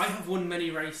 Yep. I have won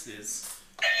many races.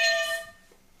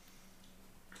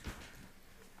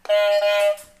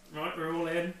 Right, we're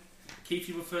Keith,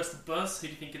 you were first to buzz. Who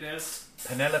do you think it is?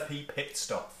 Penelope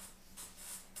Pitstop.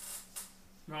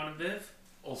 Ryan and Viv?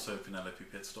 Also Penelope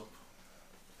Pitstop.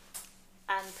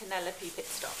 And Penelope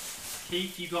Pitstop.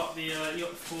 Keith, you got the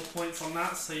 4 points on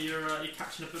that, so you're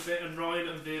catching up a bit. And Ryan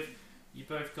and Viv, you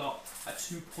both got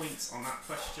 2 points on that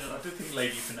question. I don't think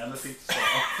Lady Penelope to start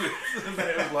off with.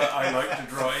 It was like, I like to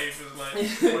drive. It was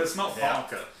like, well, it's not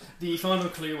Parker. The final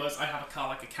clue was, I have a car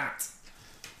like a cat.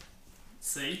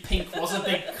 See, pink was a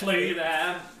big clue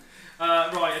there.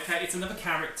 Right, okay, it's another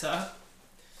character.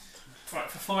 Right,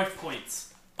 for 5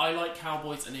 points. I like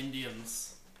cowboys and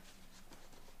Indians.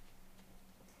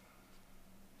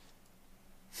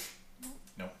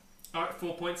 No. Alright,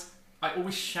 4 points. I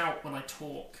always shout when I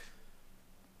talk.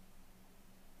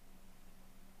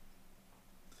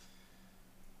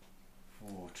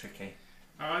 Ooh, tricky.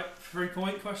 Alright, 3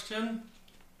 point question.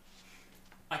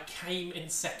 I came in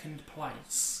second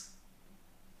place.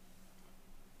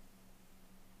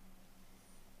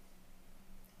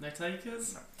 No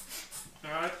takers? No.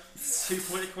 Alright, 2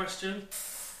 point question.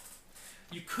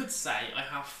 You could say I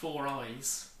have 4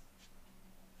 eyes.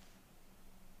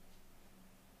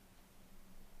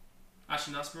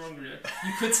 Actually, that's wrong. Really.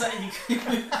 You could say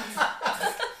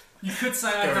you could say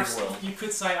I have well. You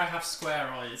could say I have square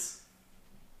eyes.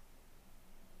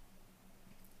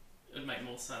 It'd make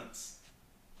more sense.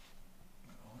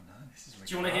 Oh no, this is really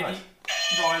Do you want to hear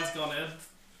the Ryan's gone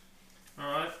in?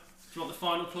 Alright. Do you want the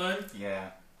final clue? Yeah.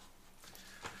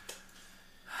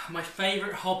 My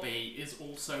favourite hobby is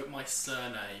also my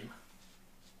surname.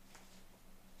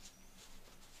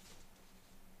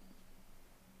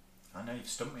 I know you've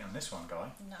stumped me on this one, Guy.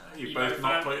 No. You both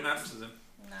not putting answers in.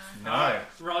 No.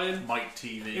 Ryan? Mike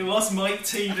TV. It was Mike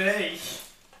TV.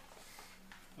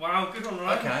 Wow, good one,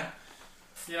 Ryan. Okay.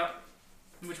 Yeah.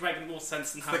 Which makes more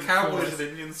sense than The having Cowboys 4 and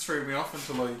Indians threw me off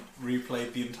until I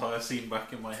replayed the entire scene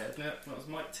back in my head. Yeah, that was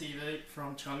Mike TV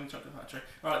from Charlie and the Chocolate Factory.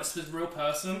 Alright, this was a real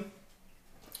person.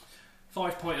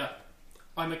 5 pointer.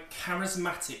 I'm a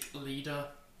charismatic leader.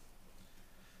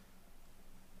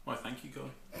 Why, thank you,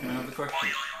 Guy. Can I have the question?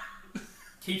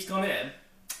 Keith's gone in.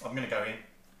 I'm going to go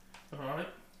in. Alright.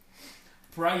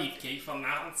 Brave, Keith, on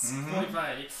that. That's quite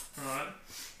vague. Alright.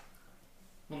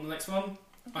 On the next one.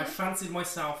 I fancied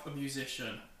myself a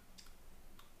musician.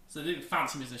 So they didn't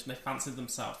fancy a musician, they fancied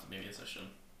themselves to be a musician.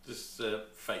 This is a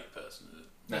fake person, is it?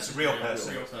 That's a real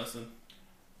person. Real person.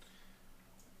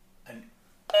 And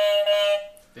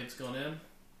Viv's gone in.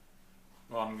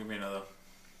 Well, I'm give me another.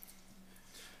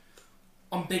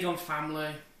 I'm big on family.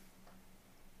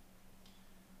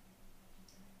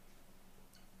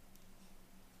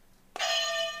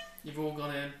 You've all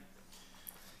gone in.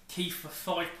 Keith, for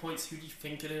 5 points, who do you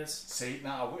think it is? see,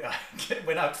 now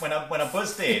when I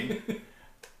buzzed in,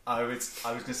 I was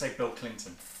going to say Bill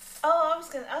Clinton. Oh,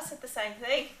 I said the same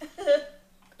thing.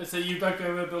 So you both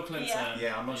go with Bill Clinton? Yeah.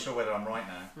 Yeah, I'm not sure whether I'm right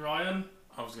now. Ryan?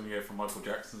 I was going to go for Michael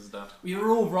Jackson's dad. You're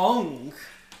all wrong.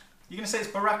 You're going to say it's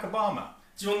Barack Obama?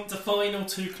 Do you want the final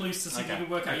 2 clues to see if you Okay.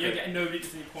 can work out? Okay. You don't get nobody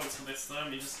gets any points for this though,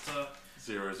 you just...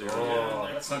 0-0. Oh,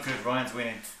 Yeah. that's not good. Ryan's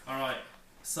winning. Alright,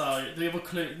 so the other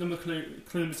clue number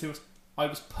 2 was I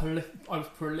was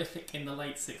prolific in the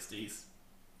late 60s.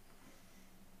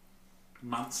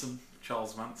 Manson.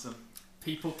 Charles Manson.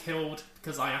 People killed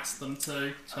because I asked them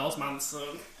to. Charles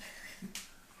Manson.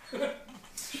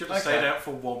 Should have stayed out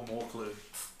for one more clue.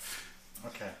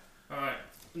 Okay. Alright,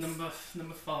 number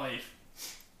 5.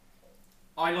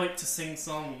 I like to sing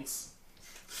songs.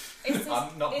 Is this,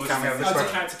 I'm not is buzzing this- out this It's a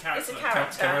one. character. It's a Can I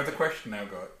have character. the question now,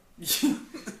 Guy?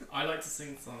 I like to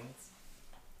sing songs.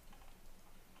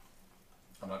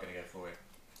 I'm not going to go for it.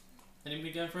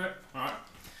 Anybody going for it? Alright.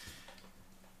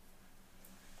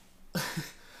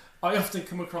 I often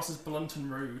come across as blunt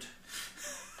and rude.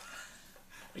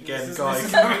 Again, This Guy.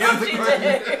 is- Can we have the You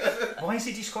question? do. Why is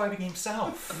he describing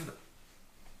himself?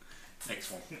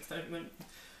 Next one. Next statement.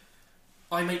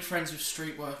 I make friends with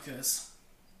street workers.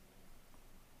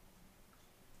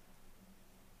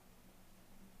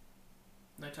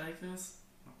 No takers?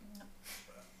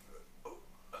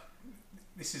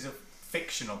 This is a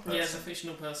fictional person. Yeah, it's a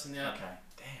fictional person, yeah. Okay.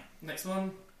 Damn. Next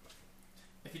one.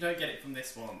 If you don't get it from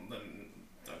this one, then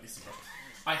don't be surprised.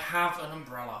 I have an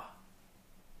umbrella.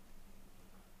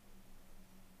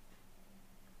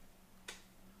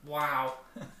 Wow.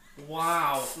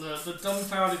 Wow. The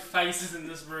dumbfounded faces in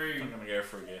this I'm room. going to go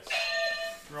for a guess.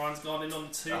 Ryan's gone in on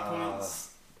 2 points.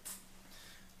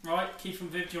 Right, Keith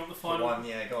and Viv, do you want the For final? one,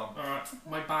 yeah, go on. Alright,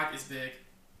 my bag is big.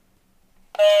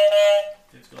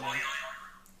 Viv's gone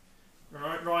in.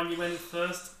 Alright, Ryan, you went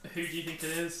first. Who do you think it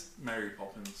is? Mary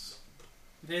Poppins.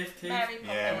 Viv, Keith? Mary Poppins.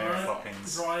 Yeah, Mary Alright.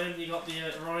 Poppins. Ryan, you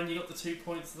got the 2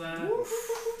 points there.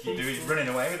 You're running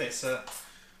away with it, sir.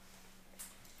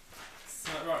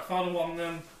 So, right, final one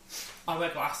then. I wear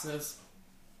glasses.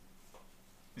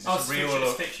 Is this a real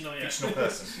or fictional, yeah. fictional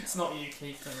person? It's not you,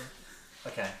 Keith.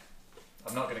 Okay.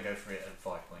 I'm not going to go for it at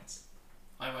 5 points.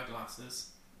 I wear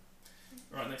glasses.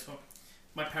 Right, next one.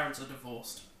 My parents are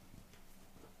divorced.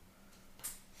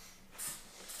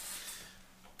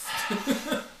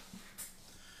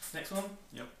 Next one.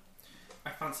 Yep. I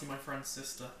fancy my friend's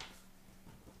sister.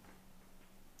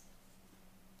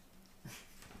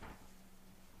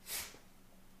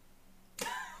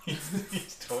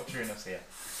 He's torturing us here.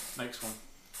 Next one.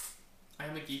 I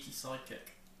am a geeky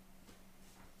sidekick.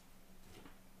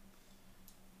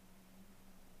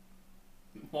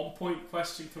 One point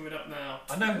question coming up now.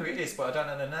 I know who it is, but I don't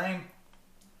know the name.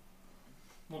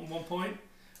 One point?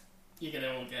 You're going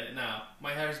to all get it now.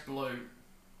 My hair is blue.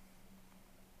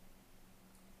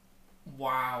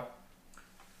 Wow.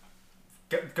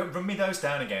 Run me those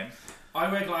down again.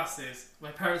 I wear glasses.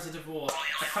 My parents are divorced.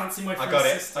 I fancy my friend's I got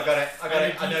it. sister. I got it. I got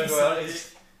it. I know who it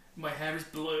is. My hair is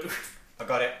blue. I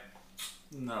got it.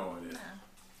 No idea.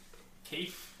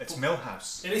 Keith? It's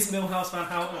Milhouse. It is Milhouse Van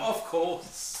Houten. Of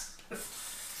course.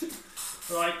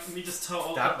 Right, let me just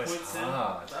total That all the was points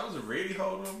hard. That was a really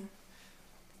hard one. in.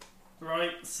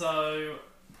 Right, so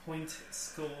point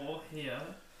score here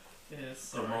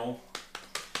is Drum roll.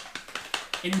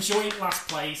 in joint last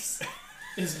place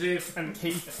is Viv and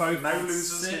Keith both No on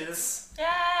losers 6. Yay!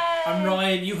 And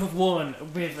Ryan, you have won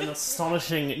with an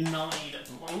astonishing 9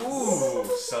 points. Ooh,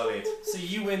 solid. So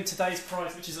you win today's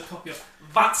prize, which is a copy of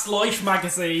That's Life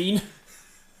magazine.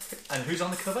 And who's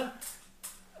on the cover?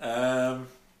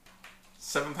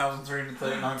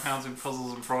 £7,339 in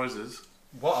puzzles and prizes.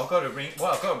 What I've got to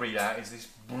read out is this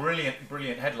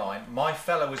brilliant headline. My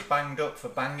fella was banged up for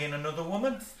banging another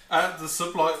woman. And the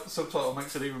subtitle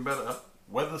makes it even better.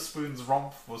 Weatherspoon's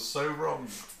romp was so wrong.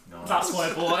 Nice. That's why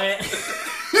I bought it.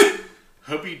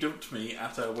 Hubby dumped me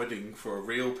at our wedding for a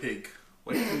real pig.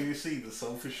 Wait till you see the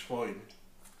selfish swine.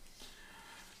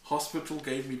 Hospital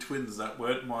gave me twins that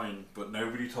weren't mine, but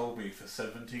nobody told me for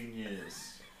 17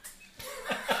 years.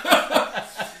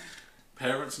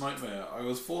 Parents' nightmare. I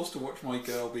was forced to watch my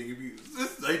girl being abused.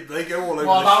 They go all over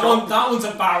Well, the shop. that one's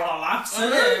a barrel of laughs,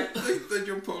 isn't it? They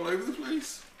jump all over the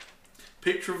place.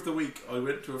 Picture of the week. I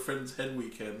went to a friend's hen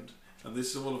weekend, and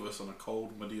this is all of us on a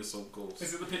cold, muddy assault course.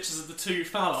 Is it the pictures of the two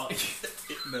phalli?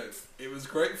 No, it was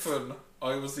great fun.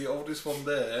 I was the oldest one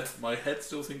there. My head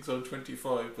still thinks I'm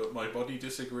 25, but my body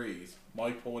disagrees.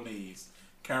 My poor knees.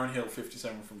 Karen Hill,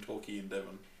 57 from Torquay in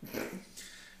Devon.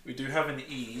 We do have an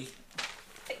E.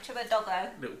 Picture of a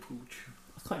doggo. Little pooch.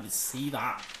 I can't even see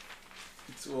that.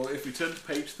 Well, if we turn to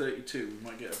page 32, we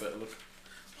might get a better look.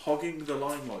 Hogging the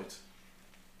limelight.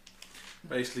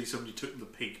 Basically, somebody took their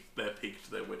pig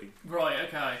to their wedding. Right,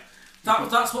 okay.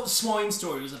 That's what the swine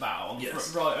story was about.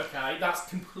 Yes. Right, okay. That's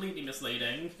completely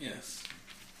misleading. Yes.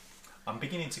 I'm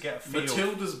beginning to get a feel.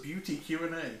 Matilda's beauty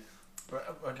Q&A.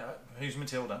 Okay. Who's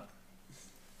Matilda?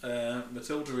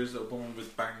 Matilda is a woman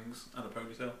with bangs and a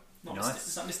ponytail. Nice.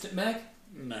 Is that Mystic Meg?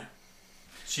 No.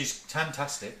 She's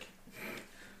fantastic.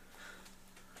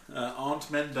 Aunt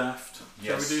Mendaft. Yes.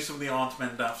 Shall we do some of the Aunt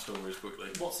Mendaft stories quickly?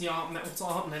 What's Aunt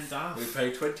Menda? We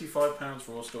pay £25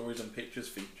 for all stories and pictures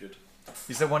featured.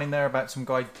 Is there one in there about some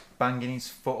guy banging his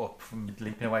foot up from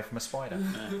leaping away from a spider?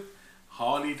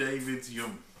 Harley David's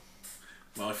Yum.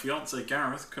 My fiance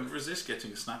Gareth couldn't resist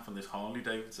getting a snap on this Harley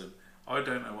Davidson. I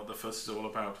don't know what the fuss is all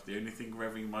about. The only thing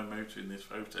revving my motor in this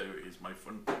photo is my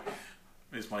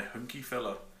hunky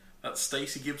fella. That's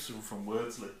Stacey Gibson from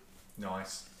Wordsley.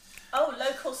 Nice. Oh,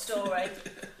 local story.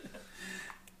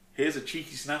 Here's a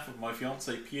cheeky snap of my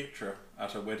fiance Pietra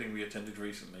at a wedding we attended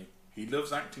recently. He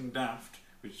loves acting daft,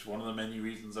 which is one of the many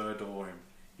reasons I adore him.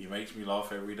 He makes me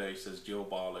laugh every day, says Jill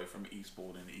Barlow from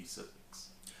Eastbourne in East Sussex.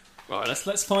 Right,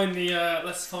 let's find the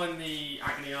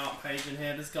agony art page in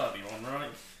here. There's got to be one, right?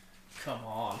 Come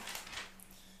on.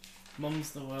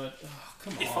 Mum's the word. Oh,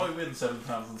 come on. If I win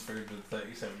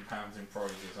 £7,337 in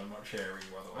prizes, I'm not sharing,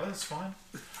 by the way. Well, that's fine.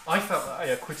 I felt that I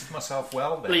acquitted myself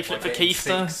well there. Leaflet by for getting Keith,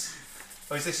 though. 6.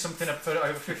 Oh, is this something for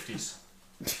over 50s?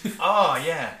 Ah,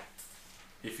 yeah.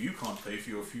 If you can't pay for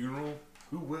your funeral,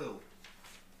 who will?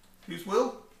 Whose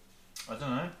will? I don't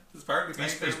know. It's apparently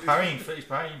He's paying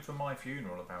for my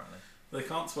funeral, apparently. They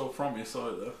can't spell promise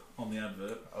either on the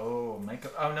advert. Oh,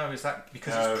 Oh no, is that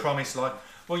because it's promised life?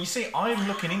 Well, you see, I'm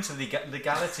looking into the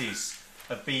legalities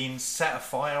of being set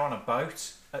afire on a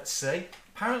boat at sea.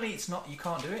 Apparently, it's not. You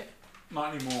can't do it.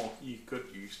 Not anymore. You could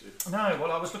used to. No.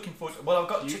 Well, I was looking forward. Well, I've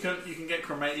got. You can get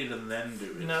cremated and then do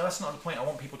it. No, that's not the point. I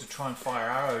want people to try and fire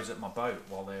arrows at my boat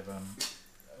while they're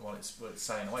while it's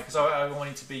sailing away, because I want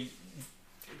it to be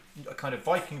a kind of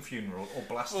Viking funeral or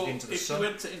blasted into the if sun. you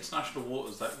went to international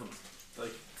waters,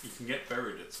 you can get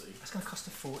buried at sea. That's going to cost a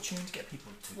fortune to get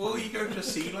people to. Well, you go to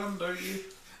Sealand, don't you?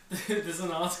 There's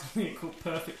an article here called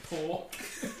Perfect Pork.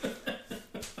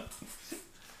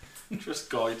 Just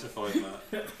Guy to find that.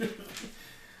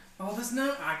 Oh, there's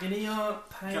no agony art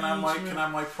page. Can I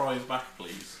have my prize back,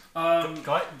 please?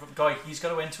 Guy, he's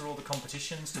got to enter all the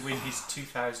competitions to win his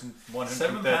 £2,137.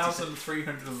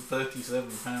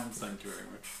 £7,337. Thank you very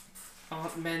much.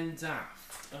 Aren't men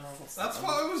daft? Oh, That's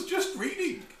what I was just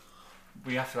reading.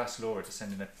 We have to ask Laura to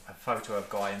send in a photo of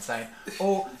Guy and saying,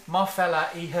 "Oh, my fella,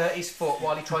 he hurt his foot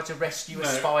while he tried to rescue a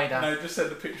spider." No, just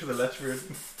send a picture of the letter in.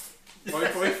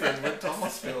 My boyfriend went to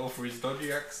hospital for his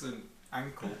dodgy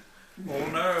ankle. Oh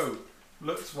no!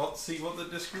 See what the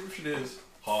description is.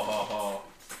 Ha ha ha.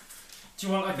 Do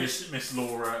you want like Miss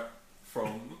Laura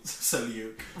from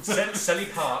Selly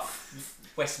Park,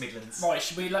 West Midlands. Right,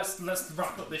 should we let's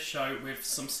wrap up this show with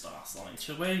some star signs,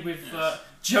 shall we? With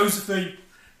Josephine.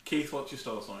 Keith, what's your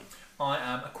star sign? I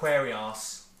am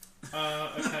Aquarius.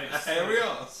 Okay.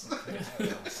 Aquarius.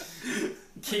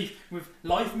 Keith, with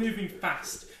life moving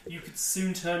fast, you could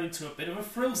soon turn into a bit of a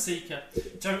thrill seeker.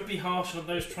 Don't be harsh on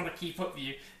those trying to keep up with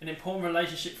you. An important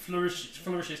relationship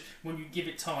flourishes when you give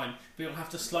it time, but you'll have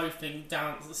to slow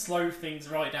things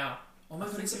right down. Oh my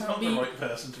God, it's about me. Not the right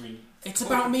person to be. It's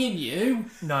about me and you.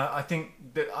 No, I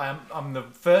think that I'm the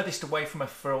furthest away from a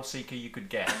thrill seeker you could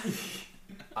get.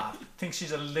 I think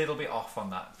she's a little bit off on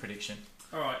that prediction.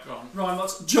 Alright, go on. Ryan,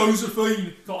 what's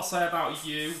Josephine got to say about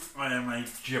you? I am a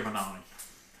Gemini.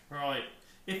 Right.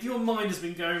 If your mind has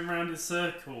been going round in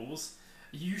circles,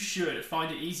 you should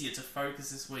find it easier to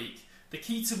focus this week. The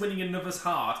key to winning another's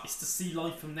heart is to see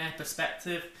life from their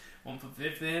perspective. One for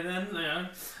Viv there, then. You know.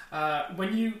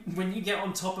 When you get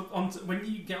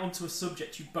onto a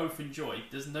subject you both enjoy,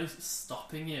 there's no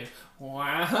stopping you.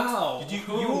 Wow!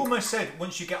 You almost said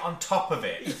once you get on top of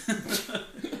it.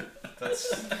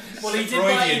 That's well, he did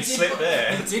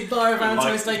buy a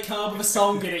Valentine's Day card with a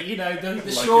song in it. You know, the like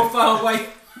surefire way.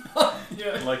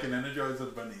 Yeah. Like an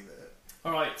Energizer bunny there.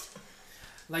 All right,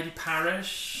 Lady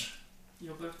Parish,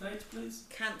 your birth date, please.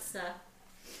 Cancer.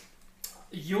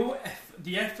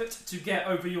 The effort to get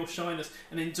over your shyness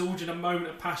and indulge in a moment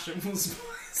of passion will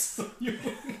spice your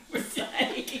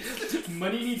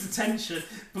money needs attention,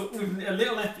 but with a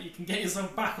little effort you can get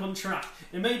yourself back on track.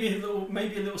 It may be a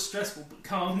little stressful, but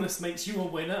calmness makes you a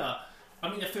winner. I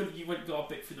mean, I feel like you got a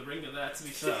bit through the ringer there, to be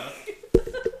fair.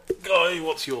 Guy,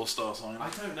 what's your star sign? I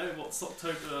don't know what's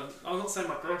October. I'm not saying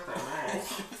my birthday now.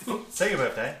 Say your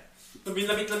birthday. Let me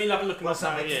have a look at my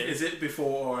time. Is it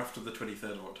before or after the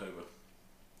 23rd of October?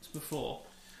 It's before.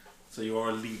 So you are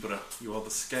a Libra. You are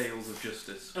the scales of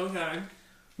justice. Okay.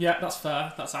 Yeah, that's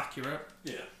fair. That's accurate.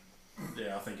 Yeah.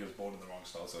 Yeah, I think he was born in the wrong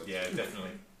star sign. Yeah,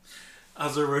 definitely.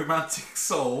 As a romantic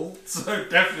soul, so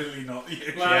definitely not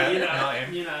you. Well, yeah, not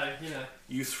him. You know.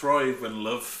 You thrive when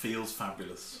love feels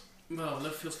fabulous. Well,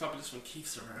 love feels fabulous when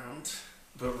Keith's around.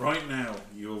 But right now,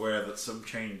 you're aware that some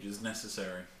change is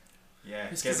necessary. Yeah,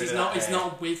 it's because he's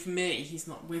not with me. He's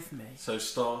not with me. So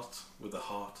start with a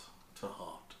heart to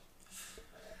heart.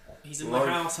 He's in my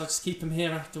house. I'll just keep him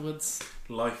here afterwards.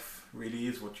 Life really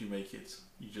is what you make it.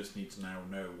 You just need to now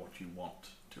know what you want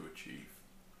to achieve.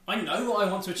 I know what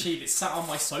I want to achieve. It's sat on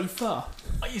my sofa.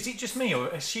 Is it just me, or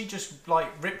has she just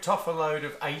ripped off a load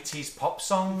of 80s pop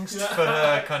songs for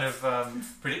her kind of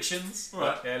predictions?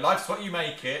 Right. Yeah, life's what you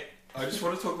make it. I just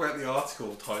want to talk about the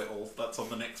article title that's on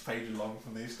the next page along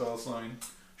from the star sign.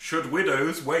 Should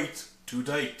widows wait to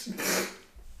date?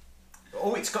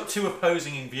 Oh, it's got two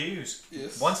opposing views.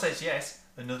 Yes. One says yes,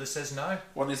 another says no.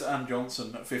 One is Anne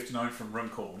Johnson at 59 from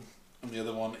Runcorn, and the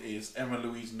other one is Emma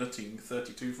Louise Nutting,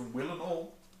 32 from Willenhall.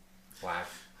 Wow.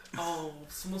 Oh,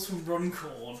 someone's from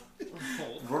Runcorn.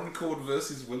 Runcorn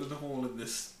versus Willenhall in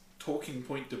this talking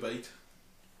point debate.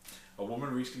 A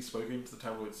woman recently spoke into the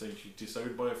tabloid saying she's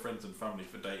disowned by her friends and family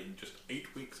for dating just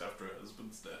 8 weeks after her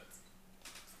husband's death.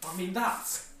 I mean,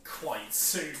 that's quite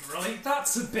soon, right?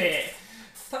 That's a bit...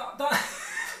 That...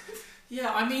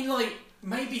 Yeah, I mean,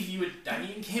 maybe you were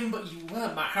dating him, but you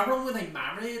weren't married. How long were they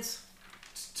married?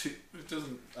 It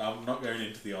doesn't... I'm not going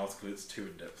into the article, it's too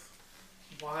in-depth.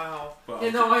 Wow. But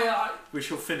we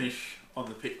shall finish on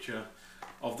the picture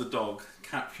of the dog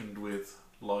captioned with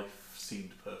 "Life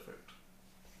seemed perfect."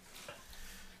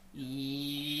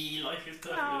 Life is perfect with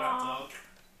that dog.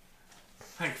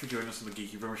 Thank you for joining us on the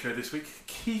Geeky Brummer Show this week.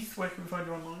 Keith, where can we find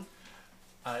you online?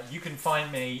 You can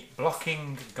find me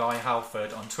blocking Guy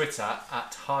Halford on Twitter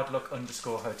at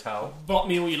hardluck_hotel. Block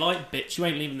me all you like, bitch. You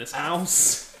ain't leaving this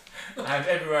house. And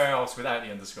everywhere else without the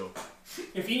underscore.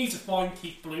 If you need to find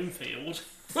Keith Bloomfield...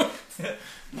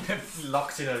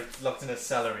 locked in a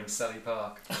cellar in Selly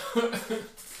Park.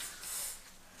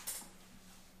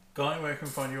 Guy, where can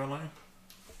we find you online?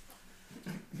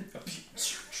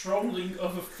 Trolling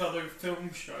other fellow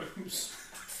film shows.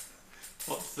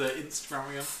 What's the Instagram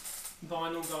again?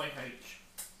 Vinyl Guy H.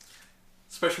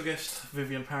 Special guest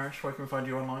Vivian Parrish, where can we find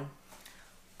you online?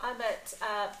 I'm at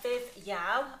Viv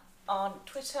Yao on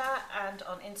Twitter and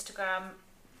on Instagram,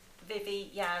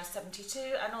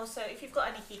 ViviYao72. And also, if you've got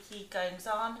any geeky goings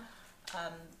on,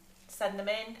 send them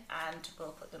in and we'll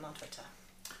put them on Twitter.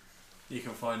 You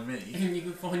can find me. And you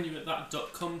can find you at that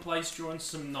 .com place drawing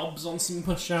some knobs on some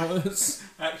push hours.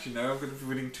 Actually, no, I'm going to be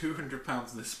winning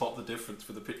 £200 in this Spot the Difference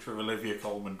with a picture of Olivia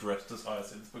Colman dressed as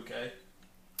Hyacinth Bouquet.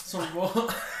 Sorry,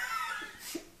 what?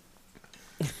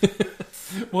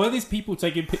 Why are these people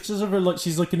taking pictures of her like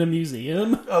she's like in a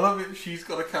museum? I love it. She's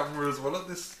got a camera as well at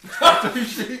this.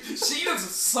 She looks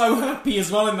so happy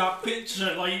as well in that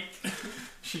picture. Like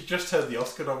she just had the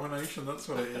Oscar nomination. That's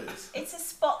what it is. It's a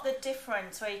Spot the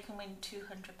Difference where you can win £200.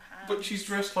 But she's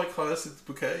dressed like Hyacinth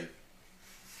Bouquet.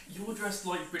 You're dressed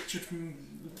like Richard from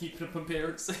Keeping Up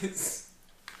Appearances.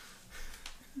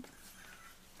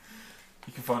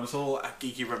 You can find us all at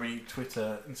Geeky Rummy,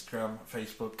 Twitter, Instagram,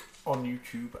 Facebook, on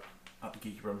YouTube at the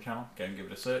Geeky Rummy channel. Go and give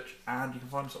it a search. And you can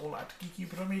find us all at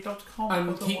geekyrummy.com.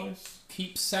 And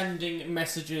keep sending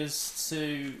messages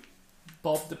to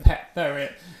Bob the Pet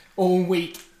Ferret all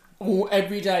week,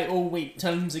 every day, all week.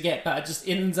 Tell him to get better. Just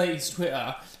inundate his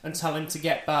Twitter and tell him to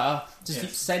get better. Just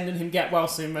keep sending him get well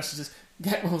soon messages.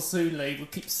 Get well soon, Lee. We'll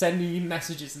keep sending you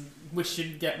messages and wish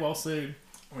him get well soon.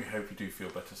 We hope you do feel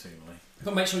better soon, Lee.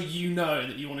 But make sure you know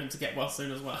that you want him to get well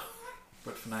soon as well.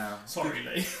 But for now... Sorry,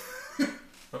 Lee.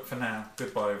 But for now,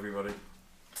 goodbye, everybody.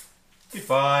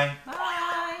 Goodbye.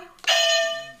 Bye.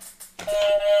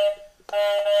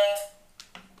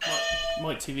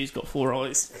 My TV's got 4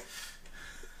 eyes.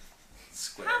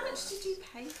 How much did you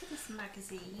pay for this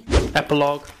magazine?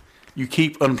 Epilogue. You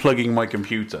keep unplugging my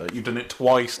computer. You've done it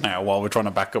twice now while we're trying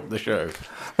to back up the show.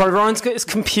 Right, Ryan's got his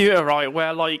computer, right,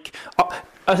 where, like,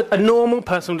 a normal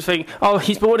person would think, oh,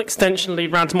 he's brought an extension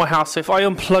lead round to my house, so if I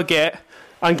unplug it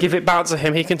and give it back to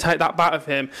him, he can take that back of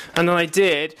him. And then I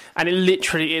did, and it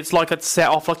literally, it's like I'd set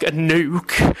off like a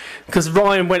nuke, because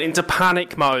Ryan went into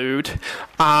panic mode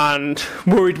and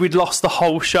worried we'd lost the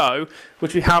whole show,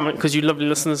 which we haven't, because you lovely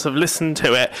listeners have listened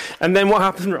to it. And then what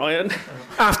happened, Ryan?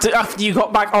 After you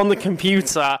got back on the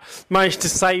computer, managed to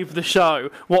save the show,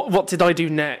 what did I do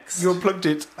next? You unplugged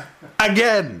it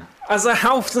again. As a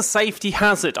health and safety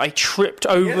hazard, I tripped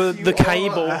over the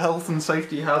cable. A health and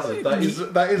safety hazard.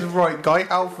 That is right. Guy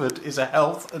Halford is a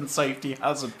health and safety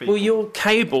hazard. People. Well, your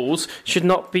cables should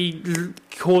not be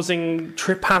causing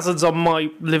trip hazards on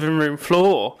my living room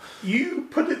floor. You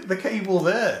put the cable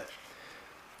there.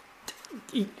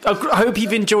 I hope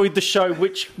you've enjoyed the show,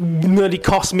 which nearly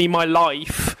cost me my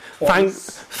life.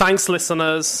 Thanks,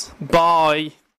 listeners. Bye.